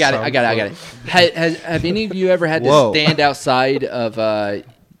should be a I got sound it. Have any of you ever had to Whoa. stand outside of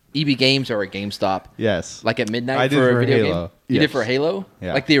EB Games or a GameStop? Yes. Like at midnight I did for a for video Halo. game? You did Yes. for Halo?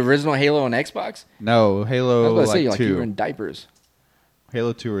 Yeah. Like the original Halo on Xbox? No, I Halo was going to say, like like you 2. were in diapers.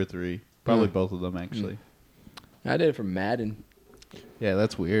 Halo 2 or 3. Probably both of them, actually. I did it for Madden. Yeah,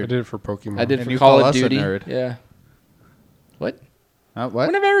 that's I weird. did it for Pokemon. I did it And for you Call call of us a Duty. nerd. Yeah. What? What?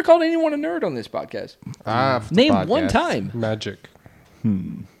 When have I ever called anyone a nerd on this podcast? The Name podcast. one time. Magic.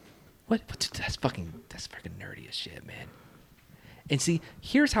 What? That's fucking nerdy as shit, man. And see,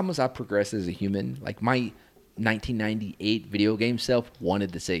 here's how much I progressed as a human. Like my 1998 video game self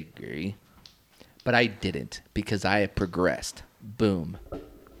wanted to say agree, but I didn't because I had progressed. Boom.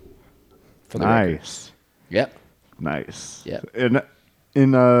 For the record. Nice. Yep. Nice. Yep.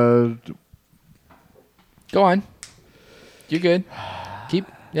 In Go on. You're good.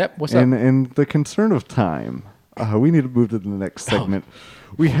 Yep. What's up? in the concern of time, we need to move to the next segment.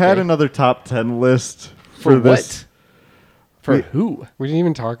 We had Okay. another top 10 list For this. what? For Wait. who? We didn't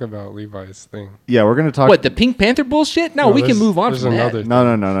even talk about Levi's thing. Yeah, we're gonna talk. What, the Pink Panther bullshit? No, we can there's- move on there's from another that.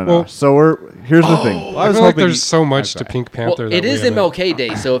 No. Well- So here's the thing. I feel like there's so much to Pink Well, Panther. it that is we haven't- MLK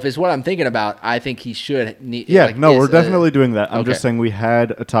Day, so if it's what I'm thinking about, I think he should need. Yeah, like, no, is, we're definitely doing that. I'm okay. just saying we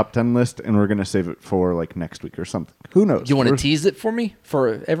had a top 10 list, and we're gonna save it for like next week or something. Who knows? You want to We're- tease it for me,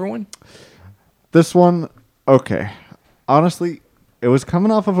 for everyone? This one, okay. Honestly, it was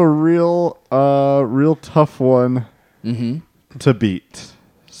coming off of a real tough one to beat.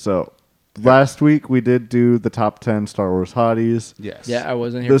 So last week we did do the top 10 Star Wars hotties. Yes. Yeah, I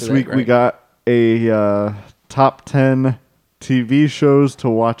wasn't here This for that, week we right? got a top 10 TV shows to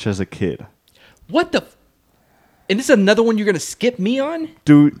watch as a kid. What the? And this is another one you're gonna skip me on?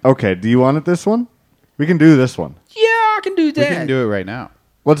 Do you want it this one? We can do this one. Yeah, I can do We that. can do it right now.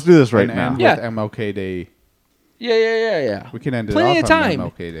 Let's do this right And now. end Yeah. with MLK Day. Yeah. We can end it Plenty off of time.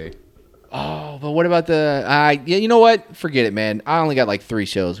 on MLK Day. Oh, but what about the? Yeah, you know what? Forget it, man. I only got like 3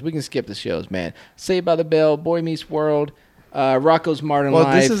 shows. We can skip the shows, man. Saved by the Bell, Boy Meets World, Rocco's Modern Well,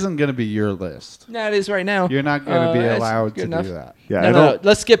 Life. this isn't going to be your list. No, it is right now. You're not going to be that's allowed good to enough. do that. Yeah, No.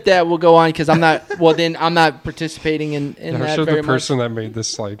 Let's skip that. We'll go on because I'm not. Well, then I'm not participating in I'm that sure very the person that made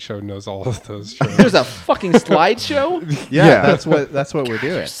this slideshow knows all of those shows. much. There's a fucking slideshow. Yeah, Yeah. that's what we're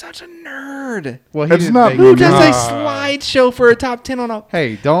doing. You're such a nerd. Well, he It's didn't not make Who it. does a Ah. slideshow for a top 10 on a?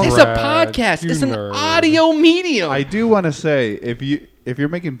 Hey, don't. It's a Brad, podcast. you It's an nerd. audio medium. I do want to say if you're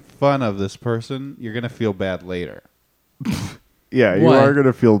making fun of this person, you're going to feel bad later. Yeah, you What? are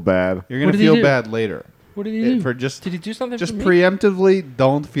gonna feel bad. You're going What to did he feel do? bad later. What What did he do? For just Did he do something just for me? preemptively,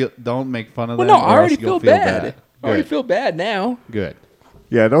 don't make fun of Well, them. no, or I already else you'll feel bad. I already Good. feel bad now. Good.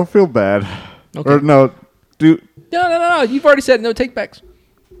 Yeah, don't feel bad. Okay. Or no, do No. You've already said no takebacks.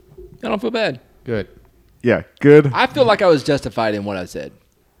 I don't feel bad. Good. yeah, good. I feel like I was justified in what I said.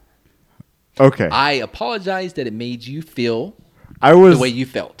 Okay, I apologize that it made you feel I was. the way you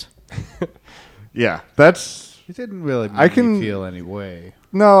felt. Yeah, that's It didn't really make I can- me feel any way.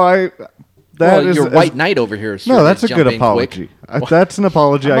 no. That Well, is your white knight over here. is No, sure that's to a good jump in apology. quick. That's an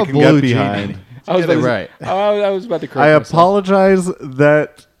apology I'm I a can blue get genie. behind. I was Get it about to- right. I was about to correct I myself. apologize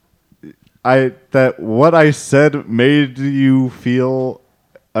that that what I said made you feel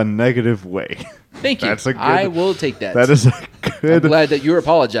a negative way. Thank you. That's a good- I will take that. That is a I'm good. glad that you're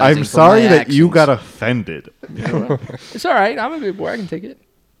apologizing. I'm for sorry my that you actions. got offended. It's all right. I'm a big boy. I can take it.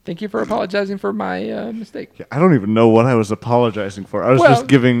 Thank you for apologizing for my mistake. I don't even know what I was apologizing for. I was Well- just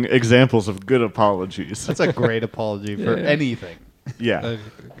giving examples of good apologies. That's a great apology for Yeah. anything. Yeah.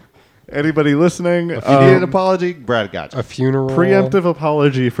 Anybody listening? If you need an apology, Brad got you. A funeral. Preemptive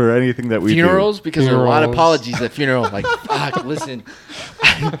apology for anything that we Funerals, because there are a lot of Funerals. apologies at funeral. Like, fuck, listen.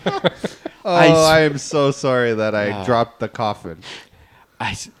 Oh, I s- I am so sorry that I dropped the coffin.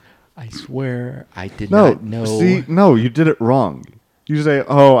 I swear I did do. No, not know. see, no, you did it wrong. You say,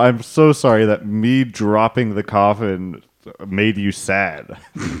 "Oh, I'm so sorry that me dropping the coffin made you sad."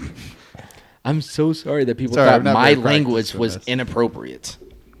 I'm so sorry that people Sorry, I'm thought not my very language practiced in was this. inappropriate.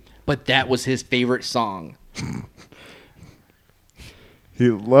 But that was his favorite song. He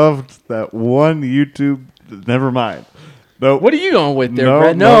loved that one YouTube. Never mind. No. What are you going with there,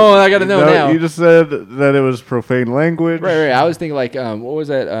 Brad? No, I got to know now. You just said that it was profane language. Right. I was thinking like, what was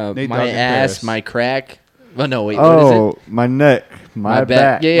that? Nate My Dogg in ass, Paris. my crack. Oh no, wait. What is it? Oh, my neck, my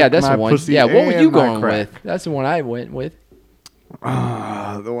back. Yeah, that's my the one. pussy, Yeah, what were and you my going crack. with? That's the one I went with.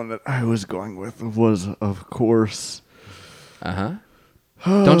 The one that I was going with was, of course,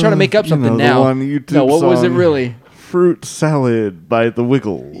 Don't try to make up something the now. one YouTube No, what was it song, really? Fruit Salad by The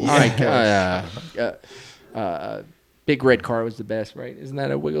Wiggles. All right. Big Red Car was the best, right? Isn't that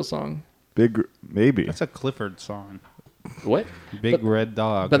a Wiggle song? Maybe. That's a Clifford song. What? Big Red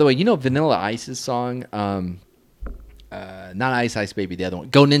Dog. By the way, you know Vanilla Ice's song, not Ice Baby, the other one,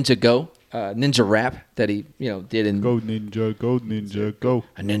 Go Ninja Go, Ninja Rap that he did in Go Ninja, go.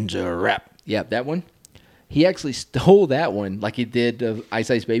 a Ninja Rap. Yeah, that one. He actually stole that one, like he did of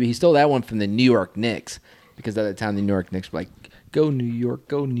Ice Baby. He stole that one from the New York Knicks because at the time the New York Knicks were like, "Go New York,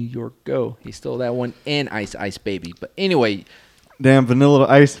 go New York, go." He stole that one and Ice Baby. But anyway, Damn, Vanilla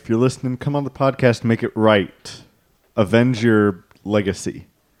Ice, if you're listening, come on the podcast, make it right. Avenge your legacy.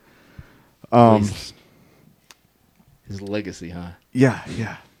 his legacy, huh?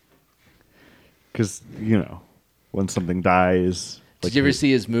 Yeah. Because, when something dies. Did you ever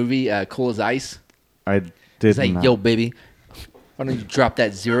see his movie Cool as Ice? I did It's like, not. yo, baby, why don't you drop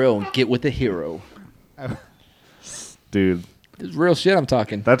that zero and get with the hero? Dude, This is real shit I'm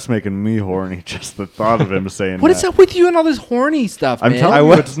talking. that's making me horny, just the thought of him saying What is up with you and all this horny stuff, I'm man? telling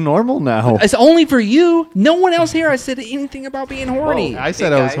you, it's normal now. It's only for you. No one else here has said anything about being horny. I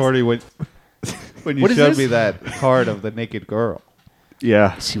said Hey, I was guys. horny when you What is showed this? me that card of the naked girl.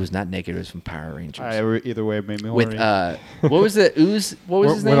 Yeah. She was not naked. It was from Power Rangers. Either way, it made me horny. With what was the ooze? What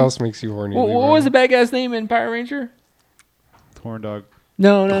was his What name? else makes you horny? What Leroy? was the bad guy's name in Power Ranger? Horn dog.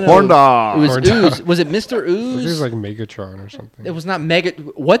 No. Horn dog. It was Horn dog. Ooze. Was it Mr. I think Ooze? it was like Megatron or something. It was not Mega.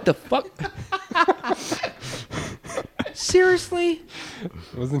 What the fuck? Seriously?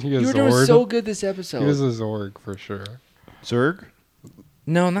 Wasn't he a You were Zord? doing so good this He was episode. a Zorg for sure. Zurg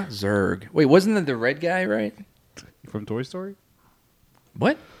No, not Zurg. Wait, wasn't it the red guy, right? from Toy Story.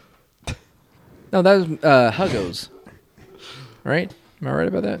 What? No, that was Huggos. Right? Am I right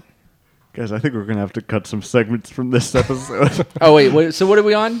about that? Guys, I think we're going to have to cut some segments from this episode. Oh, wait. So what are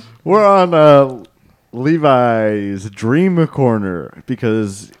we on? We're on Levi's Dream Corner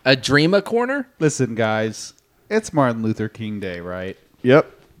because, A Dreama Corner? Listen, guys, it's Martin Luther King Day, right? yep.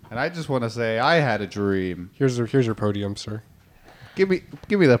 And I just want to say I had a dream. Here's your podium, sir. Give me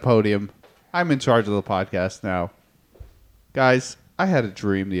the podium. I'm in charge of the podcast now. Guys, I had a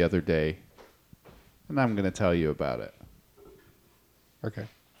dream the other day, and I'm going to tell you about it. Okay.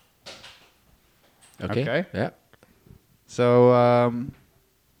 Okay. Yeah. So,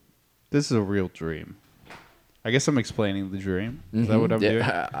 this is a real dream. I guess I'm explaining the dream. Is that what I'm doing?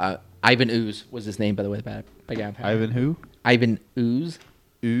 Ivan Ooze was his name, by the way. Bad guy. Ivan who? Ivan Ooze.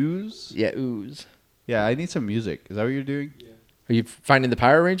 Ooze? Yeah, Ooze. Yeah, I need some music. Is that what you're doing? Are you finding the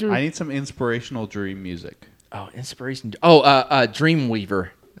Power Ranger? I need some inspirational dream music. Oh, inspiration. Oh, Dreamweaver.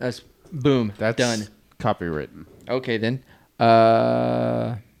 That's boom. That's done. copywritten. Okay then.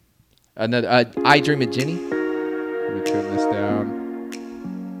 Another I Dream of Jenny. Let me turn this down.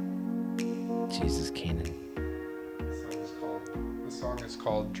 Jesus, Kenan. The song is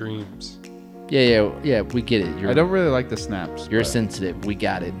called Dreams. Yeah. We get it. I don't really like the snaps. You're but- sensitive. We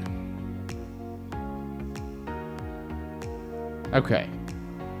got it. Okay.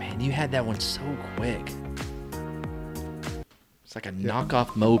 Man, you had that one so quick. It's like a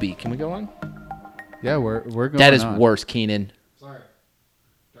knockoff Moby. Can we go on? Yeah, we're going. That is on. worse, Keenan. Sorry.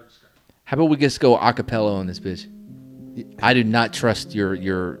 Dark Sky. How about we just go a cappella on this bitch? I do not trust your.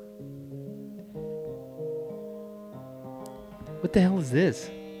 What the hell is this?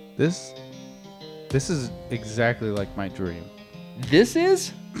 This is exactly like my dream. This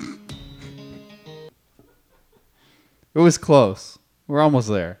is? It was close. We're almost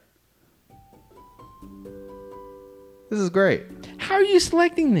there. This is great. How are you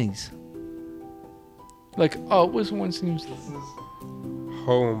selecting these? Like, oh, which one seems?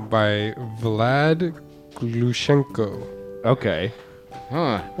 Home by Vlad Glushenko. Okay.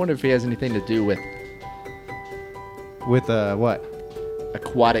 Huh. Wonder if he has anything to do with With what?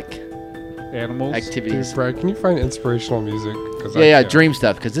 aquatic Animals? activities. Dude, Brad, can you find inspirational music? 'Cause I Yeah, can't. dream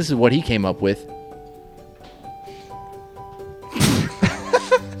stuff, because this is what he came up with.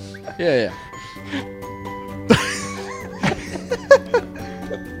 yeah.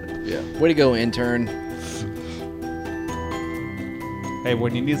 Yeah. Way to go, intern. Hey,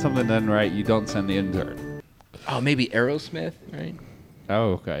 when you need something done right, you don't send the intern. Oh, maybe Aerosmith, right?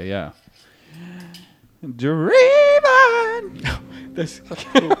 Oh, okay, yeah. Dream on.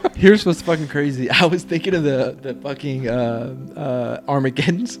 Here's what's fucking crazy. I was thinking of the fucking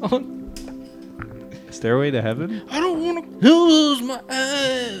Armageddon song. Stairway to Heaven? I don't want to lose my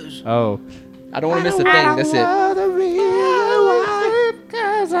eyes. Oh. I don't want to miss a thing. That's it.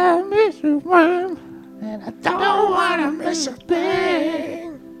 Cause I miss you, mom, and I don't want to miss a thing.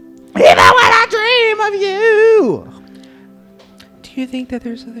 Even when I dream of you. Do you think that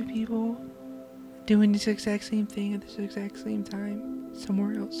there's other people doing this exact same thing at this exact same time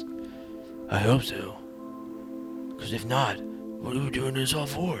somewhere else? I hope so. Because if not, what are we doing this all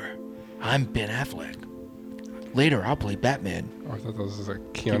for? I'm Ben Affleck. Later, I'll play Batman. Oh, I thought that was like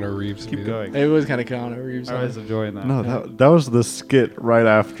Keanu Reeves. Keep video. going. It was kind of Keanu Reeves. I was enjoying that. No, that was the skit right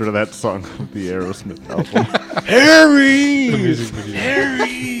after that song of the Aerosmith album. Harry! The music video.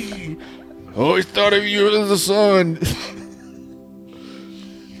 Harry! Always thought of you as the sun.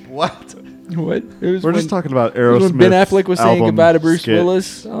 What? What? It was We're when, just talking about it was Aerosmith. when Ben Affleck was saying goodbye to Bruce skit.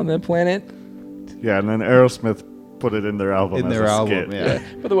 Willis on that planet. Yeah, and then Aerosmith put it in their album. In as their a album, skit. yeah.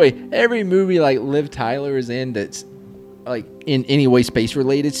 By the way, every movie like Liv Tyler is in that's like in any way space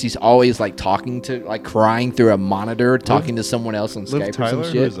related, she's always like talking to, like crying through a monitor, talking to someone else on Liv Skype Tyler? or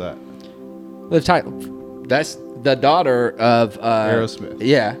some Who shit. is that? Liv Tyler. That's the daughter of Aerosmith.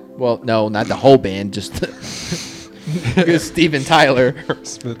 Yeah. Well, no, not the whole band, just because Steven Tyler.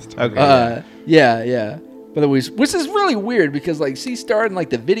 Smith. Okay. Yeah. By the way, which is really weird because like she starred in like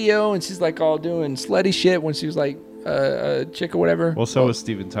the video and she's like all doing slutty shit when she was like a chick or whatever. Well, so was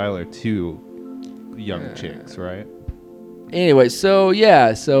Steven Tyler, two young chicks, right? Anyway, so she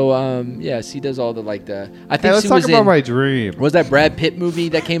does all the like the. I think Hey, let's she talk was about in. my dream. Was that Brad Pitt movie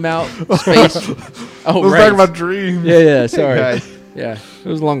that came out? Space. Oh, Let's right. talk about dreams. Yeah. Sorry. guys. Yeah, it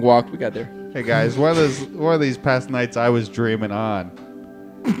was a long walk. We got there. Hey guys, one of these past nights I was dreaming on.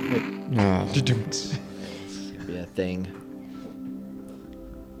 Be a thing.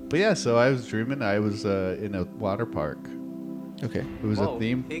 But yeah, so I was dreaming I was in a water park. Okay. It was Whoa. a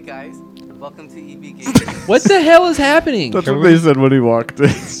theme. Hey guys, welcome to EB Games. What the hell is happening? That's Can what we- they said when he walked in.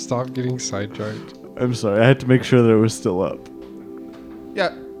 Stop getting sidetracked. I'm sorry. I had to make sure that it was still up. Yeah.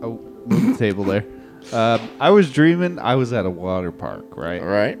 Oh, move the table there. I was dreaming I was at a water park, right? All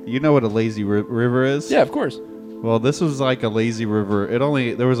right. You know what a lazy river is? Yeah, of course. Well, this was like a lazy river.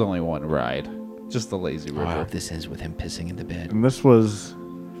 There was only one ride, just the lazy Oh, I river. hope this ends with him pissing in the bed. And this was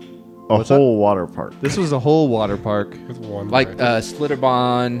a What's that? whole water park. This was a whole water park. With one Like ride.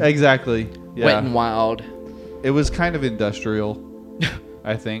 Slitterbond, Exactly. Yeah. Wet and Wild. It was kind of industrial,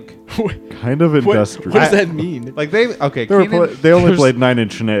 I think. Kind of industrial. What does that mean? Like they okay. They, were Keenan- they only There's- played 9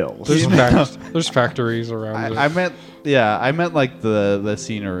 Inch Nails. There's factories around it. I meant like the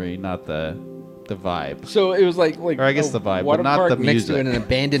scenery, not the vibe. So it was like Or I guess a the vibe, but water not park the next to music. an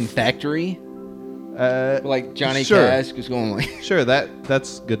abandoned factory. Like Johnny sure. Cash was going like. Sure,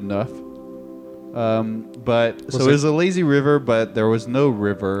 that's good enough. But Was so it- it was a lazy river, but there was no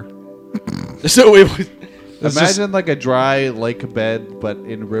river. So it was. It's Imagine like a dry lake bed, but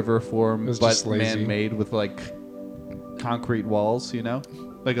in river form, It's but just lazy. man-made with like concrete walls. You know,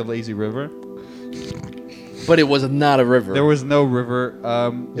 like a lazy river. But it was not a river. There was no river.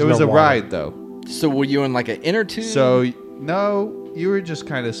 It was no a water. ride though. So were you in like an inner tube? So no, you were just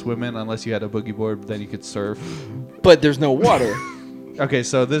kind of swimming unless you had a boogie board. Then you could surf. But there's no water. Okay,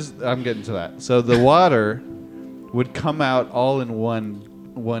 so I'm getting to that. So the water would come out all in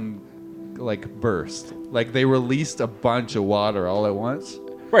one like burst. Like they released a bunch of water all at once.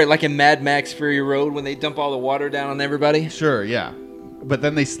 Right, like in Mad Max Fury Road when they dump all the water down on everybody. Sure, yeah. But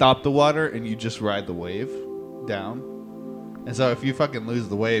then they stop the water and you just ride the wave down. And so if you fucking lose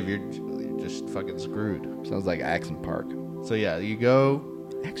the wave, you're just fucking screwed. Sounds like Action Park. So yeah, you go.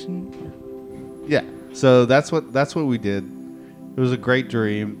 Action. Yeah. So that's what we did. It was a great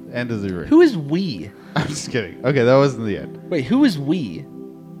dream. End of the dream. Who is we? I'm just kidding. Okay, that wasn't the end. Wait, who is we?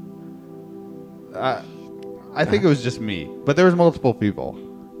 I think it was just me, but there was multiple people.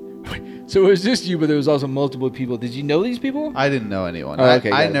 So it was just you, but there was also multiple people. Did you know these people? I didn't know anyone. Oh, okay,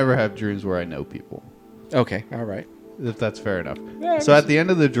 I got it. never have dreams where I know people. Okay, all right. If that's fair enough. Yeah, I So guess- at the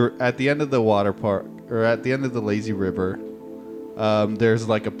end of the water park, or at the end of the lazy river, there's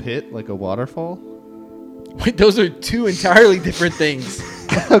like a pit, like a waterfall. Wait, those are two entirely different things.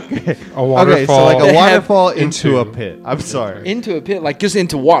 Okay. A waterfall. Okay, so like a They have waterfall into a into- pit. I'm sorry. Into a pit, like just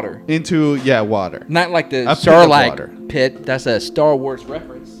into water. Into water. Not like the A pit of Sarlacc water. pit. That's a Star Wars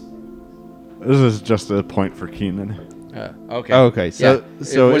reference. This is just a point for Keenan. Okay. Okay, so It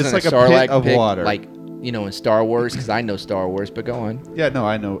it's wasn't like a Sarlacc pit of water. like in Star Wars, because I know Star Wars. But go on. Yeah, no,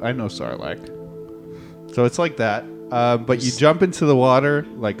 I know Sarlacc. So it's like that, but you jump into the water,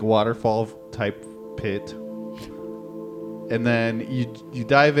 like waterfall type pit, and then you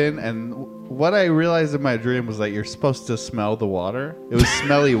dive in. And what I realized in my dream was that you're supposed to smell the water. It was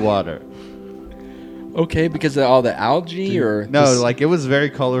smelly water. Okay, because of all the algae, or No, like it was very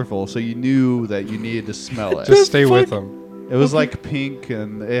colorful, so you knew that you needed to smell it. Just stay with them. It was like pink,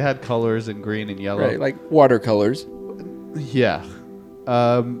 and it had colors in green and yellow. right, like watercolors. Yeah.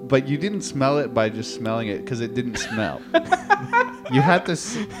 But you didn't smell it by just smelling it because it didn't smell. You had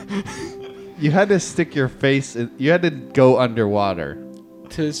to stick your face in, you had to go underwater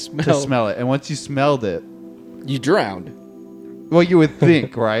To smell. to smell it. And once you smelled it, You drowned. well, you would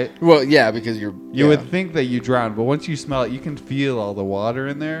think, right? Well, yeah, because you're. You would think that you drowned, but once you smell it, you can feel all the water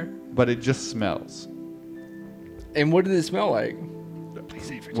in there, but it just smells. And what did it smell like?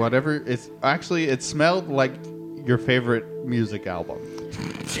 Whatever. It smelled like your favorite music album.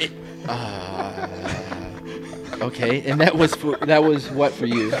 Okay, and that was what for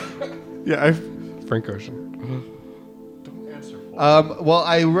you? Yeah, Frank Ocean. Well,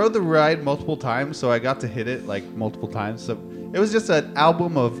 I rode the ride multiple times, so I got to hit it like multiple times. So it was just an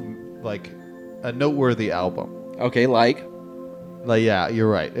album of like a noteworthy album. Okay, like Like, yeah, you're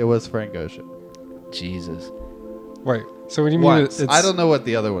right. It was Frank Ocean. Jesus. Wait, so what do you mean? Once. I don't know what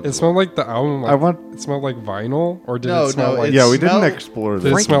the other one. It smelled like the album. Like, I want- It smelled like vinyl, or did No, it smell no, like? it yeah, we didn't smelled- explore Did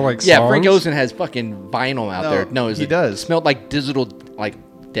it this. smell like? Yeah, Frank songs? Ocean has fucking vinyl out No, there. No, he does. Smelled like digital, like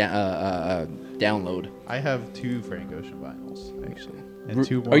download. I have 2 Frank Ocean vinyls actually, and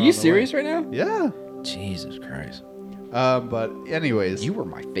 2 more. Are on you the serious way. right now? Yeah. Jesus Christ. But anyways, You were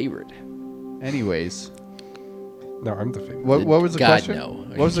my favorite. anyways, No, I'm the favorite. what was the God, question? no. Are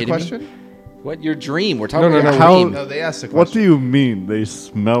What you was the kidding me? question? What, your dream? We're talking No, about no, your no, how- dream. No, they asked the question. What do you mean they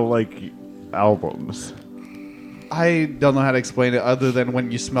smell like albums? I don't know how to explain it other than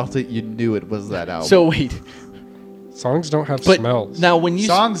when you smelt it, you knew it was that album. So wait, Songs don't have but smells. now when you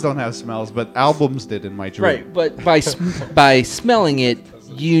songs don't have smells, but albums did in my dream. right, but by by smelling it,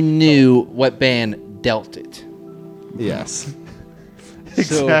 you knew what band dealt it. Yes. So,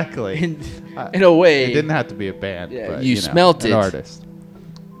 Exactly. in a way, It didn't have to be a band. Yeah, but, you know, smelt an it. artist.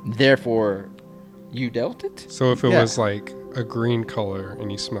 therefore, you dealt it. So if it Yeah. was like a green color and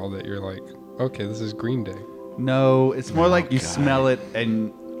you smelled it, you're like, okay, this is Green Day. No, it's more like you smell it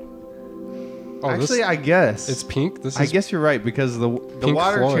and. Oh, Actually, this, I guess it's pink. This I is guess you're right because the Pink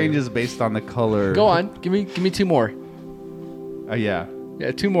water Floyd. changes based on the color. Go on, give me 2 more. Yeah.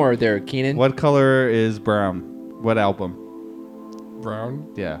 Yeah, 2 more there, Keenan. What color is brown? What album? brown.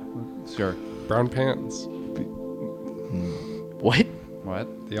 Yeah. Sure. Brown pants. What? What?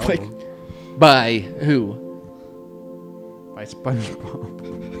 The Like- album. By who? By SpongeBob.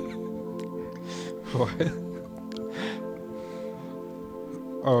 What?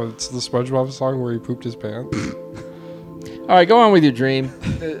 Oh, it's the SpongeBob song where he pooped his pants. All right, go on with your dream.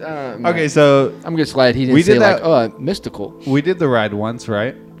 Okay, so I'm just glad he didn't We say did like, that- mystical. we did the ride once,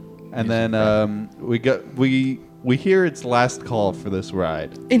 right? And then we hear its last call for this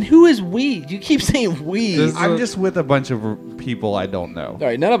ride. And who is we? You keep saying we. This- I'm just with a bunch of people I don't know. All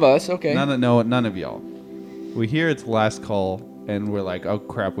right, none of us. Okay. None of y'all. We hear its last call, and we're like, "Oh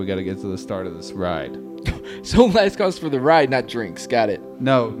crap, we got to get to the start of this ride." So last call's for the ride, not drinks. Got it.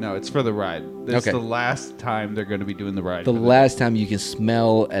 No, it's for the ride. This Okay. is the last time they're going to be doing the ride. The for last time you can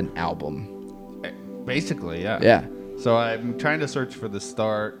smell an album. Basically, yeah. Yeah. So I'm trying to search for the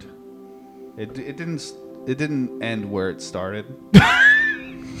start. It didn't end where it started.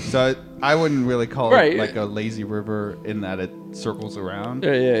 So I wouldn't really call Right. it like a lazy river in that it circles around.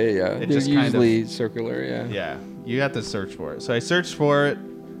 Yeah. It They're just kind of- usually circular. Yeah. Yeah, you have to search for it. So I searched for it.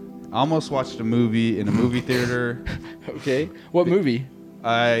 Almost watched a movie in a movie theater. Okay. What movie?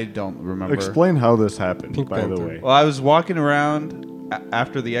 I don't remember. Explain how this happened, Pink by the Panther. way. Well, I was walking around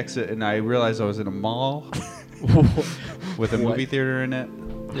after the exit, and I realized I was in a mall with a What? movie theater in it.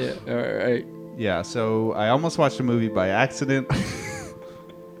 Yeah. All right. Yeah, so I almost watched a movie by accident.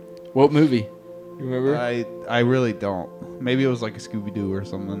 What movie? You remember? I really don't. Maybe it was like a Scooby Doo or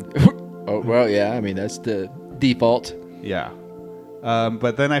something. Oh well, yeah. I mean, that's the default. Yeah.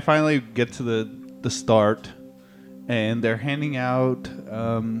 But then I finally get to the start, and they're handing out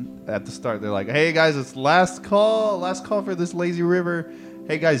at the start. They're like, "Hey guys, it's last call for this lazy river.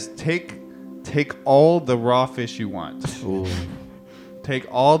 Hey guys, take all the raw fish you want. Take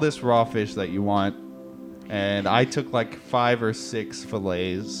all this raw fish that you want." And I took like 5 or 6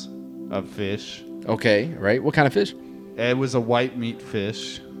 fillets of fish. Okay. Right. What kind of fish? It was a white meat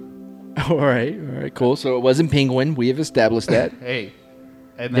fish. All right. Cool. So it wasn't penguin. We have established that. Hey.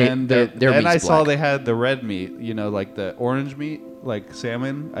 And They- then their then I meat's saw black. they had the red meat, like the orange meat, like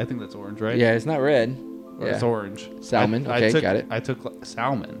salmon. I think that's orange, right? Yeah, it's not red. Or Yeah. it's orange. Salmon, okay, took, got it. I took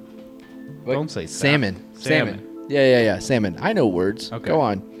salmon. What? Don't say salmon. Salmon. Yeah. Salmon. I know words. Okay. Go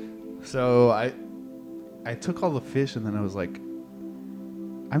on. So I took all the fish and then I was like,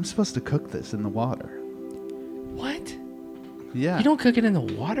 I'm supposed to cook this in the water. What? Yeah. You don't cook it in the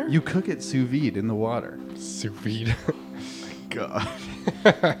water? You cook it sous vide in the water. Sous vide. God.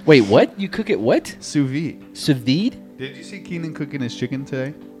 Wait, what? You cook it what? Sous vide. Sous vide? Did you see Keenan cooking his chicken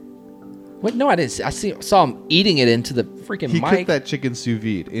today? What? No, I didn't. Saw him eating it into the freaking He mic. cooked that chicken sous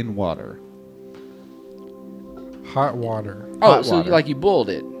vide in water. Hot water. Oh, hot so water. like you boiled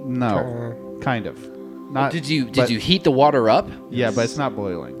it. No, kind of. Not. Did you but- heat the water up? Yeah, but it's not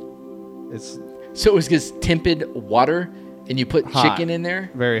boiling. It's So it was just tempered water, and you put hot. chicken in there.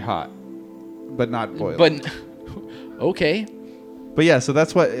 Very hot, but not boiling. But okay, But yeah, so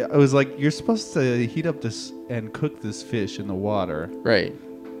that's what I was like. You're supposed to heat up this and cook this fish in the water. right.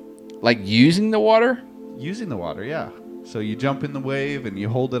 Like using the water. Using the water, yeah. So you jump in the wave and you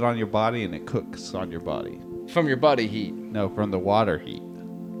hold it on your body and it cooks on your body. From your body heat. No, from the water heat.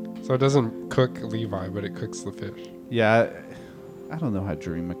 So it doesn't cook Levi, but it cooks the fish. Yeah, I don't know how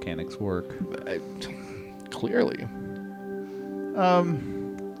dream mechanics work. Clearly.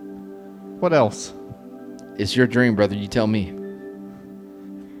 What else? It's your dream, brother. You tell me.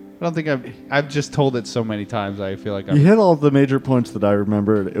 I don't think I've just told it so many times. I feel like You I'm. hit all the major points that I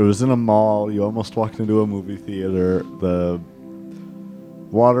remembered. It was in a mall. You almost walked into a movie theater. The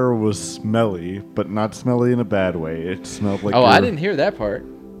water was smelly, but not smelly in a bad way. It smelled like. Oh, I your- didn't hear that part.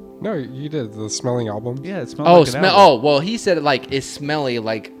 No, you did the smelling album. Yeah, it smells Oh, like an smell. apple. Oh, well, he said it like it's smelly,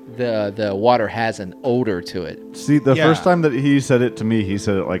 like the water has an odor to it. See, the Yeah. first time that he said it to me, he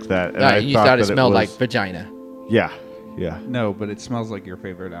said it like that, and I you thought it that smelled was- like vagina. Yeah, yeah. No, but it smells like your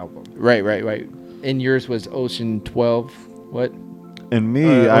favorite album. Right. And yours was Ocean 12. What? And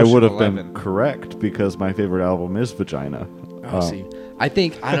me, I Ocean would have 11. been correct because my favorite album is Vagina. Oh, see. I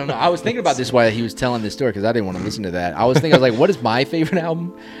don't know. I was thinking about this while he was telling this story because I didn't want to listen to that. I was like, what is my favorite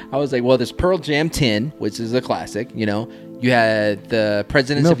album? I was like, well, there's Pearl Jam 10, which is a classic. You know, you had the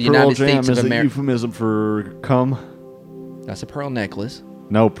Presidents No, of the Pearl United Jam States of is a America. euphemism for cum. That's a pearl necklace.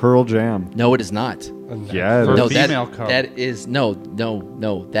 No, Pearl Jam. No, it is not. Yeah, it For is. No, female cum. that is no.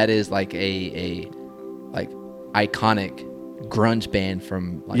 That is like a like iconic grunge band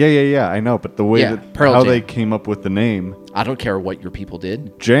from. Like, Yeah. I know, but the way Yeah, that Pearl how Jam. they came up with the name I don't care what your people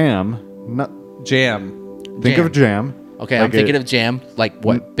did. Jam. No, Jam. think Jam. of Jam. Okay, Like I'm thinking a- of jam. Like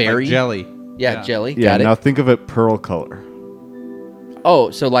what? Berry. Like jelly. Yeah, jelly. Yeah, Got it. now think of it pearl color. Oh,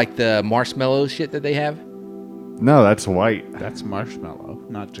 so like the marshmallow shit that they have. No, that's white. That's marshmallow,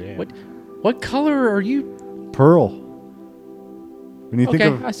 not jam. What color are you? Pearl. When you Okay,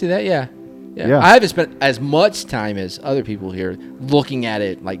 think of I see that. Yeah. Yeah. I haven't spent as much time as other people here looking at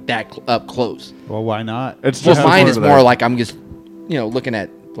it like that up close. Well, why not? it's Well, just mine part is of more that. like I'm just, looking at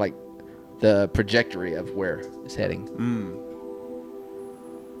like the trajectory of where it's heading.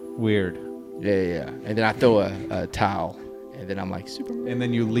 Weird. Yeah. And then I throw a towel, and then I'm like Superman. And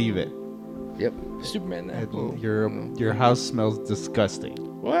then you leave it. Yep, Superman. That. And your house smells disgusting.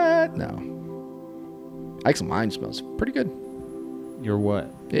 What? No. Actually, mine smells pretty good. Your what?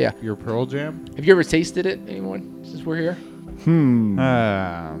 Yeah. Your Pearl Jam? Have you ever tasted it, anyone, since we're here?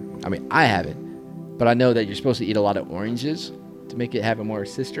 Uh, I mean, I haven't. But I know that you're supposed to eat a lot of oranges to make it have a more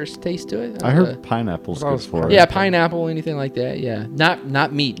citrus taste to it. I heard pineapple's good for it. Yeah, pineapple, anything like that. Yeah.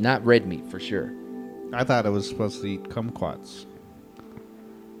 Not meat, not red meat, for sure. I thought it was supposed to eat kumquats.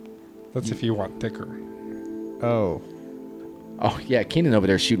 That's if you want thicker. Oh. Oh, yeah, Keenan over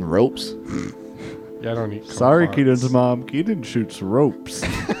there shooting ropes. Yeah, I don't eat. Sorry, Keenan's mom. Keenan shoots ropes.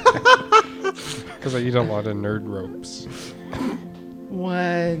 Because I eat a lot of nerd ropes.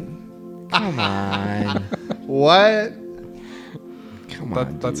 What? Come on. What? Come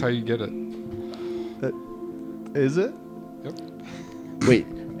on. That's how you get it. Is it? Yep. Wait,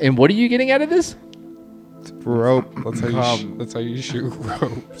 and what are you getting out of this? Rope. That's how you shoot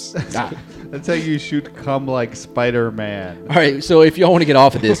ropes. Ah. That's how you shoot cum like Spider-Man. All right, so if y'all want to get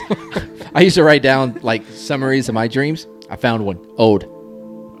off of this, I used to write down like summaries of my dreams. I found one. Ode.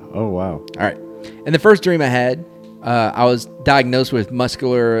 Oh, wow. All right. And the first dream I had, I was diagnosed with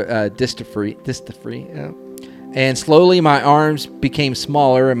muscular dystrophy, and slowly my arms became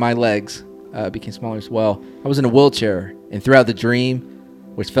smaller and my legs became smaller as well. I was in a wheelchair, and throughout the dream,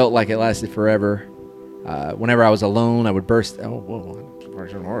 which felt like it lasted forever, whenever I was alone, I would burst. Oh, whoa!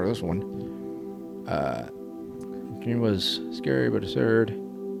 This one. Dream was scary but absurd.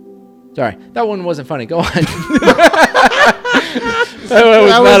 Sorry, that one wasn't funny. Go on. That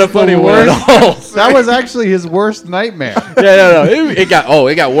was not a funny one at all. That was actually his worst nightmare. Yeah, no.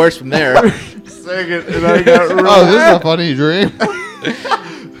 It got worse from there. Second, and I got Oh, this is a funny dream.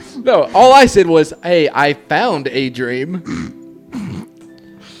 No, all I said was, "Hey, I found a dream."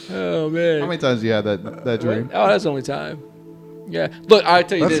 Oh man. How many times you had that dream? Oh, that's the only time. Yeah. Look, I'll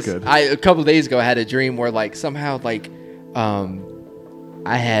tell you That's this. good. A couple of days ago I had a dream where like somehow like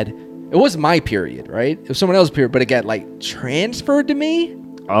I had, it wasn't my period, right? It was someone else's period, but it got like transferred to me.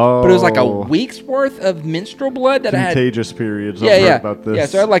 Oh. But it was like a week's worth of menstrual blood that Contagious periods. I had. I've Yeah, heard yeah. about this. Yeah,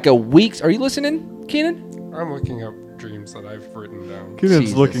 so I had like a week's. Are you listening, Keenan? I'm looking up dreams that I've written down. Keenan's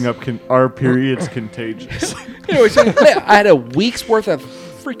Jesus. looking up, are periods contagious? Anyway, so I had a week's worth of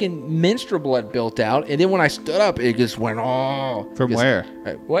freaking menstrual blood built out, and then when I stood up, it just went From where?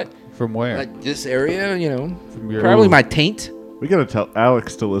 What? From where? Like this area, you know, From your- probably my taint. We gotta tell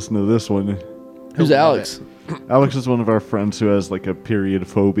Alex to listen to this one. Who's Alex? Alex is one of our friends who has like a period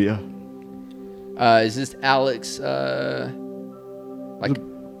phobia. Is this Alex? Like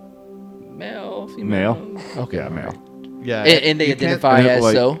male, female? Male. Okay, Yeah, male. Yeah. And they you can't- identify as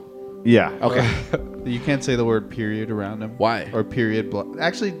like- so. Yeah. Okay. You can't say the word period around him. Why? Or period blood.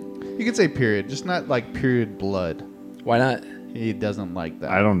 Actually, you can say period, just not like period blood. Why not? He doesn't like that.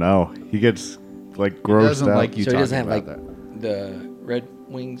 I don't know. He gets like He grossed doesn't out. like you So he talking doesn't have about like that. the red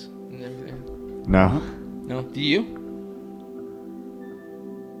wings and everything. No. No. Do you?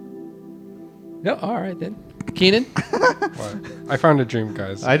 No. All right then. Keenan. What? I found a dream,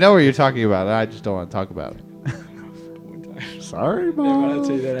 guys. I know what you're talking about. I just don't want to talk about it. Sorry, mom. I'll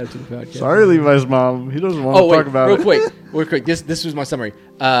tell you that after the podcast. Sorry, Levi's mom. He doesn't want to wait, talk about real it. quick, real quick. This was my summary.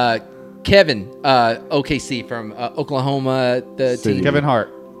 Kevin, OKC from Oklahoma, the City. team. Kevin Hart.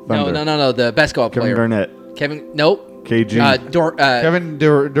 Thunder. No, the basketball Kevin player. Garnett. Kevin, nope. KG. Kevin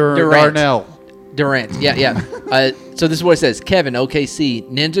Durant. Darnell. Durant. Yeah. So this is what it says. Kevin, OKC,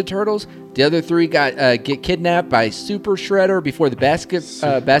 Ninja Turtles. The other three get kidnapped by Super Shredder before the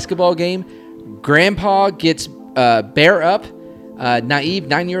basketball game. Grandpa gets Bear Up. Naive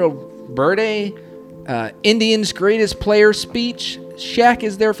 9-year-old Birthday. Indians' greatest player speech. Shaq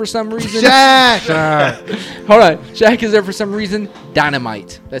is there for some reason. Shaq! Hold on. Shaq is there for some reason.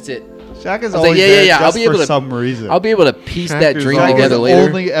 Dynamite. That's it. Shaq is I was like, always yeah, there yeah. just I'll be able for to- some reason. I'll be able to piece Shaq that is dream always together Shaq is later.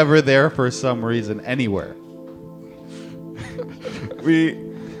 only ever there for some reason anywhere. We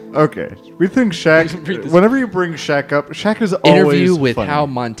think Shaq. Whenever you bring Shaq up, Shaq is always Interview with funny. how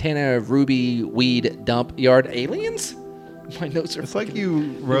Montana Ruby Weed Dump Yard Aliens. My notes are It's like you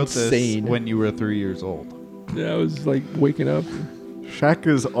wrote insane. this when you were 3 years old. Yeah, I was like waking up. Shaq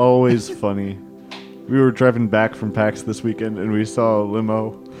is always funny. We were driving back from PAX this weekend and we saw a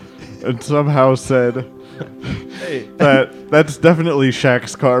limo and somehow said that's definitely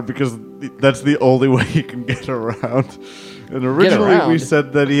Shaq's car because that's the only way he can get around. And originally we around?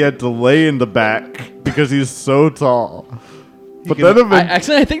 said that he had to lay in the back because he's so tall. But can- then I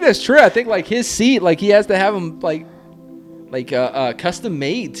think that's true. I think like his seat, like he has to have him like custom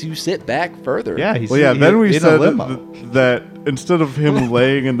made to sit back further. Yeah, he's then we in said a limo. that instead of him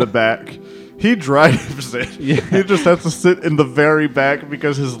laying in the back, He drives it. He just has to sit in the very back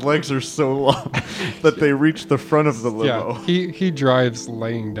because his legs are so long that they reach the front of the limo. Yeah, he drives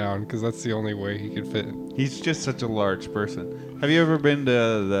laying down because that's the only way he could fit. He's just such a large person. Have you ever been to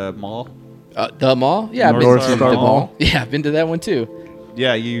the mall? The mall? Yeah, I've been North to Star the Mall? Yeah, I've been to that one too.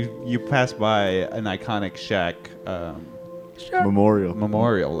 Yeah, you pass by an iconic Shaq Memorial.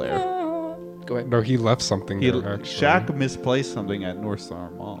 memorial there. Go ahead. No, he left something He, there, actually. Shaq misplaced something at North Star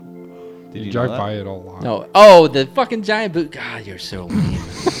Mall. Did You you drive know by that? it a lot. No. Oh, the fucking giant boot. God, you're so mean.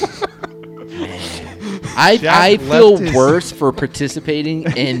 Man. I Jack feel left his- worse for participating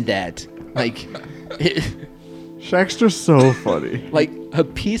in that. Like, Shaq's just so funny. like a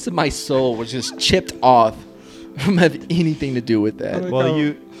piece of my soul was just chipped off from having anything to do with that. Like Well,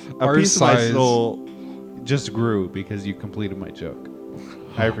 how a our piece of my size- soul just grew because you completed my joke.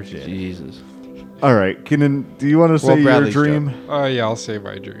 I appreciate it. Jesus. All right, Keenan, do you want to say Well, your Bradley's dream? Yeah, I'll say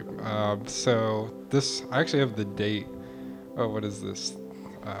my dream. So this, I actually have the date. Oh, what is this?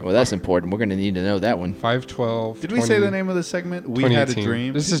 Well, that's important. We're going to need to know that one. 5/12. Did we say the name of the segment? We had a 2018.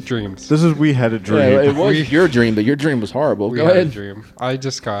 dream. This is dreams. This is We Had a Dream. Yeah, it was We- your dream, but your dream was horrible. We Go had a ahead. dream. I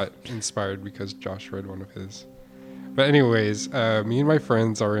just got inspired because Josh read one of his. But anyways, me and my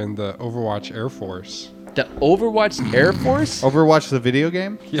friends are in the Overwatch Air Force. The Overwatch Air Force? Overwatch the video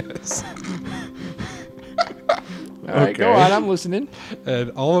game. Yes. All right, go okay. on. I'm listening.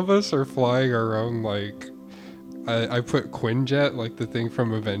 And all of us are flying our own, like, I put Quinjet, like the thing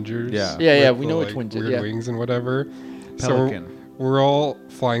from Avengers. Yeah. Yeah, with we the, know what like, Quinjet, weird yeah. wings and whatever. Pelican. So we're all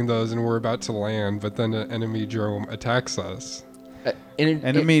flying those and we're about to land, but then an enemy drone attacks us.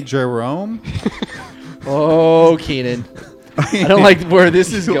 Enemy Jerome. Oh, Keenan. I don't like where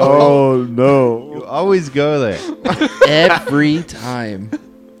this is going. Oh no! You always go there. Every time.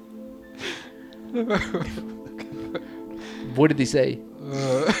 What did he say?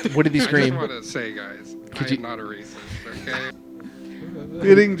 What did he scream? I just want to say, guys, Could I'm you- not a racist, okay?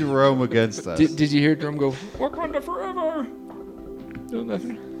 Hitting Jerome against us. Did you hear Drum go, Wakanda forever? No,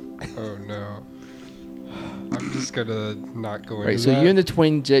 nothing. Oh no. I'm just gonna not go into Right, so that. you're in the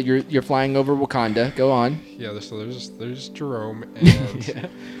twin jet. You're flying over Wakanda. Go on. Yeah, so there's Jerome and Yeah.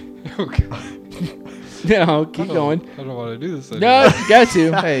 oh god. No, keep going. I don't want to do this No, anymore. you got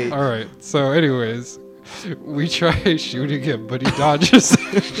to. Hey. All right. So, anyways, we try shooting him, but he dodges.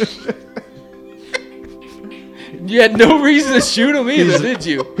 You had no reason to shoot him either, did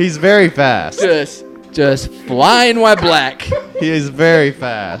you? He's very fast. Just flying white black. He is very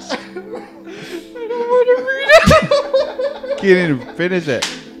fast. Keenan, finish it.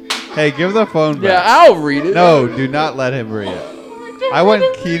 Hey, give the phone Yeah, back. I'll read it. No, do not let him read it. I want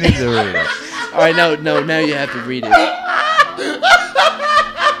Keenan to read it. All right, no, now you have to read it.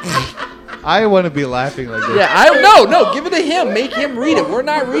 I want to be laughing like this. Yeah, no, give it to him. Make him read it. We're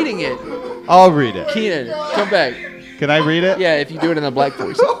not reading it. I'll read it. Keenan, come back. Can I read it? Yeah, if you do it in a black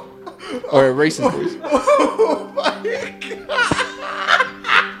voice or a racist voice.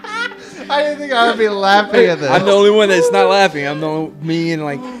 I didn't think I would be laughing at this. I'm the only one that's not laughing. I'm the only, me and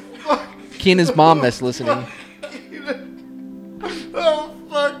like Keenan's mom that's listening. Oh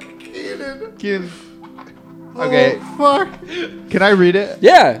fuck, Keenan! Keenan. Okay. Fuck! Can I read it?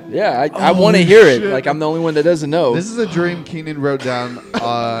 Yeah, I want to hear it. shit. Like I'm the only one that doesn't know. This is a dream Keenan wrote down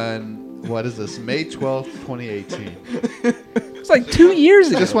on, what is this, May 12th, 2018. It's like 2 years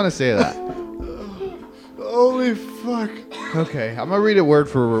ago. I just want to say that. Holy fuck! Okay, I'm going to read it word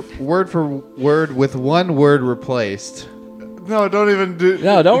for word with one word replaced. No, don't even do.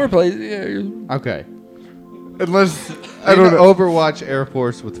 No, don't replace. Yeah, you're- Okay. Unless I In don't an know. Overwatch Air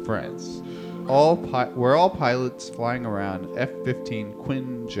Force with friends. We're all pilots flying around F-15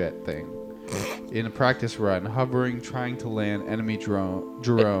 Quinjet thing in a practice run, hovering, trying to land enemy Jerome.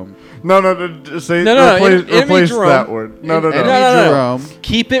 No. Say No, replace, enemy replace Jerome. that word. No. Enemy no. Jerome.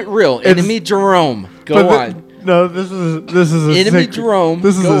 keep it real. Enemy Jerome. Go But on. No, this is a Enemy sacred, Jerome,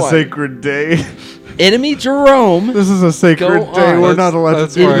 This is go a on. sacred day. Enemy Jerome. This is a sacred Go day. on. We're not allowed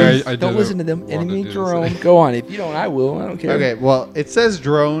That's to do why this. I Don't didn't listen to them. want Enemy to do Jerome. this. Go on. If you don't, I will. I don't care. Okay, well, it says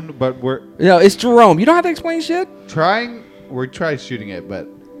drone, but we're No, it's Jerome. You don't have to explain shit. trying shooting it, but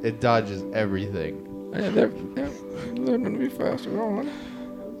it dodges everything. Yeah, they're gonna be faster. Go on.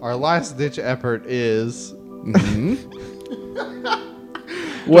 Our last ditch effort is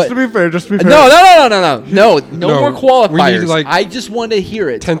What? Just to be fair. No, No, more we qualifiers. need, like, I just want to hear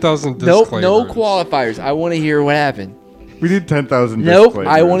it. 10,000 No disclaimers. qualifiers. I want to hear what happened. We need 10,000. Nope,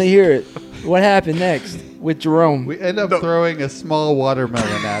 I want to hear it. What happened next with Jerome? we end up throwing a small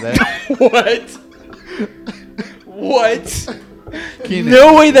watermelon at it. What? Keenan,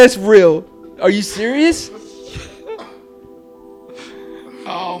 No way that's real. Are you serious?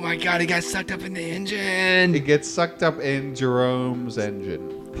 Oh my my god, he got sucked up in the engine. It gets sucked up in Jerome's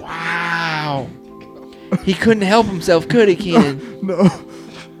engine. Wow. He couldn't help himself, could he, Keenan? No.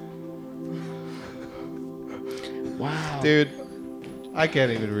 Wow. Dude, I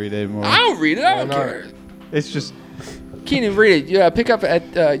can't even read anymore. I'll read it. I don't Why not? care. It's just Keenan, read it. Yeah, pick up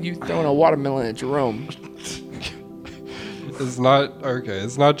at you throwing a watermelon at Jerome. It's not okay.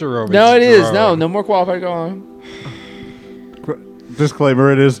 It's not Jerome. No, it it's is. Jerome. No more qualified. Go on.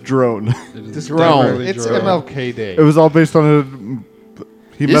 Disclaimer: it is drone. It is Jerome. definitely it's Jerome. MLK Day. It was all based on a.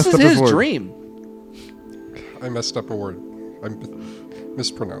 He This messed is up his word. dream. I messed up a word. I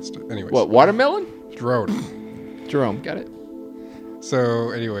mispronounced it. Anyways. What, watermelon? Drone. Jerome, got it.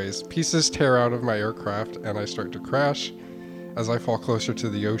 So, anyways, pieces tear out of my aircraft and I start to crash. As I fall closer to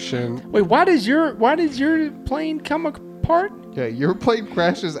the ocean, Wait, why does your plane come apart? Yeah, your plane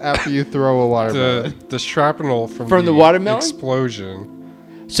crashes after you throw a watermelon. the shrapnel from the watermelon? explosion.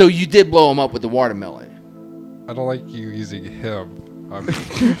 So you did blow him up with the watermelon. I don't like you using him. I'm I'm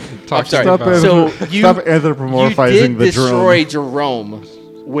talking sorry. Stop about. it. So you Stop anthropomorphizing you did the destroy drone.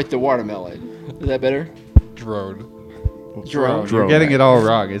 Jerome with the watermelon. Is that better? Drone. Jerome. You're getting it all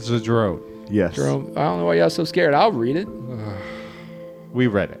wrong. It's a drone. Yes. Jerome. I don't know why y'all so scared. I'll read it. We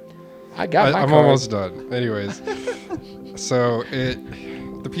read it. I got my I'm card. almost done. Anyways, so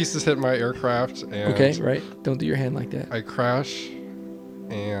the pieces hit my aircraft and Okay, right. Don't do your hand like that. I crash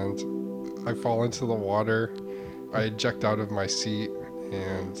and I fall into the water. I eject out of my seat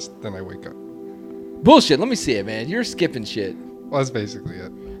and then I wake up. Bullshit. Let me see it, man. You're skipping shit. Well, that's basically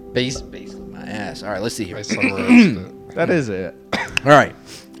it. Basically my ass. All right, let's see here. I summarized it. That is it. All right.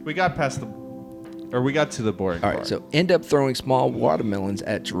 We got we got to the boring All part. right. So end up throwing small watermelons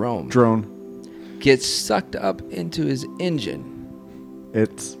at Jerome. Drone. Gets sucked up into his engine.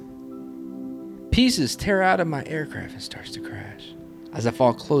 It's Pieces tear out of my aircraft and starts to crash. As I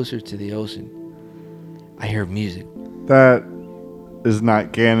fall closer to the ocean, I hear music. that is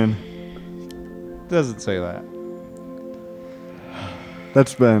not canon. Doesn't say that.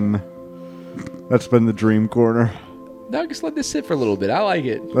 That's been the dream corner. No, just let this sit for a little bit. I like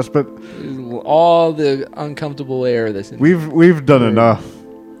it. That's been All the uncomfortable air that's in we've done enough.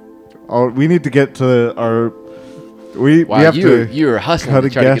 Oh, we need to get to our. We have to. you're hustling cut to a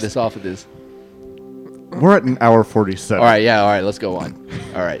try to guest. get us off of this. We're at an hour 47. All right, yeah, all right, let's go on.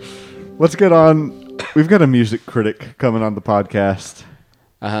 All right. Let's get on. We've got a music critic coming on the podcast.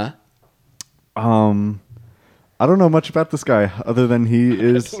 Uh-huh. I don't know much about this guy other than he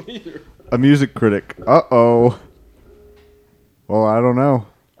is a music critic. Uh-oh. Well, I don't know.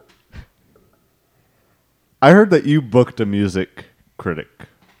 I heard that you booked a music critic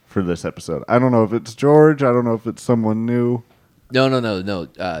for this episode. I don't know if it's George. I don't know if it's someone new. No.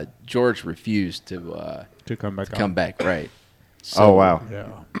 George refused to come back. come back, right. Oh, wow.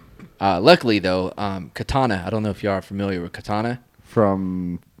 Yeah. Luckily, though, Katana, I don't know if you are familiar with Katana.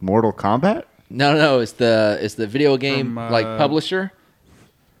 From Mortal Kombat? No, it's the video game From, publisher.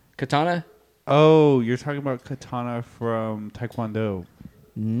 Katana? Oh, you're talking about Katana from Taekwondo.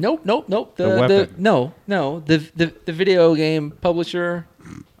 Nope. The weapon. No. The video game publisher,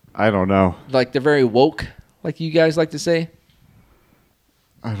 I don't know. like they're very woke, like you guys like to say.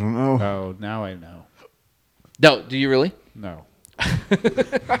 I don't know. Oh, now I know. No, do you really? No.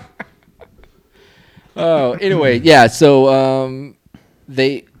 Oh, anyway, yeah. So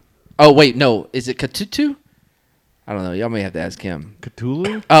they. Oh wait, no. Is it Katutu? I don't know. Y'all may have to ask him.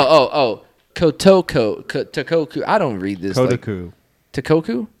 Cthulhu? Oh. Tokoku. I don't read this. Kodaku.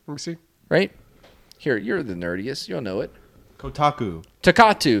 Tokoku, Let me see. right? Here, you're the nerdiest. You'll know it. Kotaku.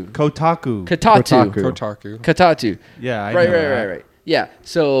 Takatu. Kotaku. Katatu. Kotaku. Katatu. Yeah, I know that. Right. Yeah.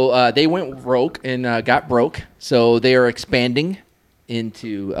 So they went rogue and got broke. So they are expanding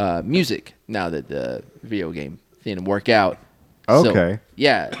into music now that the video game didn't work out. Okay. So,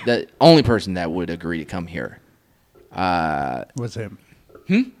 yeah, the only person that would agree to come here. Was him.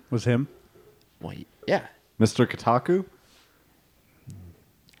 Was him? Well, yeah, Mr. Kotaku?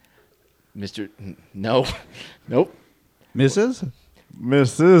 Mr. No, nope. Mrs.?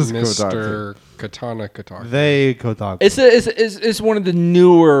 Mrs. Kotaku. Mr. Katana Kotaku. They Kotaku. It's one of the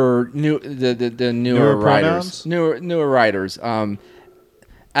newer Newer writers. pronouns? Newer writers. Adam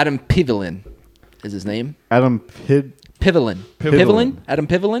Pivelin is his name. Adam Pivelin. Pivelin. Adam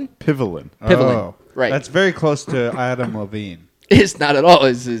Pivelin. Pivelin. Pivelin. Oh, Right. That's very close to Adam Levine. It's not at all.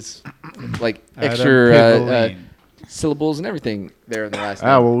 It's like Adam extra Pivelin. syllables and everything there in the last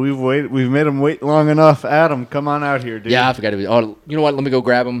Ah, name. well, we've made him wait long enough. Adam, come on out here, dude. Yeah, I forgot to be. Oh, you know what? Let me go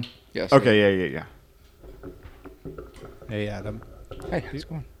grab him. Yeah. so- Okay, yeah. Hey, Adam. Hey, how's it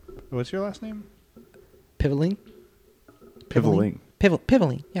going? What's your last name? Pivelin. Piveling.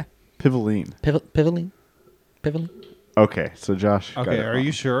 Pivoline. Yeah. Pivoline. Pivoline. Pivoline. Okay, so Josh. got Okay, it are wrong.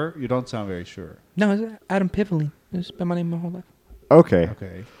 you sure? You don't sound very sure. No, it's Adam Pivoline. It's been my name my whole life. Okay.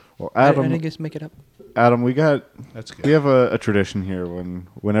 Okay, Well, I Adam, didn't just make it up. Adam, we that's good. have a tradition here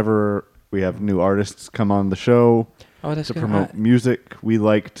whenever we have new artists come on the show Oh, that's to good. promote music, we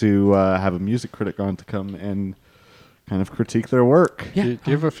like to have a music critic on to come and kind of critique their work. Yeah. Do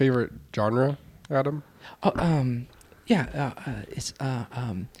you have a favorite genre, Adam? It's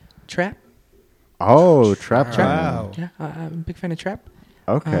trap. Oh, trap. Wow. Yeah, I'm a big fan of trap.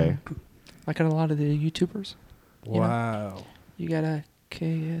 Okay. I got a lot of the YouTubers. You know, Wow. you got a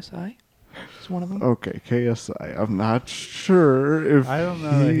KSI. It's one of them. Okay, KSI. I'm not sure if I don't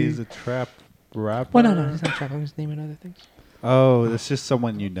know that he's a trap rapper. Well, no, he's not trap. I'm just naming other things. Oh, that's just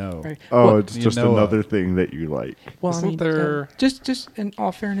someone you know. Right. Oh, Well, it's you just know another of. thing that you like. well, Isn't I mean, there- just in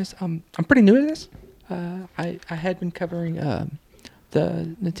all fairness, I'm pretty new to this. I had been covering the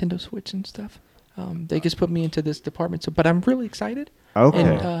Nintendo Switch and stuff. They just put me into this department, but I'm really excited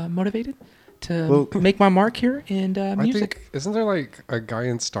Okay. and motivated to Well- make my mark here in I music. think isn't there like a guy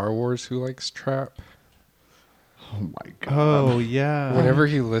in Star Wars who likes trap? Oh my god. Oh yeah. Whenever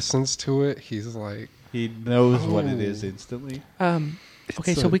he listens to it, he's like, he knows what it is Oh. instantly.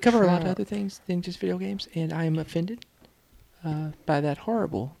 Okay, It's so a we cover a lot of trap. other things than just video games, and I am offended by that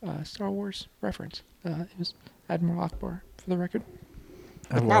horrible Star Wars reference. It was Admiral Akbar, for the record.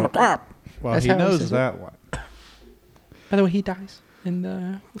 Well, well That's he how it knows says it. that one. By the way, he dies in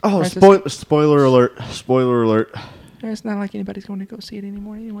the. Oh, Rise of spoiler alert. Spoiler alert. It's not like anybody's going to go see it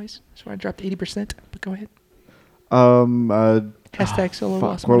anymore, anyways. So I dropped 80%. But go ahead. Hashtag solo Fuck,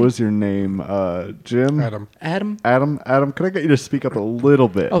 lost what money. was your name? Jim? Adam. Adam. Could I get you to speak up a little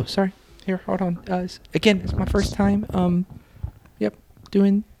bit? Oh, sorry. Here, hold on. Again, it's my first time. Yep,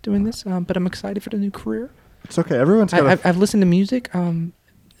 doing this. But I'm excited for the new career. It's okay. Everyone's got I've listened to music.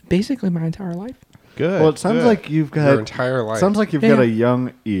 Basically my entire life. Good. Well, it sounds good. like you've got Your entire life. Sounds like you've Yeah. got a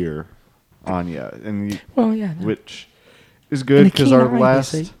young ear on you, Well, yeah. no. which is And good a because keen our eye, they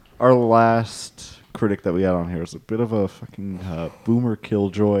say. last critic that we had on here was a bit of a fucking boomer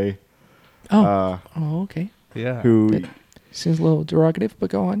killjoy. Oh, okay. Yeah. Who Good. Seems a little derogative, but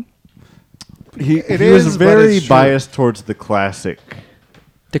go on. he It was is, but very it's true. biased towards the classics.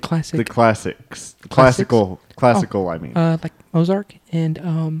 The classic. The classics. Classics? Classical. I mean, Like Mozart and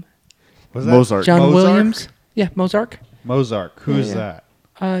Was that Mozart. John Mozart? Williams. Yeah, Mozart. Mozart. Who's Yeah.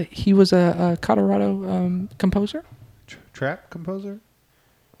 that? He was a Colorado composer. Trap composer?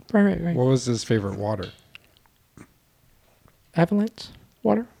 Right. What was his favorite water? Avalanche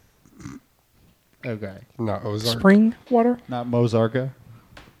water, Okay. Not Ozark. spring water. Not Mozarga.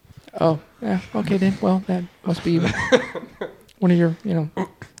 Oh, yeah. Okay then. Well, that must be one of your, was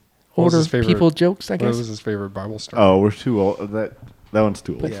older his favorite- people jokes, I What guess. was his favorite Bible story? oh, we're too old. That one's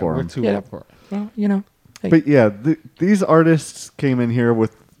too old But- for we're him. too Yeah. old for it. Well, hey. But yeah, these artists came in here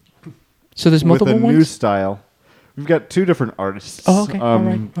with So there's multiple a new ones. style. We've got two different artists. Oh, okay. All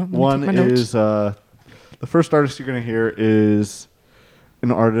right. Well, let me one take my notes. is the first artist you're going to hear is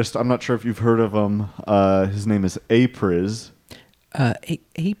an artist. I'm not sure if you've heard of him. His name is Apriz.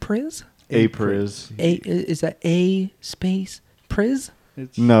 Apriz? Apriz. Is that A space Priz?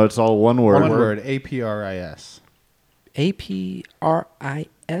 It's No, it's all one word. one word. APRIS.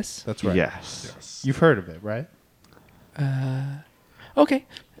 APRIS? That's right. Yes. You've heard of it, right? Okay.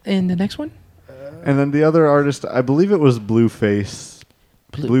 And the next one? And then the other artist, I believe it was Blueface.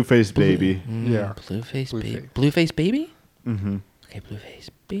 Blueface Baby. Yeah. Blueface Baby. Blueface. Blueface Baby? Mm-hmm. Okay, Blueface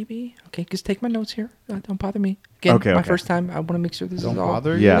Baby. Okay, just take my notes here. Don't bother me. Again, Okay, my okay. first time. I want to make sure this Don't is all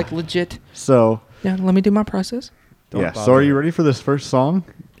bother you? Yeah. like legit. So, Yeah, let me do my process. Don't yeah. So bother are you you. ready for this first song?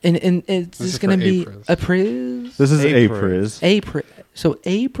 And it's This is going to for be Apriz. a Priz? This is Apriz. Apriz. Apriz. So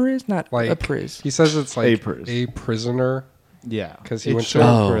Apriz, not Like a Priz. he says it's like Apriz. a prisoner. Yeah. 'Cause he It's went to- short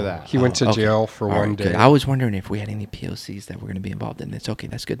Oh. for that. He went to okay. jail for All one right, day. good. I was wondering if we had any POCs that were going to be involved in this. Okay,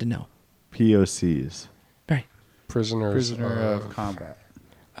 that's good to know. POCs. Right. Prisoners Prisoner of combat.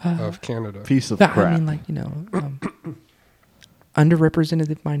 of Canada. Piece of But crap. I mean, like,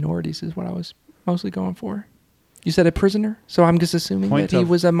 underrepresented minorities is what I was mostly going for. You said a prisoner, so I'm just assuming Point that he of-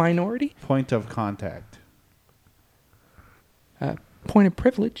 was a minority. Point of contact. Point of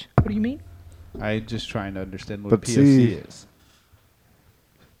privilege. What do you mean? I'm just trying to understand what But POC see- is.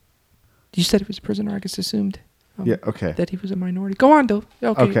 You said it was a prisoner. I just assumed. Yeah, okay. That he was a minority. Go on, though.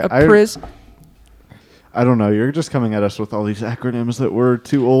 Okay, Okay, a I- priz. I don't know. You're just coming at us with all these acronyms that we're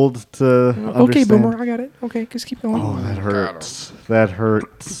too old to Okay, understand. boomer. I got it. Okay, just keep going. Oh, that hurts. That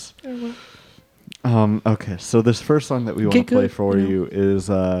hurts. Yeah, well, Okay, so this first song that we want Get to play good, for you know. you is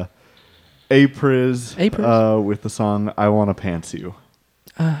A-Priz, A-Priz. with the song "I Wanna Pants You."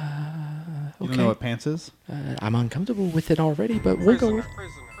 You Okay. don't know what pants is? I'm uncomfortable with it already, but we'll go. With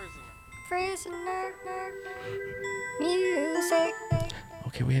Prisoner music.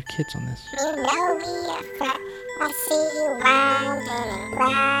 Okay, we have kids on this. You know me if I see you winding and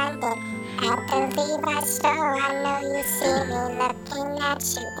grinding at the Levi's store. I know you see me looking at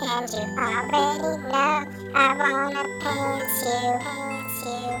you, and you already know I wanna pants you, pants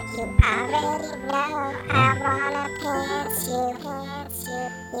you. You already know I wanna pants you, pants you.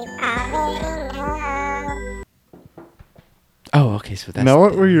 You already know. Oh, okay. So that's Now,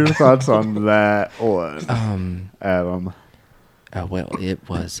 what were your thoughts on that one, Adam? Well, it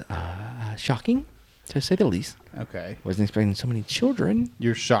was shocking, to say the least. Okay. Wasn't expecting so many children.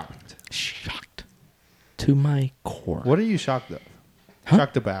 You're shocked. Shocked to my core. What are you shocked of? Huh?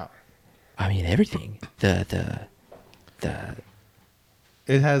 Shocked about? I mean, everything. The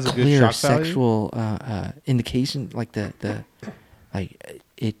It has a good clear shock value? sexual indication, like it.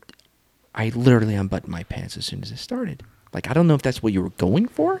 I literally unbuttoned my pants as soon as it started. Like, I don't know if that's what you were going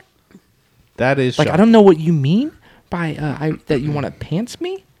for. That is Like, I don't know what you mean by that you want to pants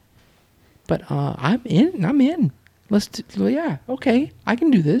me, but I'm in. I'm in. Yeah, okay, I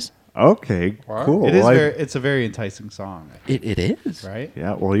can do this. Okay, Wow. cool. It is Like- it's a very enticing song, It is. right?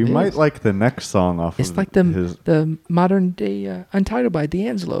 yeah. Well, you It might is. like the next song off It's of like his. the modern day Untitled by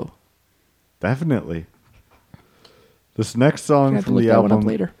D'Angelo. Definitely. This next I'm song gonna have to from look the that one up album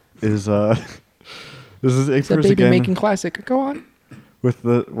later. is this is It's a A-Priz baby again making classic. Go on. with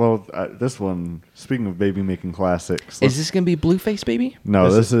this one. Speaking of baby making classics, Is this gonna be Blueface Baby?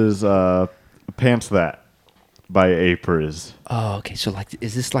 no? This is Pants That by A-Priz. Oh, okay. So like,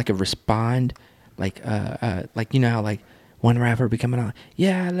 is this like a respond, like you know how like one rapper be coming out,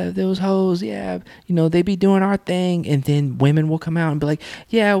 yeah, I love those hoes, yeah, you know they be doing our thing, and then women will come out and be like,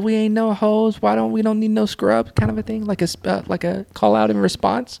 yeah, we ain't no hoes, we don't need no scrub, kind of a thing, like a call out and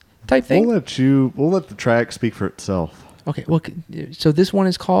response type thing. We'll let the track speak for itself. Okay, well, so this one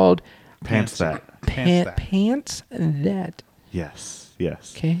is called Pants That. Pants That. Yes.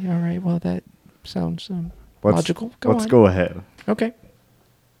 Yes. Okay, all right. Well, that sounds Let's- logical. Let's on. go ahead. Okay.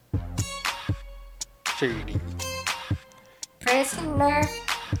 Prisoner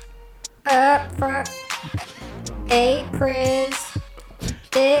up front. A-Priz.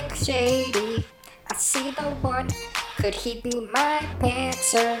 Dick Shady. I see the one. Could he be my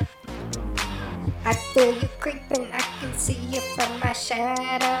pantser? I feel you creeping, I can see you from my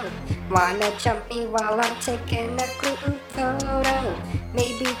shadow. Wanna jump me while I'm taking a group photo?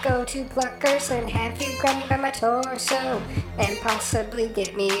 Maybe go to Pluckers and have you grab me by my torso and possibly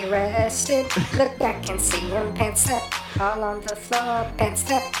get me arrested. Look, I can see him pants up all on the floor. Pants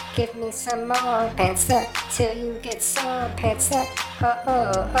up, give me some more. Pants up till you get sore. Pants up, oh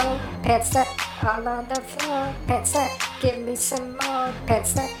oh oh. Pants up all on the floor. Pants up, give me some more.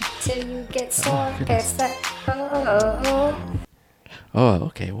 Pants up till you get sore. Pants up, oh oh oh. Oh,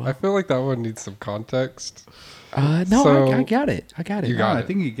 okay. I Well, feel like that one needs some context. no, So- I got it. I got it. You got I it.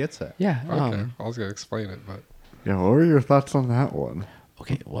 think he gets it. Yeah. Okay, I was gonna explain it, but Yeah. What were your thoughts on that one?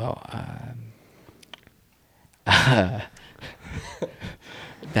 Okay. Well,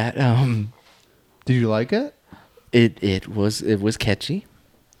 that Did you like it? it was catchy.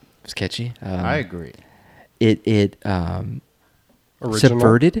 It was catchy. I agree. It original.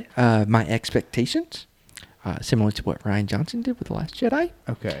 subverted my expectations, similar to what Ryan Johnson did with The Last Jedi.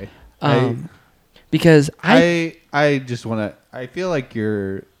 Okay. Because I I just want to. I feel like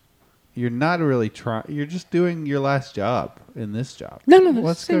you're not really trying. You're just doing your last job in this job. no,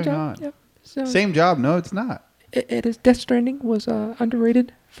 What's same going job. on? Yep. So Same job? No, it's not. it is. Death Stranding was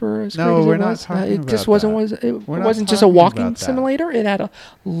underrated for as No, great as we're it not was. talking It just about wasn't that. it We're not wasn't just a talking walking about that. simulator. It had a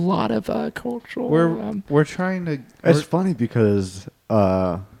lot of cultural. We're trying to. It's funny because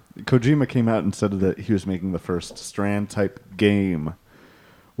Kojima came out and said that he was making the first Strand type game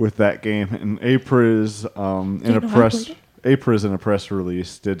with that game, and A-Priz in a press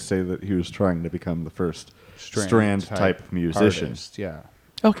release did say that he was trying to become the first Strand type musician. artist, yeah.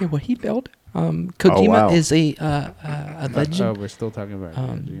 Okay, well he failed. Kojima wow. is a legend. Oh, we're still talking about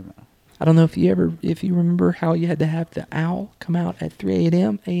Kojima. I don't know if you remember how you had to have the owl come out at 3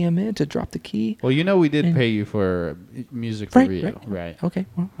 a.m. to drop the key. Well, you know we did And- pay you for music Right, review, right. right? Okay,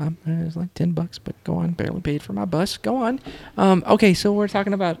 well, it was like $10, but go on. Barely paid for my bus. Go on. Okay, so we're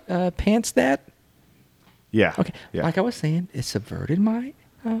talking about Pants That. Yeah. Okay, Yeah. like I was saying, it subverted my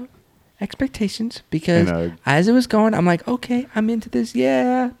expectations because And, as it was going, I'm like, okay, I'm into this.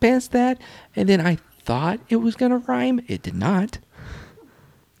 Yeah, Pants That. And then I thought it was gonna rhyme. It did not.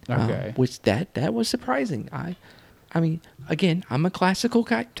 Okay. Which that was surprising. I mean, again, I'm a classical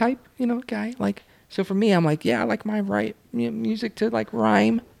type, guy. Like, so for me, I'm like, yeah, I like my music to like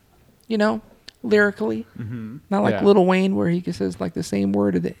rhyme, lyrically. Mm-hmm. Not like Yeah. Lil Wayne where he says like the same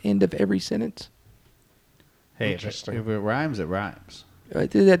word at the end of every sentence. Hey, if it rhymes, it rhymes.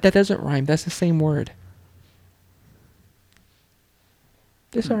 That doesn't rhyme. That's the same word.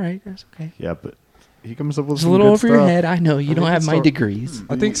 That's all right. That's okay. Yeah, but he comes up with It's a some little good over your stuff. head. I know you don't have my so- degrees.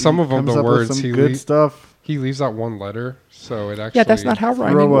 I think some of them, comes the up with words some he good stuff. he leaves out one letter, so it actually. Yeah, that's not how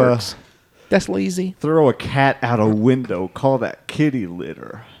rhyming Throw a- works. That's lazy. Throw a cat out a window. Call that kitty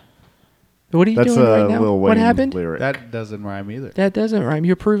litter. What are you That's doing a right now? Lil Wayne What happened? lyric. That doesn't rhyme either. That doesn't rhyme.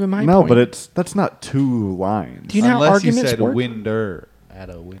 You're proving my no, point. but that's not 2 lines. Do you know how Unless you arguments said work? winder at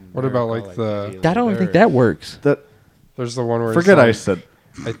a winder. What about, call like, it the- kitty I don't litter. think that works. That There's the one where forget I it's said.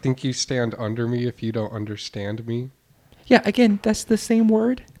 like, I think you stand under me if you don't understand me. Yeah, again, that's the same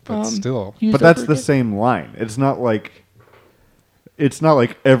word. But still. used But that's over the again. same line. It's not like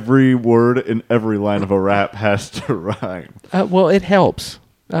every word in every line of a rap has to rhyme. Well, it helps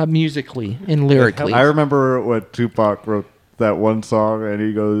musically and lyrically. I remember when Tupac wrote that one song, and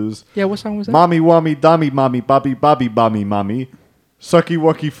he goes, Yeah, what song was that? "Mommy, wammy, dommy, mommy, bobby, bobby, mommy, mommy, sucky,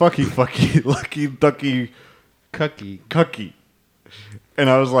 wucky, fucky, fucky, lucky, ducky, cucky." And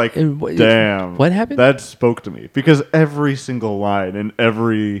I was like, And what- "Damn, what happened? That spoke to me because every single line and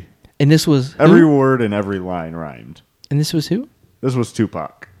every And this was every who? word and every line rhymed." And this was who? This was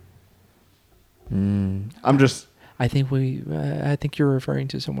Tupac. I'm just I think I think you're referring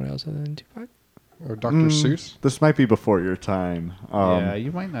to someone else other than Tupac. Or Dr. Seuss. This might be before your time. Yeah,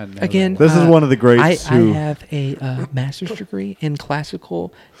 you might not know. Again, This is one of the greats I who- have a master's degree in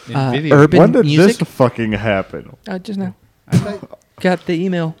classical In video. urban when did music. this fucking happen? Just now. Got the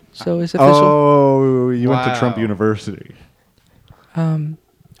email, so it's official. Oh, you went to Trump Wow. University.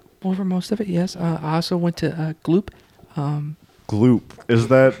 Over most of it, yes. I also went to Gloop. Gloop. Is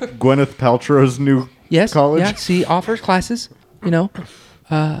that Gwyneth Paltrow's new Yes. college? Yeah. She offers classes.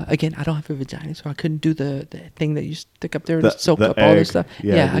 Again, I don't have a vagina, so I couldn't do the thing that you stick up there to soak the up all this egg. stuff.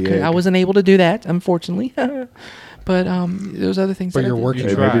 Yeah, I the couldn't. I egg. wasn't able to do that, unfortunately. But there's other things. But that I you're did. working.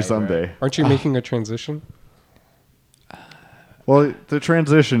 Hey, tried, maybe someday. right? Aren't you making a transition? Well, the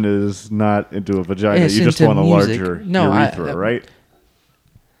transition is not into a vagina. It's You just into want a music. larger No, urethra, right?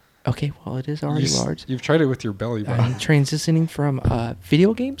 Okay, well, it is already large. You've tried it with your belly I'm button. transitioning from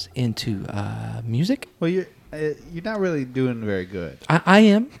video games into music. Well, you're not really doing very good. I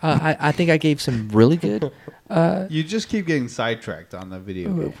am. I think I gave some really good. You just keep getting sidetracked on the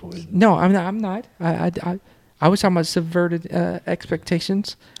video games. No, I'm not. I was talking about subverted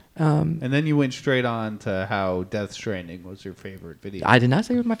expectations. And then you went straight on to how Death Stranding was your favorite video. I did not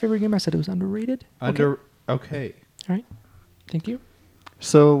say it was my favorite game. I said it was underrated. Okay. All right. Thank you.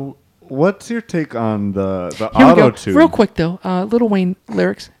 So, what's your take on the Here we go. auto tune? Real quick though, Lil Wayne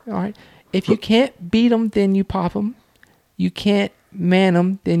lyrics. All right. If you can't beat them, then you pop them. You can't man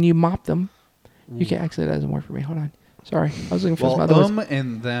them, then you mop them. You can't. Actually, that doesn't work for me. Hold on. Sorry, I was looking for some other words.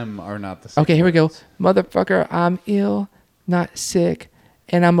 and them are not the same. Okay, here we go. words. Motherfucker, I'm ill, not sick,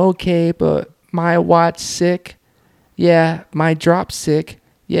 and I'm okay, but my watch sick. Yeah, my drop sick.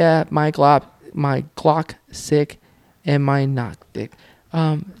 Yeah, my Glock sick, and my not thick.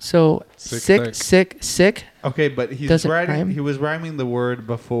 So sick. Okay, but he's Doesn't writing. rhyme. He was rhyming the word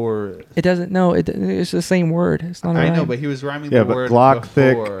before. It doesn't. No, it's the same word. It's not. I know, rhyme. but he was rhyming Yeah, the but word Glock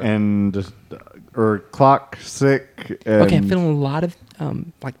thick before. and or clock sick. And Okay, I'm feeling a lot of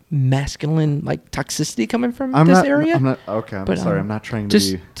like masculine like toxicity coming from I'm this not, area. I'm not okay. I'm But, sorry. I'm not trying to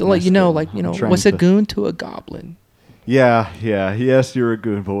just be to let you know, masculine. like you I'm know, trying what's a to- goon to a goblin? Yeah. Yes, you're a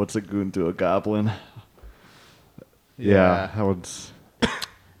goon, but what's a goon to a goblin? Yeah, that one's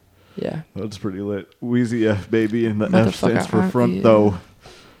Yeah. that's pretty lit. Wheezy F baby, and the F Motherfucker, stands for I'm front ill. though.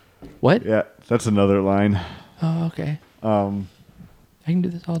 What? Yeah, that's another line. Oh, okay. I can do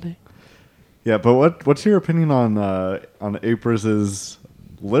this all day. Yeah, but what's your opinion on Apriz's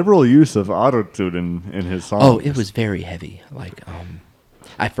liberal use of autotune in his songs? Oh, it was very heavy. Like,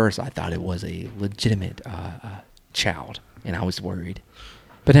 at first I thought it was a legitimate child, and I was worried.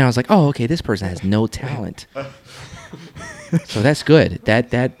 But then I was like, oh, okay, this person has no talent. So that's good.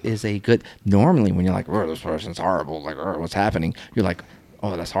 That is a good. Normally, when you're like, oh, this person's horrible, like, oh, what's happening? You're like,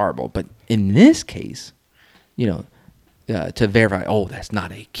 oh, that's horrible. But in this case, you know, to verify, oh, that's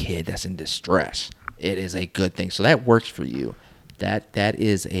not a kid that's in distress. It is a good thing. So that works for you. That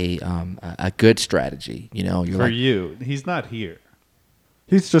is a good strategy. You know, you're For like, you, he's not here.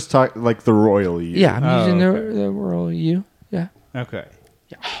 He's just talking like the royal you. yeah, I'm Oh, using okay. the royal you. Yeah. Okay.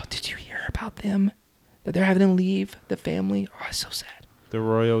 Yeah. Oh, did you hear about them? That they're having to leave the family? Oh, it's so sad. The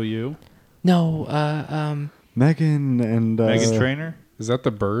royal you. No, Megan and Megan Trainor. Is that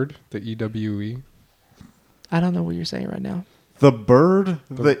the bird? The EWE? I don't know what you're saying right now. the bird,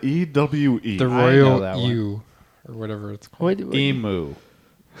 the EWE. The know royal that one. ewe, or whatever it's called. What? Emu.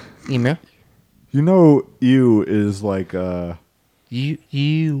 Email. You know, ewe is like You.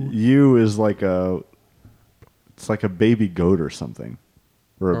 ewe is like it's like a baby goat or something,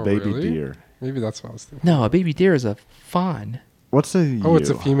 or a Oh, baby really? deer. Maybe that's what I was thinking. No, a baby deer is a fawn. What's a Oh, it's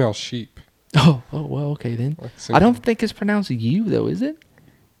a ewe? female sheep. Oh, well, okay then. Like I don't think it's pronounced you though, is it?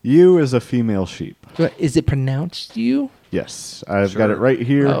 Ewe is a female sheep. Is it pronounced you? Yes, I've got it right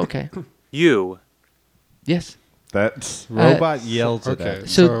here. Oh, okay. You. Yes. That's Robot yells at Okay. that.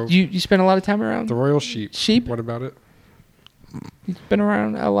 So you spend a lot of time around The royal sheep. sheep? What about it? You spend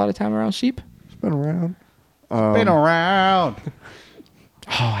around a lot of time around sheep? been around. Been around.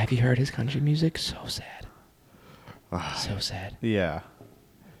 Oh, have you heard his country music? So sad. So sad. Yeah.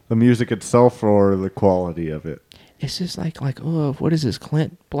 The music itself or the quality of it? It's just like oh, what is this,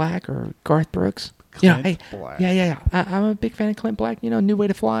 Clint Black or Garth Brooks? Hey, Clint Black. yeah. I'm a big fan of Clint Black. You know, New Way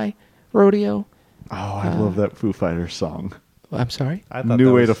to Fly, Rodeo. Oh, I love that Foo Fighters song. I'm sorry. I thought New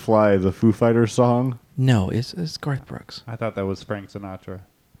that Way was, to Fly, the Foo Fighters song. No, it's Garth Brooks. I thought that was Frank Sinatra.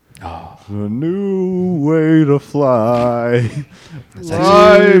 Oh, A new way to fly. That's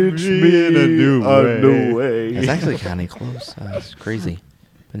Launch me in a new way. it's actually kind of close. It's crazy,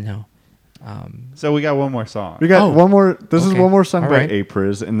 but no. So we got one more song. We got Oh, one more. This is okay. one more song All by right.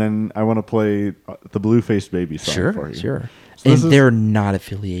 Apris, and then I want to play the Blueface Baby song for you. Sure. So And this is- they're not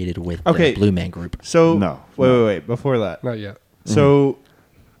affiliated with Okay. the Blue Man Group. So No. wait. Before that, Not yet. so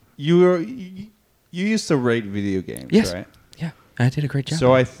you used to rate video games, Yes. right? Yeah, I did a great job.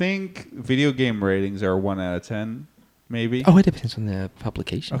 So I think video game ratings are 1 out of 10, maybe. Oh, it depends on the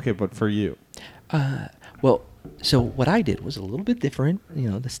publication. Okay, but for you, Well, so what I did was a little bit different,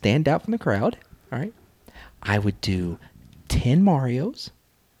 to stand out from the crowd. All right. I would do 10 Marios,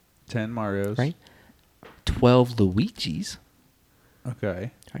 10 Marios, right? 12 Luigis,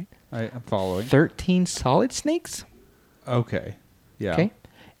 Okay, right? I'm following. 13 Solid Snakes, Okay, yeah. okay?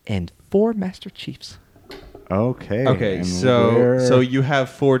 And 4 Master Chiefs. Okay. Okay, and so where- you have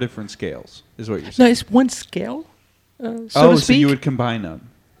 4 different scales, is what you're No, saying. it's one scale, so to so speak. you would combine them.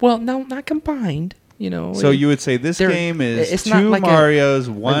 Well, no, not combined. So you would say this they're- game is it's 2 not like a- Marios,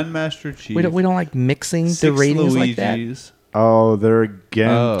 1 Master Chief. we don't like mixing 6 the ratings like that. Luigis. Oh, they're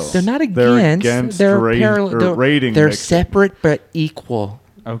against. They're not They're against. against They're rate- parallel. or They're, rating they're mixing. separate but equal,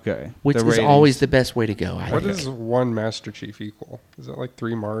 Okay. which The is ratings. always the best way to go. I What think. is one Master Chief equal? Is that like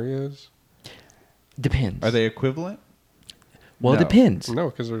 3 Marios? Depends. Are they equivalent? Well, it No. depends. No,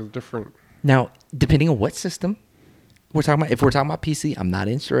 because they're different. Now, depending on what system we're talking about, if we're talking about PC, I'm not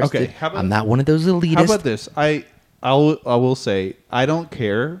interested. Okay, how about- I'm not one of those elitists. How about this? I will say I don't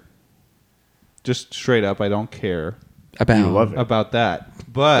care. Just straight up, I don't care about You love it. about that.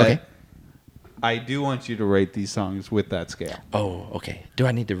 But Okay. I do want you to rate these songs with that scale. Oh, okay. Do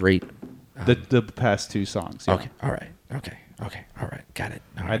I need to rate? The past 2 songs. yeah. Okay. All right. Okay. All right. Got it.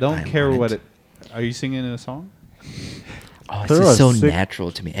 All I right, don't I'm care on what it. Are you singing in a song? Oh, it's Throw just a so sick-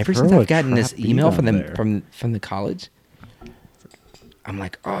 natural to me. Ever throw since a I've gotten this trap beat email on from them there. from the college, I'm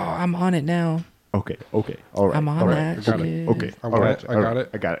like, oh, I'm on it now. Okay. All right. I'm on all right. that I got it. shit. Okay. I all want right. it. I got it.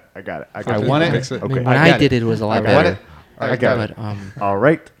 I got it. I got it. I I got it. want it. Fix it. Okay. When I I got did it. it, was a lot I got better. it. I got it. But All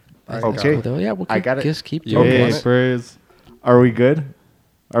right. I Okay. got it. yeah, we'll I got it. just keep You going. okay? Hey, Spurs. Are we good?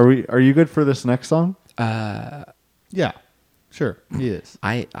 Are you good for this next song? Yeah. Sure. He is.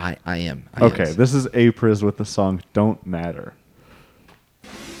 I am. I Okay. am. This is Apris with the song "Don't Matter."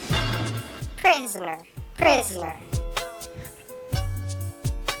 Prisoner.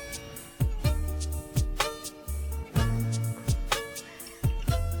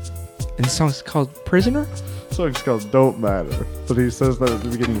 And the song's called Prisoner? The song's called "Don't Matter," but he says that at the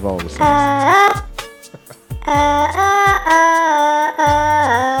beginning of all the songs.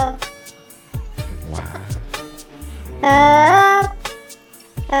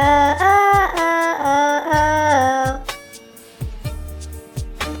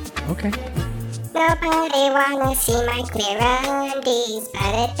 Okay. Nobody wanna see my clear undies,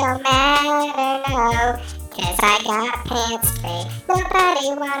 but it don't matter, no, 'cause I got pants straight. Nobody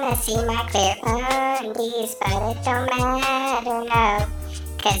wanna see my clear undies, but it don't matter, no,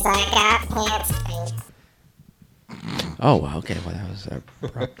 'cause I got pants straight. Oh, wow. Okay. Well, that was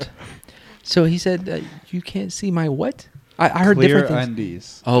abrupt. So he said, you can't see my what? I heard Clear different things.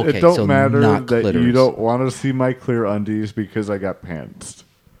 undies. Okay, it don't so matter not that clitoris. you don't want to see my clear undies because I got pants.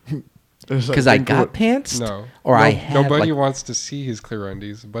 Because I got pants? No. Or No- I had Nobody like, wants to see his clear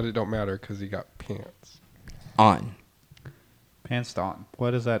undies, but it don't matter because he got pants. on. Pants on.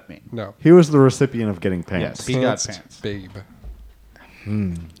 What does that mean? No. He was the recipient of getting pants. Yes, he got pants. Babe.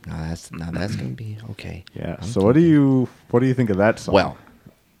 Now that's gonna be okay. Yeah. So what do you think of that song? Well,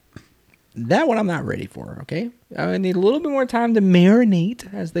 that one I'm not ready for. Okay, I need a little bit more time to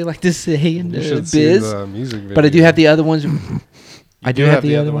marinate, as they like to say in You the should see biz. the music video. But I do have the other ones. I do do have have the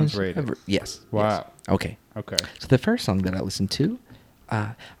the other other ones ones rated. Yes. Wow. yes. Okay. Okay. So the first song that I listened to,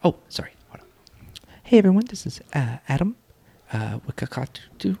 oh, sorry. Hold on. Hey everyone, this is Adam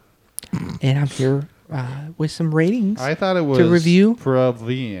Wakakatu, and I'm here with some ratings. I thought it was to review.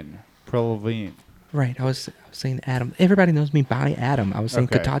 Praline. Right, I was saying Adam. Everybody knows me by Adam. I was saying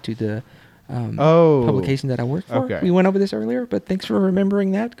Okay. Katatu, the Oh. publication that I work for. Okay. We went over this earlier, but thanks for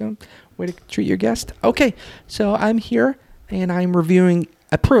remembering that. Way to treat your guest. Okay, so I'm here and I'm reviewing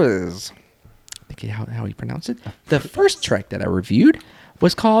a Apruz. I think how you pronounce it. The first track that I reviewed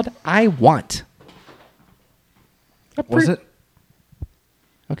was called "I Want." Was it?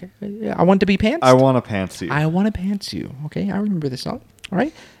 Okay, yeah, I want to be pants. I want to pants you. I want to pants you. Okay, I remember this song. All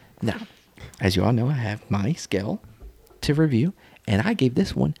right. Now, as you all know, I have my scale to review, and I gave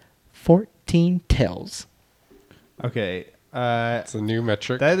this one 14 tails. Okay. It's a new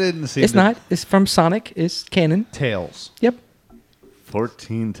metric. That didn't seem. It's not. It's from Sonic. It's canon. Tails. Yep.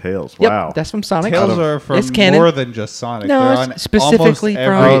 14 tails. Yep. Wow. That's from Sonic. Tails are from It's canon. more than just Sonic. No, They're it's on specifically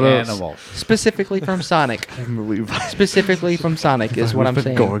almost from every animal. Specifically from Sonic. Levi. Specifically from Sonic is what I'm We've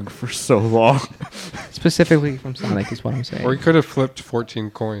been saying. going for so long. Specifically from Sonic is what I'm saying. Or he could have flipped 14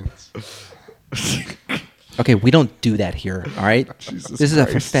 coins. Okay, we don't do that here. All right. Jesus This is a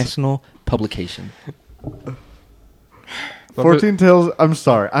Christ. professional publication. 14 tails. I'm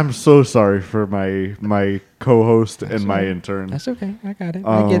sorry. I'm so sorry for my co-host and my intern. That's okay. I got it.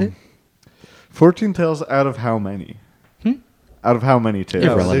 I get it. 14 tails out of how many? Out of how many tails?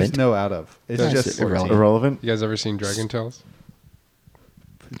 No, Irrelevant. there's no out of. It's That's just 14. irrelevant. Irrelevant. You guys ever seen Dragon Tales?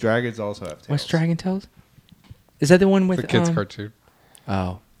 Dragons also have tails. What's Dragon Tales? Is that the one with The kids' cartoon.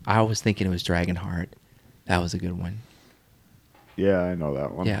 Oh, I was thinking it was Dragonheart. That was a good one. Yeah, I know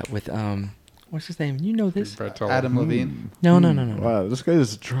that one. Yeah, with what's his name? You know this? Brett Tell- Adam Levine. No. Wow, this guy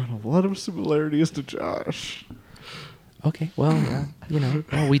is drawing a lot of similarities to Josh. Okay, well,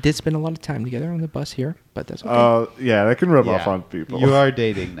 well, we did spend a lot of time together on the bus here, but that's okay. Yeah, that can rub Yeah. off on people. You are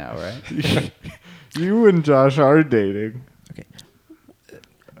dating now, right? You and Josh are dating. Okay.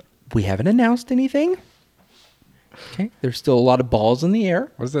 We haven't announced anything. Okay, there's still a lot of balls in the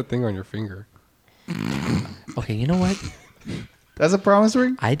air. What is that thing on your finger? Okay, you know what? That's a promise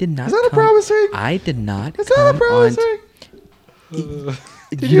ring? I did not. Is that a promise ring? I did not. Is that a promise on- ring?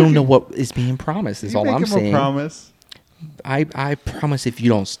 You don't know what is being promised. Is You all make I'm him saying. a promise. I promise if you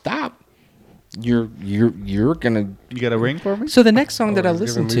don't stop, you're gonna. You got a ring for me? So the next song that I he's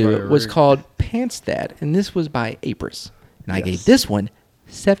listened giving Levi to a was ring. called Pantstat, and this was by Apruz, and I Yes. gave this one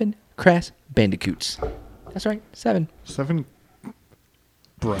 7 Crash Bandicoots. That's right, 7. 7.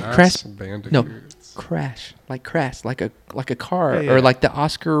 Brass Crash. Bandicoots. No, Crash, like a car, Yeah, yeah. or like the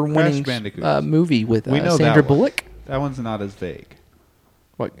Oscar-winning Bandicoots. movie with We know Sandra that one. Bullock. That one's not as vague.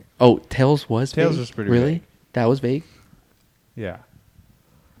 What? Oh, Tails was Tails vague? was pretty really. vague. That was vague. Yeah.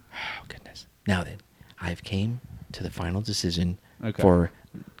 Oh goodness. Now then, I've came to the final decision Okay. for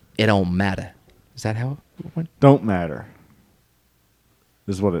It Don't Matter. Is that how it went? Don't matter.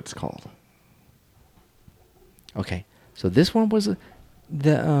 Is what it's called. Okay. So this one was a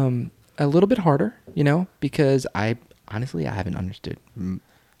little bit harder, because I haven't understood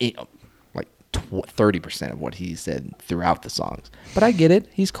like 30% of what he said throughout the songs. But I get it.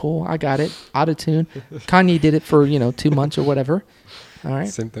 He's cool. I got it. Auto-tune. Kanye did it for, 2 months or whatever. All right.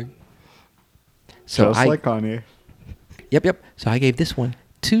 Same thing. So Just like Kanye. Yep. So I gave this one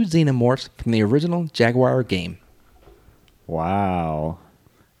 2 Xenomorphs from the original Jaguar game. Wow.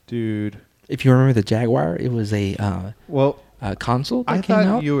 Dude. If you remember the Jaguar, it was a Well, console that I came thought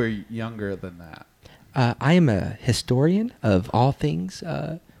out. you were younger than that. I am a historian of all things.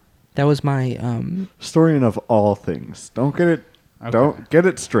 That was my Historian of all things. Don't get it. Okay. Don't get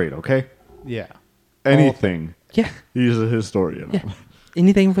it straight. Okay. Yeah. Anything. yeah. He's a historian. Yeah.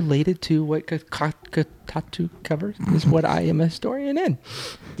 Anything related to what Kotaku covers is what I am a historian in.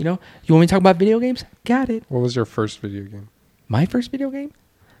 You want me to talk about video games? Got it. What was your first video game? My first video game,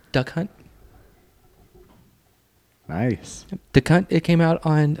 Duck Hunt. Nice. Duck Hunt. It came out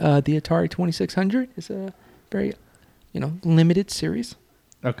on the Atari 2600. It's a very, limited series.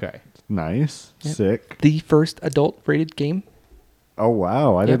 Okay. Nice. Yep. Sick. The first adult-rated game. Oh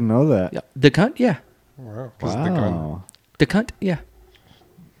wow! I didn't know that. Yeah. Duck Hunt. Yeah. Wow. 'Cause the gun. Wow. Duck Hunt. Yeah.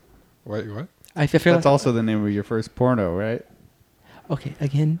 Wait, what? I feel That's like, also the name of your first porno, right? okay.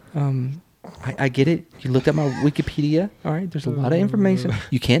 Again, I get it. You looked at my Wikipedia. All right. There's a lot of information.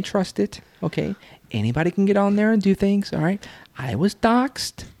 You can't trust it. Okay. Anybody can get on there and do things. All right. I was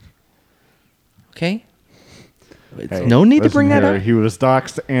doxxed. Okay. Hey, No need to listen bring that here, up. He was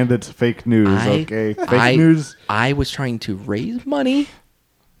doxxed, and it's fake news. Okay, fake I- news. I was trying to raise money.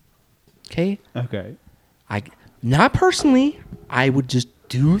 Okay. Okay. Not personally. I would just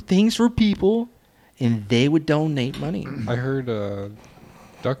do things for people, and they would donate money. I heard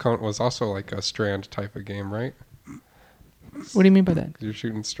Duck Hunt was also like a strand type of game, right? What do you mean by that? You're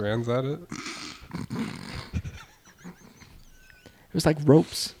shooting strands at it. It was like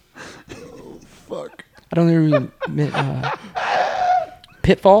ropes. Fuck. I don't even.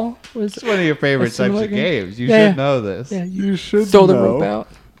 Pitfall was It's one of your favorite a types similar of game? games. You Yeah. should know this. Yeah, You should throw the know. rope out.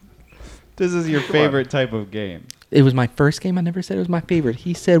 This is your favorite type of game. It was my first game. I never said it was my favorite.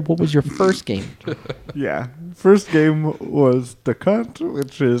 He said, "What was your first game?" Yeah. First game was The Cunt,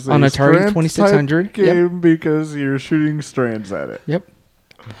 which is On a Atari strand 2600, type yep. game because you're shooting strands at it. Yep.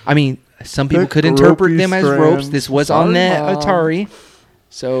 I mean, some people Thick, could interpret ropey them as ropes. strands. This was on Sorry, that Mom. Atari,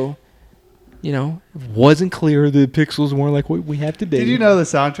 so it wasn't clear. The pixels weren't like what we have today. Did you know the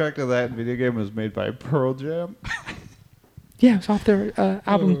soundtrack of that video game was made by Pearl Jam? Yeah, it's off their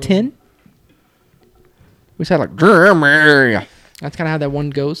album 10. We sound like Jimmy. That's kind of how that one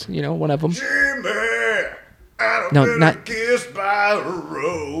goes. One of them. No, not. Kissed by a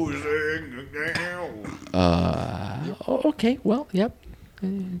rose. Okay. Well, yep.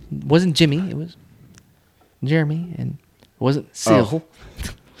 It wasn't Jimmy. It was Jeremy, and it wasn't Sil.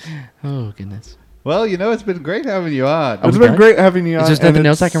 Oh goodness. Well, it's been great having you on. Are It's we been done? great having you on. Is there and nothing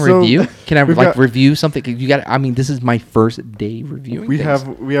else I it's can so- review? Can I we've got- review something? You got. I mean, this is my first day reviewing. We things.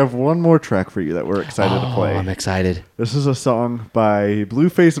 have one more track for you that we're excited to play. I'm excited. This is a song by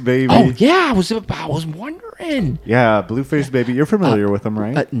Blueface Baby. Oh yeah, I was wondering. Yeah, Blueface Baby. You're familiar with him,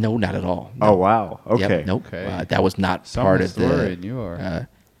 right? No, not at all. Oh wow. Yep, Okay. nope. Okay. That was not Some part of the historian you are.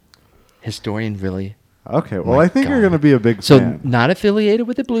 historian. Really. Okay. Well, My I think you're God. going to be a big So fan. not affiliated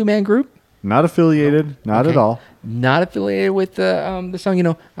with the Blue Man Group. Not affiliated. Not Okay. at all. Not affiliated with the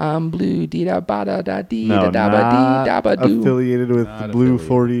song. I'm blue. Dee da ba da da dee No, da da ba dee da not ba doo. affiliated with Not Blue affiliated.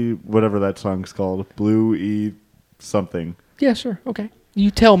 40, whatever that song's called. Blue E something. Yeah, sure. Okay.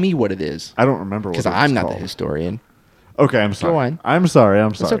 You tell me what it is, I don't remember what because it's I'm not the called. historian. Okay, I'm sorry. on. I'm sorry.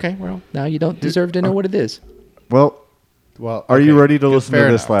 That's okay. Well, now you don't deserve to know what it is. Well, Well, are you okay, ready to good, listen to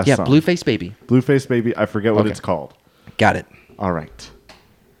fair this enough. last Yeah, song? Blueface Baby. Blueface Baby. I forget what Okay. it's called. Got it. All right.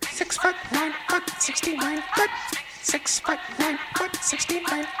 6 foot, 9 foot, 69 foot. 6 foot, 9 foot,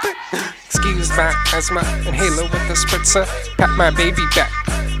 69 foot. Excuse my asthma, inhaler with a spritzer. Pat my baby back,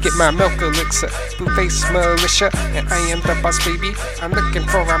 get my milk elixir. Blueface militia, and I am the boss baby. I'm looking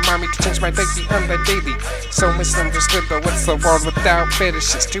for a mommy to change my baby on the daily. So misunderstood, but what's the world without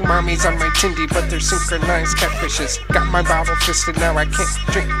fetishes? 2 mommies on my tindy, but they're synchronized catfishes. Got my bottle fisted, now I can't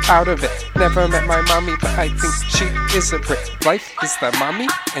drink out of it. Never met my mommy, but I think she is a brick. Life is the mommy,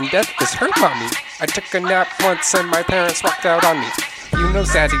 and death is her mommy. I took a nap once and my parents walked out on me. You know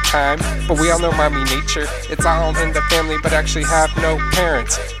zaddy time, but we all know mommy nature. It's all in the family, but actually have no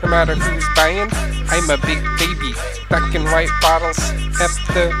parents. No matter who's buying, I'm a big baby. Black and white bottles, F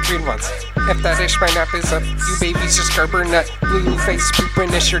the green ones. If that ish, my nap is up. You babies just garber nut. Blue face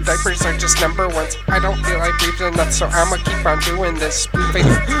pooping ish, your diapers are just number ones. I don't feel like breathing enough, so I'ma keep on doing this. Blue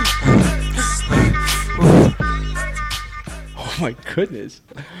face. Oh my goodness!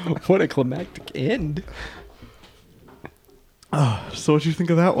 What a climactic end. So what you think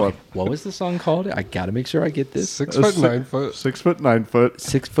of that one? What was the song called? I gotta make sure I get this. 6 foot, 9 foot. 6 foot, 9 foot.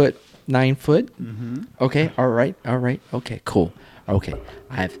 6 foot, 9 foot. Mm-hmm. Okay. All right. Okay. Cool. Okay.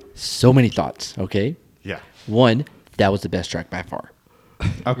 I have so many thoughts. Okay. Yeah. One, that was the best track by far.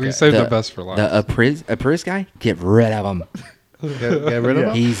 We saved the best for last. The Apris guy, get rid of him. Get rid of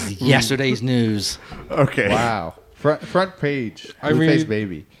him? He's yesterday's news. Okay. Wow. Front page. I Blueface mean-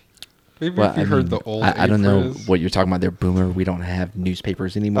 Baby. Maybe Well, if you I heard mean, the old I don't know Apris. what you're talking about there, Boomer. We don't have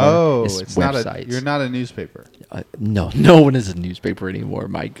newspapers anymore. Oh, it's it's not websites. you're not a newspaper. No one is a newspaper anymore.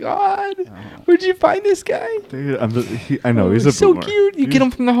 My God, where'd you find this guy? Dude, I know he's a so boomer. cute. You get him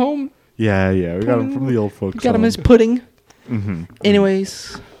from the home. Yeah. We got him from the old folks. You got him home. as pudding. Mhm.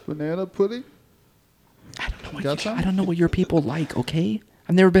 Anyways, Banana pudding? I don't know what your people like. Okay,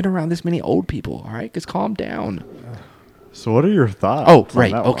 I've never been around this many old people. All right, just calm down. So what are your thoughts? Oh, on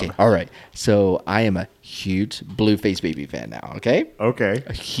right. that Okay. one? All right. So I am a huge Blueface Baby fan now. Okay. Okay.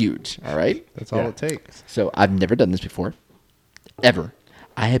 A huge. All right. That's all it takes. So I've never done this before, ever.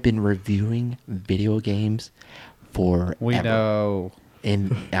 I have been reviewing video games for We know.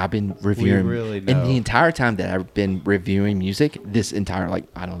 And I've been reviewing. really And know. the entire time that I've been reviewing music, this entire,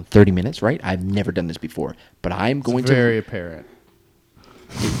 30 minutes, right? I've never done this before. But I'm going to. Very apparent.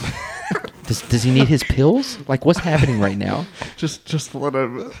 Does he need his pills? Like, what's happening right now? Just let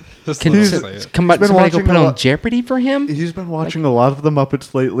him. Can He's- somebody go watching put a on lot- Jeopardy for him? He's been watching a lot of the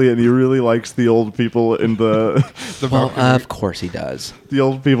Muppets lately, and he really likes the old people in the Well, of course he does. the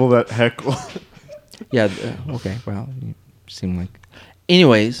old people that heckle. Yeah. Okay. Well, you seem like.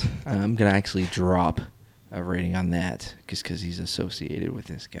 Anyways, I'm gonna actually drop a rating on that just because he's associated with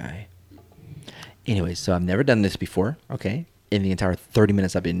this guy. Anyways, so I've never done this before. Okay, in the entire 30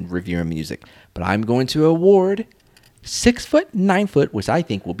 minutes I've been reviewing music, but I'm going to award 6 foot, 9 foot, which I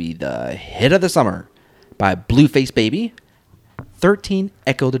think will be the hit of the summer, by Blueface Baby. 13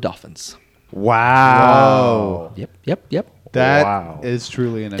 Echo the Dolphins. Wow. Yep. That is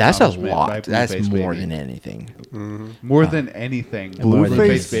truly an That's a accomplishment by lot. That's Blueface more Baby. than anything. More than anything. More than Blueface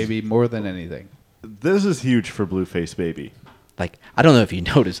anything. Baby, more than anything. This is huge for Blueface Baby. Like, I don't know if you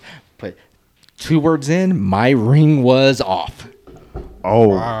noticed, but 2 words in, my ring was off. Oh,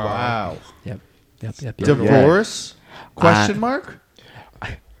 Wow. Yep. Divorce? Question mark?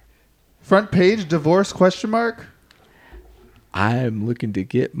 Front page divorce? Question mark? I'm looking to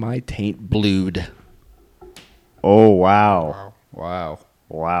get my taint blued. oh, wow, Wow.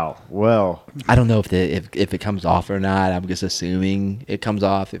 wow. Well, I don't know if if it comes off or not. I'm just assuming it comes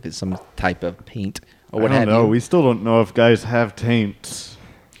off if it's some type of paint or what I don't have know. you. We still don't know if guys have taints.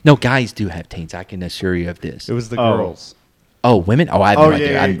 No, guys do have taints. I can assure you of this. It was the Oh. girls. Oh, women? Oh, I have Oh no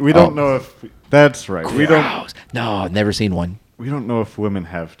idea. yeah, we don't know if that's right. We don't. Gross. No, I've never seen one. We don't know if women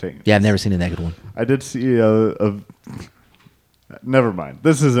have taints. Yeah, I've never seen a naked one. I did see a never mind.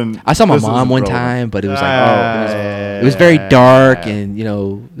 This isn't. I saw my this mom isn't one relevant. time, but it was like, it was very dark, and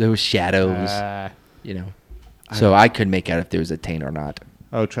there was shadows, So I couldn't make out if there was a taint or not.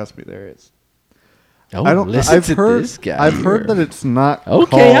 Oh, trust me, there is. Oh, I don't. listen I've to heard. this guy. I've heard that it's not.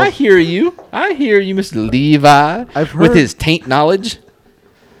 Okay, I called- hear you. I hear you, Mr. Levi, I've with heard- his taint knowledge.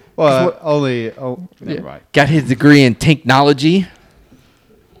 Well, only. Oh, never mind. Got his degree in taintnology.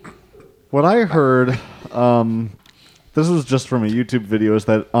 What I heard. This is just from a YouTube video. Is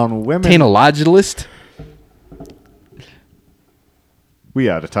that on women? Taintologist. We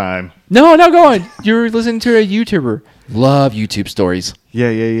out of time. No, go on. You're listening to a YouTuber. Love YouTube stories.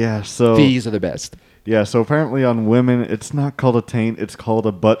 Yeah. So These are the best. yeah. So apparently on women, it's not called a taint. It's called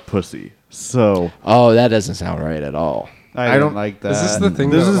a butt pussy. So Oh, that doesn't sound right at all. I don't like that. Is this the thing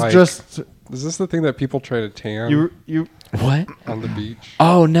this that, is like, just. is this the thing that people try to tan You What? on the beach?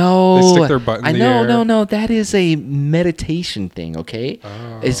 Oh no! They stick their butt in I the know, air. no. That is a meditation thing. Okay,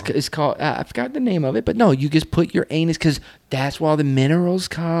 it's called. I forgot the name of it, but no, you just put your anus because that's where all the minerals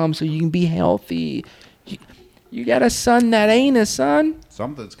come, so you can be healthy. You gotta sun that anus, son.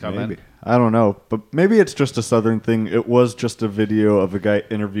 something's coming. Maybe. I don't know, but maybe it's just a southern thing. It was just a video of a guy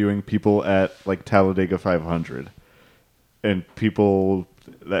interviewing people at like Talladega 500, and people.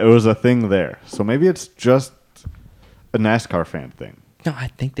 It was a thing there, so maybe it's just a NASCAR fan thing. No, I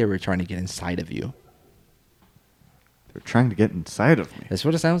think they were trying to get inside of you. They're trying to get inside of me. That's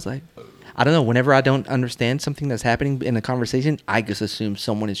what it sounds like. I don't know. Whenever I don't understand something that's happening in a conversation, I just assume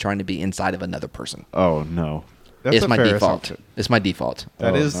someone is trying to be inside of another person. Oh no. That's it's a my fair default. assumption. It's my default.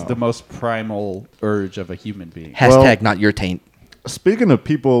 That Oh, is no. the most primal urge of a human being. Hashtag not your taint. Speaking of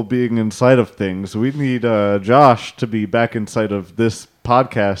people being inside of things, we need Josh to be back inside of this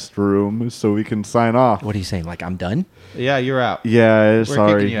podcast room so we can sign off. What are you saying? Like I'm done? Yeah, you're out. Yeah,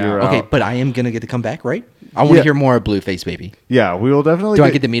 sorry, kicking you you're out. Okay, out. but I am gonna get to come back, right? I want to Yeah. hear more of Blueface Baby. Yeah, we will definitely. Do I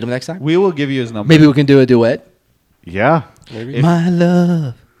get to meet him next time? We will give you his number. Maybe we can do a duet. Yeah. Maybe. If- My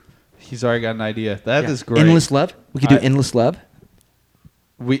love. He's already got an idea. That is Yeah. great. Endless love. We could do I- endless love.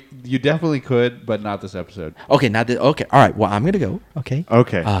 You definitely could, but not this episode. Okay, not that. Okay, all right. Well, I'm gonna go. Okay.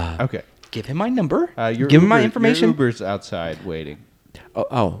 Okay. Okay. Give him my number. Your Give him my Uber- information. Your Uber's outside waiting.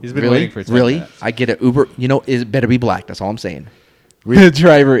 Oh, He's been really? waiting for 10 really? minutes. I get an Uber. You know, it better be black. That's all I'm saying. The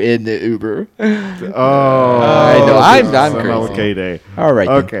driver in the Uber. Oh, I know. I'm crazy. MLK Day. All right.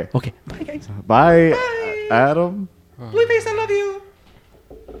 then. Okay. Okay. Bye, guys. Bye, Adam. Blueface, I love you.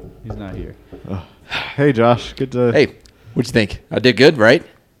 He's not here. Hey, Josh. Good to. Hey, what'd you think? I did good, right?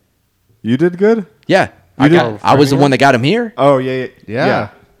 You did good. Yeah. I was the one that got him here. Oh yeah. Yeah.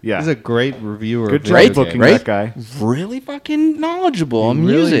 He's a great reviewer. Good of job video booking games. that guy. Really fucking knowledgeable on He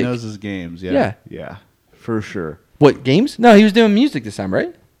really music. knows his games. Yeah. Yeah. Yeah, for sure. What, games? No, he was doing music this time,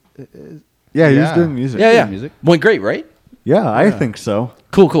 right? Yeah, he was Yeah. doing music. Yeah, yeah. music. Went great, right? Yeah, I think so.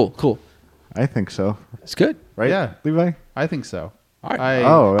 Cool. I think so. It's good. Right? Yeah. Levi. I think so. All right.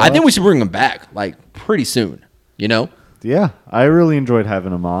 Oh, I think we should bring him back, like, pretty soon. You know? Yeah, I really enjoyed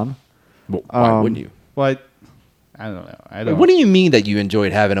having him on. Well, why wouldn't you? What? I don't know. I don't. What do you mean that you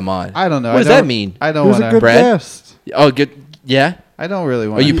enjoyed having him on? I don't know. What does that mean? I He don't was want a good to. Brad? guest. Oh, good. Yeah. I don't really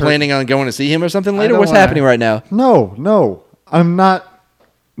want. Are you planning on going to see him or something later? don't What's wanna- happening right now? No, I'm not.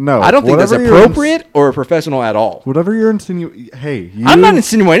 No, I don't think that's whatever you're appropriate or professional at all. Whatever you're insinuating. Hey, you, I'm not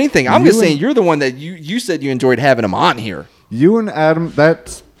insinuating anything. I'm just you saying and- you're the one that you said you enjoyed having him on here. You and Adam.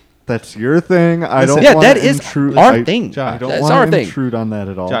 That's your thing. I don't. Yeah, wanna that is intrude. our I- thing. I don't That's want our to thing. intrude on that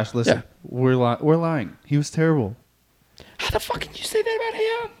at all. Josh, listen. Yeah. We're lying. He was terrible. How the fuck can you say that about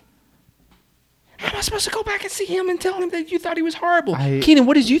him? How am I supposed to go back and see him and tell him that you thought he was horrible? Keenan,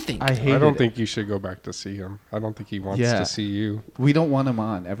 what did you think? I hate. I don't think you should go back to see him. I don't think he wants Yeah. to see you. we don't want him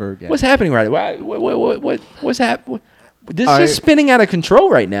on ever again. What's happening right now? What's happening? This I- is spinning out of control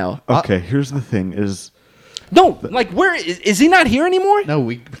right now. Okay, here's the thing: is No, like where is he not here anymore? No,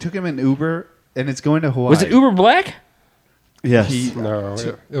 we took him in Uber, and it's going to Hawaii. Was it Uber Black? yes, No,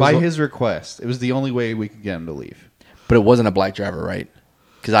 it by was, his request. It was the only way we could get him to leave. But it wasn't a black driver, right?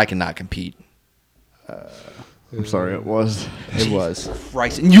 Because I cannot compete. I'm sorry, it was. It was.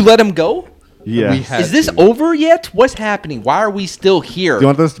 Christ, and you let him go? Yeah. We had Is this to. over yet? What's happening? Why are we still here? Do you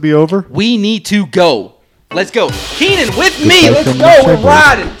want this to be over? We need to go. Let's go. Keenan, with me. Goodbye Let's from go. the We're Shy Boys.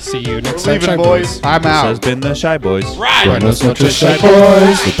 riding. see you next We're time, Shy leaving, boys. I'm This has out. been the Shy Boys. Riding. Buenos noches, Shy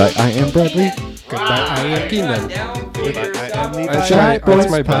Boys. Goodbye, I am Bradley. Goodbye, I am Keenan. That's It's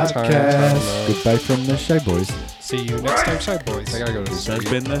my bedtime. I don't know. Goodbye from the Shy Boys. See you next time, Shy Boys. I gotta go to This has sleep.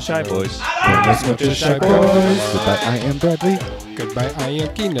 been the Shy Boys. Buenos noches, Shy Boys. Goodbye, I am Bradley. Goodbye, I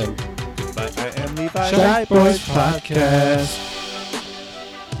am Keenan. But I am Levi. Shy Boys Podcast.